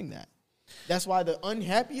becoming that. That's why the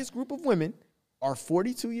unhappiest group of women are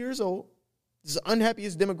 42 years old. This is the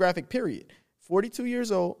unhappiest demographic, period. 42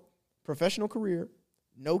 years old, professional career,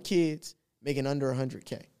 no kids, making under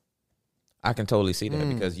 100K. I can totally see that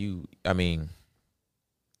because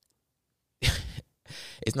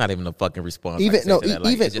it's not even a fucking response. Even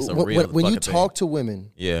it's just a real when you fucking talk thing. to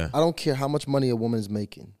women, Yeah. I don't care how much money a woman is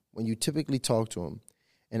making. When you typically talk to them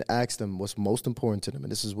and ask them what's most important to them,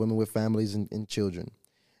 and this is women with families and children,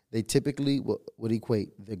 they typically would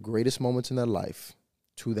equate the greatest moments in their life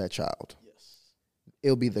to that child. Yes,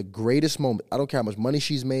 it'll be the greatest moment. I don't care how much money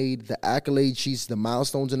she's made, the accolades the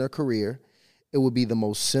milestones in her career. It would be the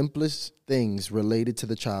most simplest things related to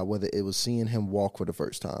the child, whether it was seeing him walk for the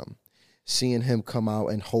first time, seeing him come out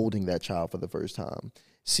and holding that child for the first time,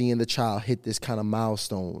 seeing the child hit this kind of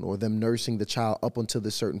milestone, or them nursing the child up until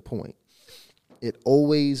this certain point. It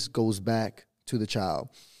always goes back to the child.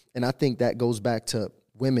 And I think that goes back to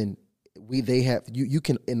women. You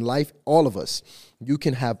can, in life, all of us, you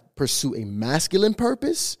can pursue a masculine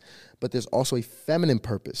purpose, but there's also a feminine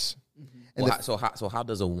purpose. And So how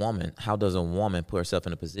does a woman put herself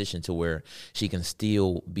in a position to where she can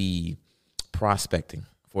still be prospecting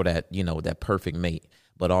for that, that perfect mate,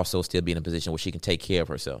 but also still be in a position where she can take care of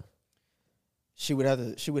herself? She would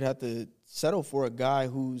have to settle for a guy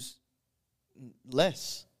who's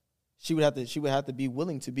less. She would have to be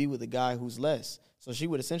willing to be with a guy who's less. So she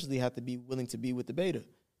would essentially have to be willing to be with the beta.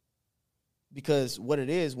 Because what it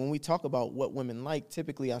is, when we talk about what women like,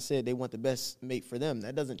 typically I said they want the best mate for them.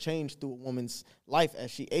 That doesn't change through a woman's life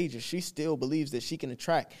as she ages. She still believes that she can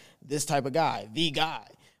attract this type of guy, the guy.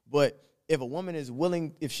 But if a woman is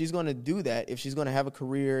willing, if she's going to do that, if she's going to have a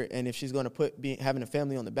career, and if she's going to having a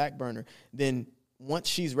family on the back burner, then once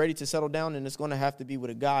she's ready to settle down, then it's going to have to be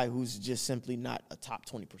with a guy who's just simply not a top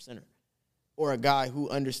 20%er. Or a guy who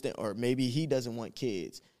understands, or maybe he doesn't want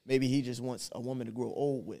kids. Maybe he just wants a woman to grow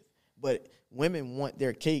old with. But women want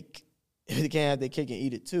their cake. They can't have their cake and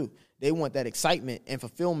eat it too. They want that excitement and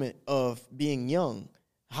fulfillment of being young,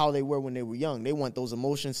 how they were when they were young. They want those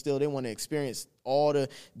emotions still. They want to experience all the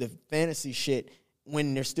fantasy shit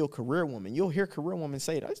when they're still career women. You'll hear career women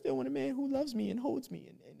say it. I still want a man who loves me and holds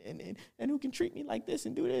me and who can treat me like this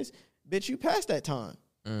and do this. Bitch, you passed that time.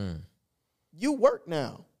 You work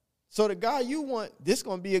now. So the guy you want, this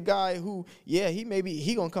going to be a guy who, he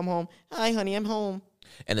going to come home. Hi, honey, I'm home.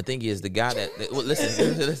 And the thing is, the guy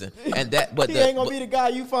listen, and that, but he ain't gonna be the guy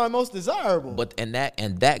you find most desirable. But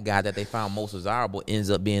that guy that they found most desirable ends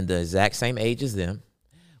up being the exact same age as them,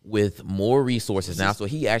 with more resources now, so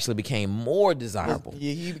he actually became more desirable.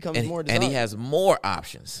 Yeah, he becomes more desirable, and he has more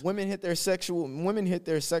options. Women hit their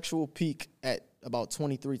sexual peak at about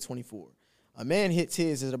 23, 24. A man hits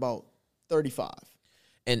his at about 35.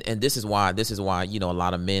 And this is why a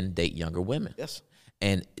lot of men date younger women. Yes.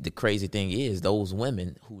 And the crazy thing is, those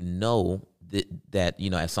women who know that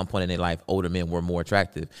at some point in their life, older men were more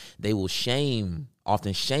attractive, they will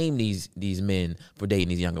often shame these men for dating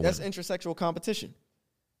these younger women. That's intersexual competition.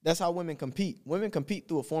 That's how women compete. Women compete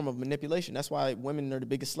through a form of manipulation. That's why women are the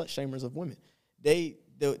biggest slut shamers of women.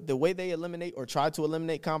 The way they eliminate or try to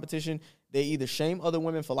eliminate competition, they either shame other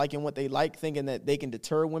women for liking what they like, thinking that they can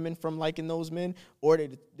deter women from liking those men, or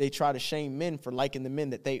they try to shame men for liking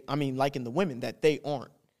the liking the women that they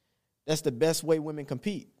aren't. That's the best way women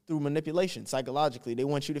compete, through manipulation, psychologically. They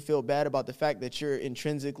want you to feel bad about the fact that you're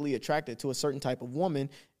intrinsically attracted to a certain type of woman,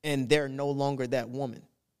 and they're no longer that woman.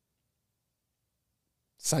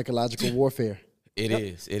 Psychological warfare. It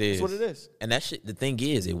is. That's what it is. And that shit, the thing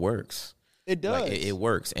is, it works. It does. Like, it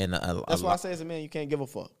works. And that's why I say as a man, you can't give a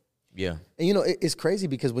fuck. Yeah. And it's crazy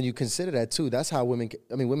because when you consider that too, that's how women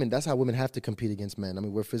have to compete against men. I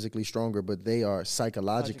mean, we're physically stronger, but they are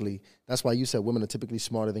psychologically. That's why you said women are typically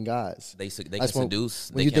smarter than guys. They can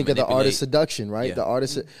seduce. When you think of the art of seduction, right? Yeah. The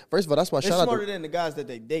artist. First of all, that's why they're smarter than the guys that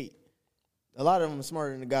they date. A lot of them are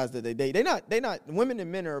smarter than the guys that they date. They not. Women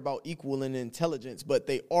and men are about equal in intelligence, but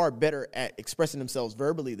they are better at expressing themselves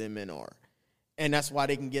verbally than men are. And that's why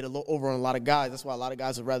they can get over on a lot of guys. That's why a lot of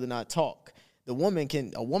guys would rather not talk. A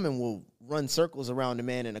woman will run circles around a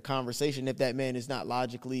man in a conversation if that man is not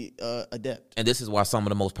logically adept. And this is why some of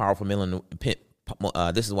the most powerful men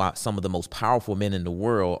in the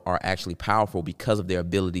world are actually powerful, because of their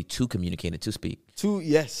ability to communicate and to speak.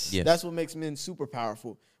 Yes. That's what makes men super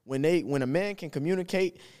powerful. When a man can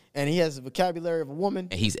communicate and he has the vocabulary of a woman,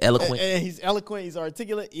 And he's eloquent. and he's eloquent, he's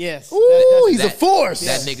articulate, yes. Ooh, he's a force.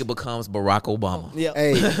 That nigga becomes Barack Obama. Yeah.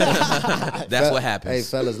 Hey, That's what happens. Hey,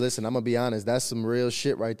 fellas, listen, I'm gonna be honest. That's some real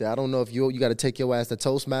shit right there. I don't know if you got to take your ass to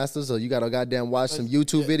Toastmasters or you got to goddamn watch some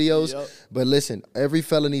YouTube videos. Yep. But listen, every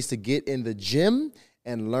fella needs to get in the gym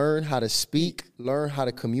and learn how to speak, learn how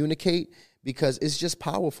to communicate, because it's just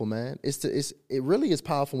powerful, man. It really is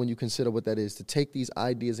powerful when you consider what that is, to take these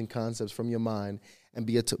ideas and concepts from your mind and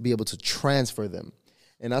be able to transfer them.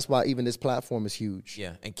 And that's why even this platform is huge.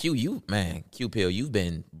 Yeah, and Q Pill, you've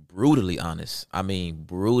been brutally honest. I mean,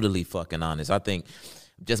 brutally fucking honest. I think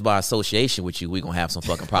just by association with you, we're gonna have some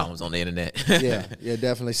fucking problems on the internet. yeah,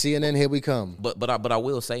 definitely. CNN, here we come. But I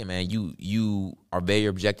will say, man, you are very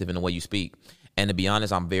objective in the way you speak. And to be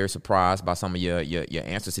honest, I'm very surprised by some of your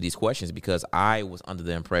answers to these questions, because I was under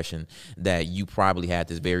the impression that you probably had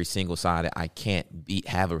this very single-sided, I can't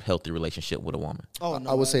have a healthy relationship with a woman. Oh, no,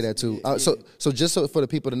 I would say that too. yeah. So just for the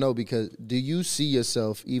people to know, because do you see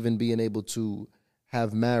yourself even being able to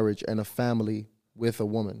have marriage and a family with a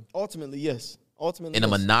woman? Ultimately, yes. Ultimately, In a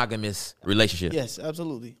yes. monogamous relationship. Yes,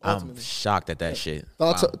 absolutely. I'm Ultimately. shocked at that shit.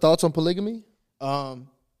 Thoughts on polygamy?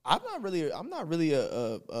 I'm not really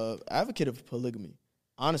a advocate of polygamy.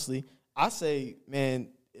 Honestly, I say, man,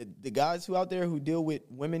 the guys who out there who deal with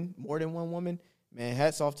women, more than one woman, man,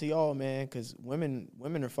 hats off to y'all, man, because women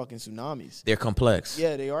are fucking tsunamis. They're complex.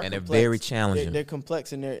 Yeah, they are, and complex. they're very challenging. They're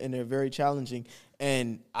complex and they're very challenging.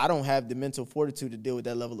 And I don't have the mental fortitude to deal with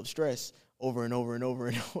that level of stress over and over and over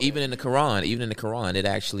and over. Even in the Quran, it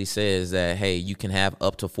actually says that, hey, you can have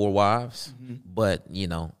up to 4 wives, but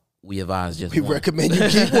we advise just We one. recommend you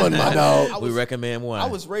keep one, my dog. We recommend one. I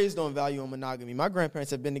was raised on value and monogamy. My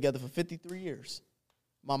grandparents have been together for 53 years.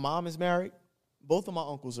 My mom is married. Both of my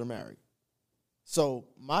uncles are married. So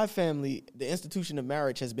my family, the institution of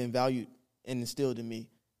marriage has been valued and instilled in me.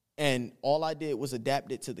 And all I did was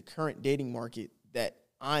adapt it to the current dating market that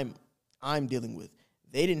I'm dealing with.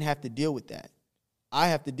 They didn't have to deal with that. I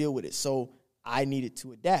have to deal with it. So I needed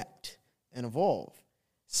to adapt and evolve.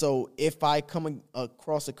 So if I come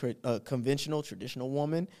across a conventional, traditional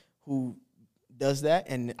woman who does that,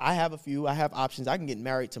 and I have options. I can get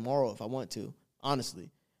married tomorrow if I want to, honestly.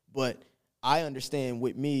 But I understand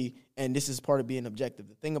with me, and this is part of being objective.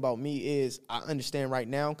 The thing about me is I understand right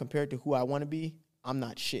now, compared to who I want to be, I'm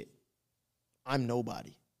not shit. I'm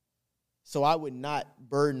nobody. So I would not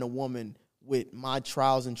burden a woman with my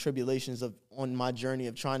trials and tribulations on my journey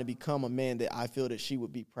of trying to become a man that I feel that she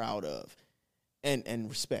would be proud of and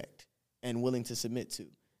respect and willing to submit to.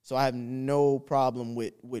 So I have no problem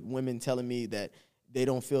with women telling me that they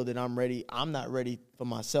don't feel that I'm ready. I'm not ready for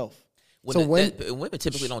myself. Women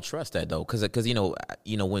typically don't trust that though, because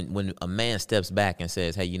when a man steps back and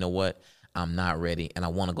says, hey, you know what, I'm not ready and I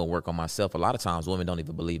want to go work on myself, a lot of times women don't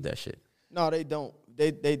even believe that shit. No, they don't.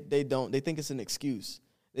 They don't. They think it's an excuse.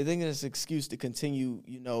 They think it's an excuse to continue,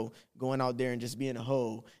 going out there and just being a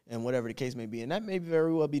hoe and whatever the case may be. And that may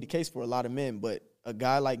very well be the case for a lot of men. But a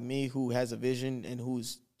guy like me who has a vision and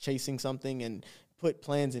who's chasing something and put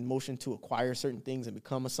plans in motion to acquire certain things and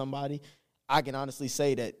become a somebody, I can honestly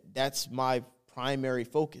say that that's my primary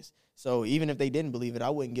focus. So even if they didn't believe it,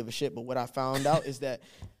 I wouldn't give a shit. But what I found out is that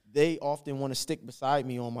they often want to stick beside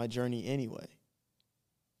me on my journey anyway.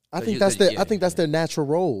 I think that's their natural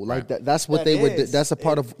role. Like that's what they would. That's a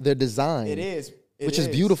part of their design. It is. Which is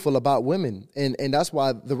beautiful about women. And that's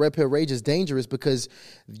why the Red Pill Rage is dangerous, because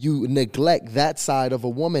you neglect that side of a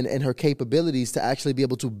woman and her capabilities to actually be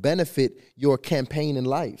able to benefit your campaign in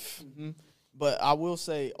life. Mm-hmm. But I will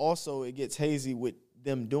say also it gets hazy with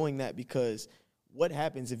them doing that, because what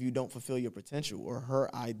happens if you don't fulfill your potential or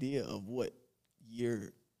her idea of what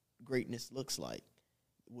your greatness looks like?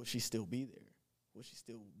 Will she still be there? Will she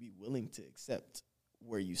still be willing to accept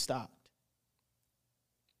where you stopped?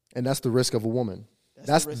 And that's the risk of a woman.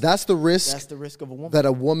 That's the risk of a woman that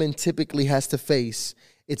a woman typically has to face.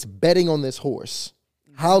 It's betting on this horse.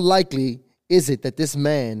 Mm-hmm. How likely is it that this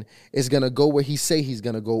man is going to go where he say he's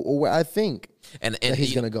going to go, or where I think that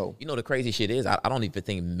he's going to go? The crazy shit is, I don't even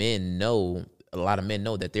think a lot of men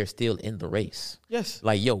know that they're still in the race. Yes.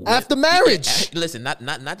 Like, after marriage. Listen,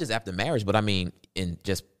 not just after marriage, but I mean in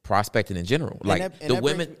just prospecting in general. Like the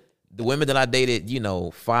women that I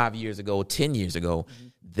dated, 5 years ago, 10 years ago, mm-hmm.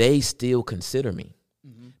 they still consider me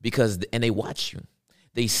because they watch you.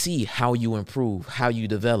 They see how you improve, how you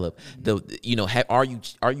develop.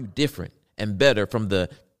 Mm-hmm. Are you different and better from the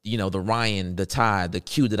Ryan, the Ty, the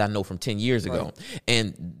Q that I know from 10 years ago? Right.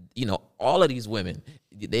 And all of these women,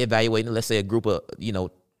 they evaluating, let's say, a group of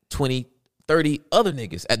 20, 30 other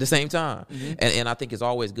niggas at the same time. Mm-hmm. And I think it's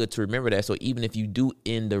always good to remember that. So even if you do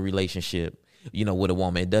end the relationship, with a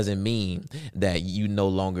woman, it doesn't mean that you no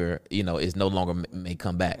longer, it's no longer may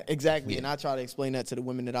come back. Exactly. Yeah. And I try to explain that to the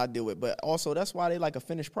women that I deal with. But also, that's why they like a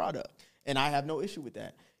finished product. And I have no issue with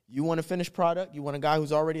that. You want a finished product. You want a guy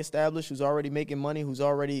who's already established, who's already making money, who's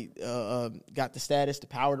already got the status, the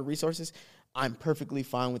power, the resources. I'm perfectly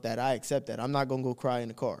fine with that. I accept that. I'm not going to go cry in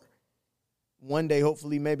the car. One day,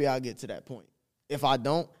 hopefully, maybe I'll get to that point. If I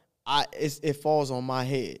don't, it falls on my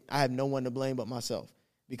head. I have no one to blame but myself.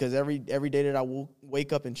 Because every day that I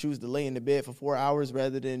wake up and choose to lay in the bed for 4 hours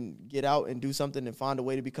rather than get out and do something and find a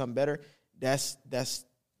way to become better, that's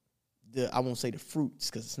I won't say the fruits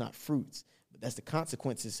because it's not fruits, but that's the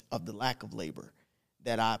consequences of the lack of labor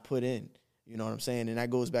that I put in. You know what I'm saying? And that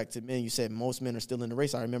goes back to men. You said most men are still in the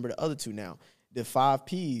race. I remember the other two now. The 5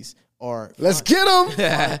 Ps are... Let's get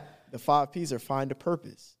them! The 5 Ps are find a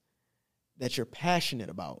purpose that you're passionate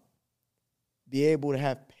about. Be able to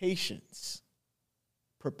have patience.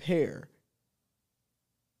 Prepare.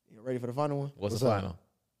 You ready for the final one? What's the final?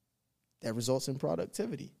 That results in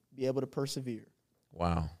productivity. Be able to persevere.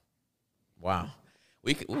 Wow.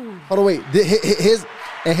 We could. Ooh. Hold on, wait.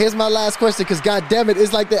 Here's my last question, because God damn it,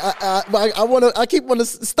 it's like that. I keep wanting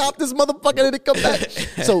to stop this motherfucker and it come back.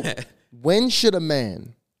 So, when should a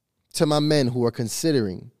man, to my men who are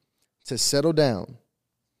considering to settle down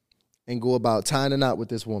and go about tying a knot with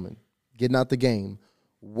this woman, getting out the game,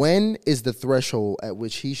 when is the threshold at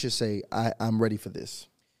which he should say, I'm ready for this?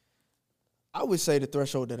 I would say the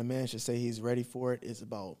threshold that a man should say he's ready for it is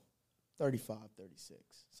about 35, 36.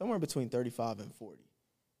 Somewhere between 35 and 40.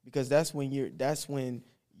 Because that's when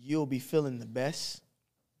you'll be feeling the best,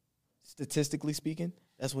 statistically speaking.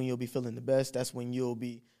 That's when you'll be feeling the best. That's when you'll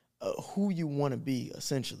be who you want to be,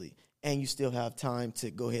 essentially. And you still have time to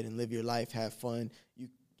go ahead and live your life, have fun. You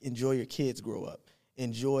enjoy your kids grow up.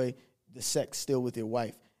 Enjoy the sex still with your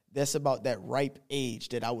wife. That's about that ripe age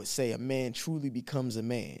that I would say a man truly becomes a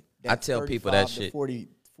man. That I tell people that shit.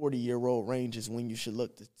 40-year-old range is when you should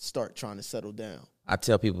look to start trying to settle down. I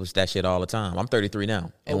tell people that shit all the time. I'm 33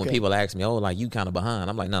 now. And when people ask me, like, you kind of behind,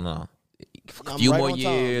 I'm like, no. A few more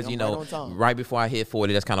years, right before I hit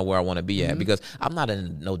 40, that's kind of where I want to be at. Because I'm not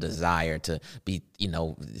in no desire to be,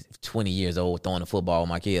 20 years old throwing a football with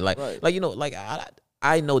my kid.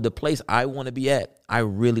 I know the place I want to be at. I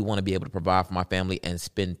really want to be able to provide for my family and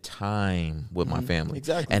spend time with my family.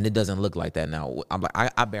 Exactly. And it doesn't look like that now. I'm like,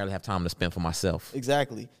 I barely have time to spend for myself.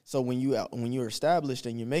 Exactly. So when you're established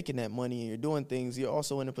and you're making that money and you're doing things, you're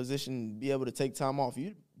also in a position to be able to take time off.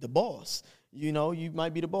 You're the boss. You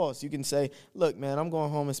might be the boss. You can say, look, man, I'm going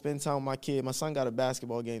home and spend time with my kid. My son got a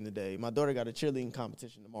basketball game today. My daughter got a cheerleading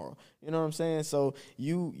competition tomorrow. You know what I'm saying? So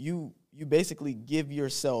you basically give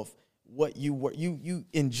yourself what you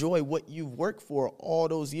enjoy what you've worked for all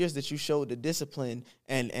those years that you showed the discipline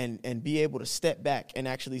and be able to step back and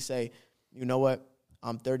actually say, you know what,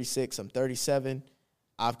 I'm 36, I'm 37.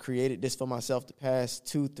 I've created this for myself the past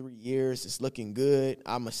 2-3 years. It's looking good.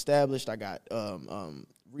 I'm established. I got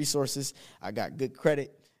resources. I got good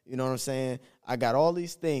credit. You know what I'm saying? I got all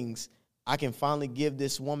these things. I can finally give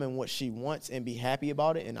this woman what she wants and be happy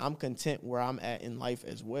about it, and I'm content where I'm at in life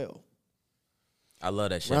as well. I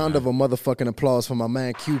love that shit. Round of a motherfucking applause for my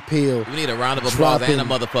man Q Peel. We need a round of applause and a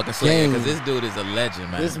motherfucking slayer, because this dude is a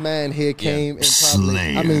legend, man. This man here came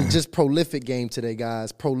and just prolific game today,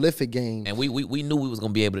 guys. Prolific game. And we knew we was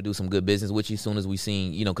gonna be able to do some good business with you as soon as we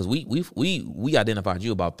seen, because we identified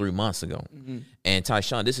you about 3 months ago. Mm-hmm. And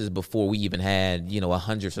Tyshawn, this is before we even had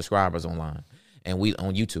 100 subscribers online and we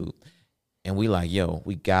on YouTube. And we like, yo,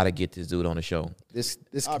 we gotta get this dude on the show. This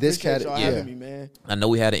cat, having me, man. I know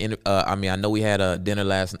we had a dinner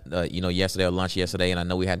yesterday or lunch yesterday, and I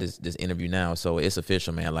know we had this interview now. So it's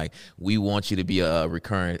official, man. Like, we want you to be a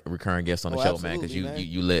recurring guest on the show, man, because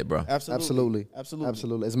you lit, bro. Absolutely. As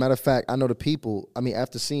a matter of fact, I know the people.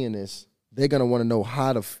 After seeing this, they're gonna want to know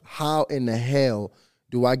how in the hell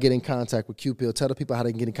do I get in contact with QPL? Tell the people how they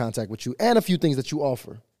can get in contact with you and a few things that you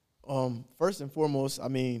offer. First and foremost,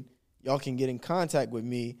 y'all can get in contact with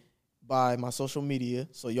me by my social media.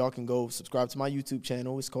 So y'all can go subscribe to my YouTube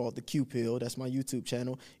channel. It's called The Q Pill. That's my YouTube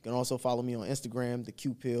channel. You can also follow me on Instagram, The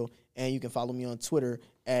Q Pill, and you can follow me on Twitter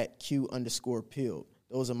at Q_Pill.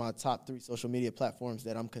 Those are my top 3 social media platforms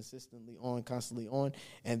that I'm constantly on.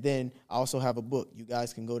 And then I also have a book. You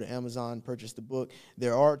guys can go to Amazon, purchase the book.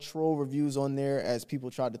 There are troll reviews on there as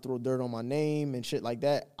people tried to throw dirt on my name and shit like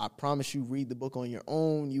that. I promise you, read the book on your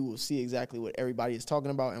own. You will see exactly what everybody is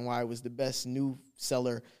talking about and why it was the best new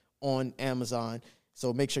seller on Amazon.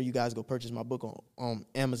 So make sure you guys go purchase my book on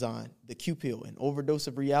Amazon, The Q Pill, An Overdose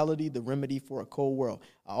of Reality, The Remedy for a Cold World.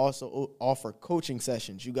 I also offer coaching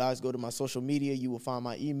sessions. You guys go to my social media. You will find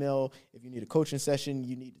my email. If you need a coaching session,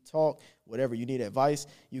 you need to talk, whatever, you need advice,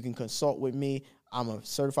 you can consult with me. I'm a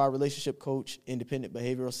certified relationship coach, independent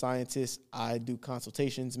behavioral scientist. I do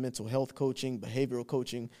consultations, mental health coaching, behavioral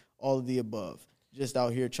coaching, all of the above. Just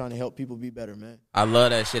out here trying to help people be better, man. I love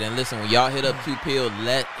that shit. And listen, when y'all hit up Q Pill,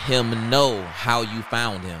 let him know how you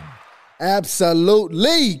found him.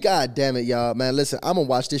 Absolutely. God damn it, y'all. Man, listen, I'm going to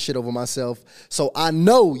watch this shit over myself. So I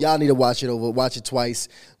know y'all need to watch it twice.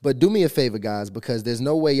 But do me a favor, guys, because there's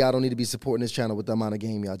no way y'all don't need to be supporting this channel with the amount of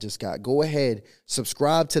game y'all just got. Go ahead,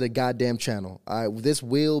 subscribe to the goddamn channel. All right, this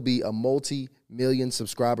will be a multi-million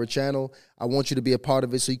subscriber channel. I want you to be a part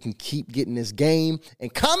of it so you can keep getting this game.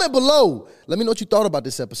 And comment below. Let me know what you thought about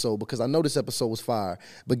this episode, because I know this episode was fire.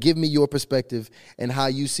 But give me your perspective and how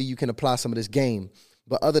you see you can apply some of this game.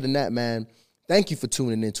 But other than that, man, thank you for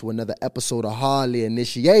tuning in to another episode of Hardly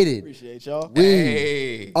Initiated. Appreciate y'all.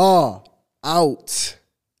 We are out.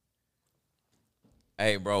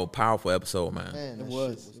 Hey, bro, powerful episode, man. Man, that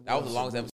was the longest episode.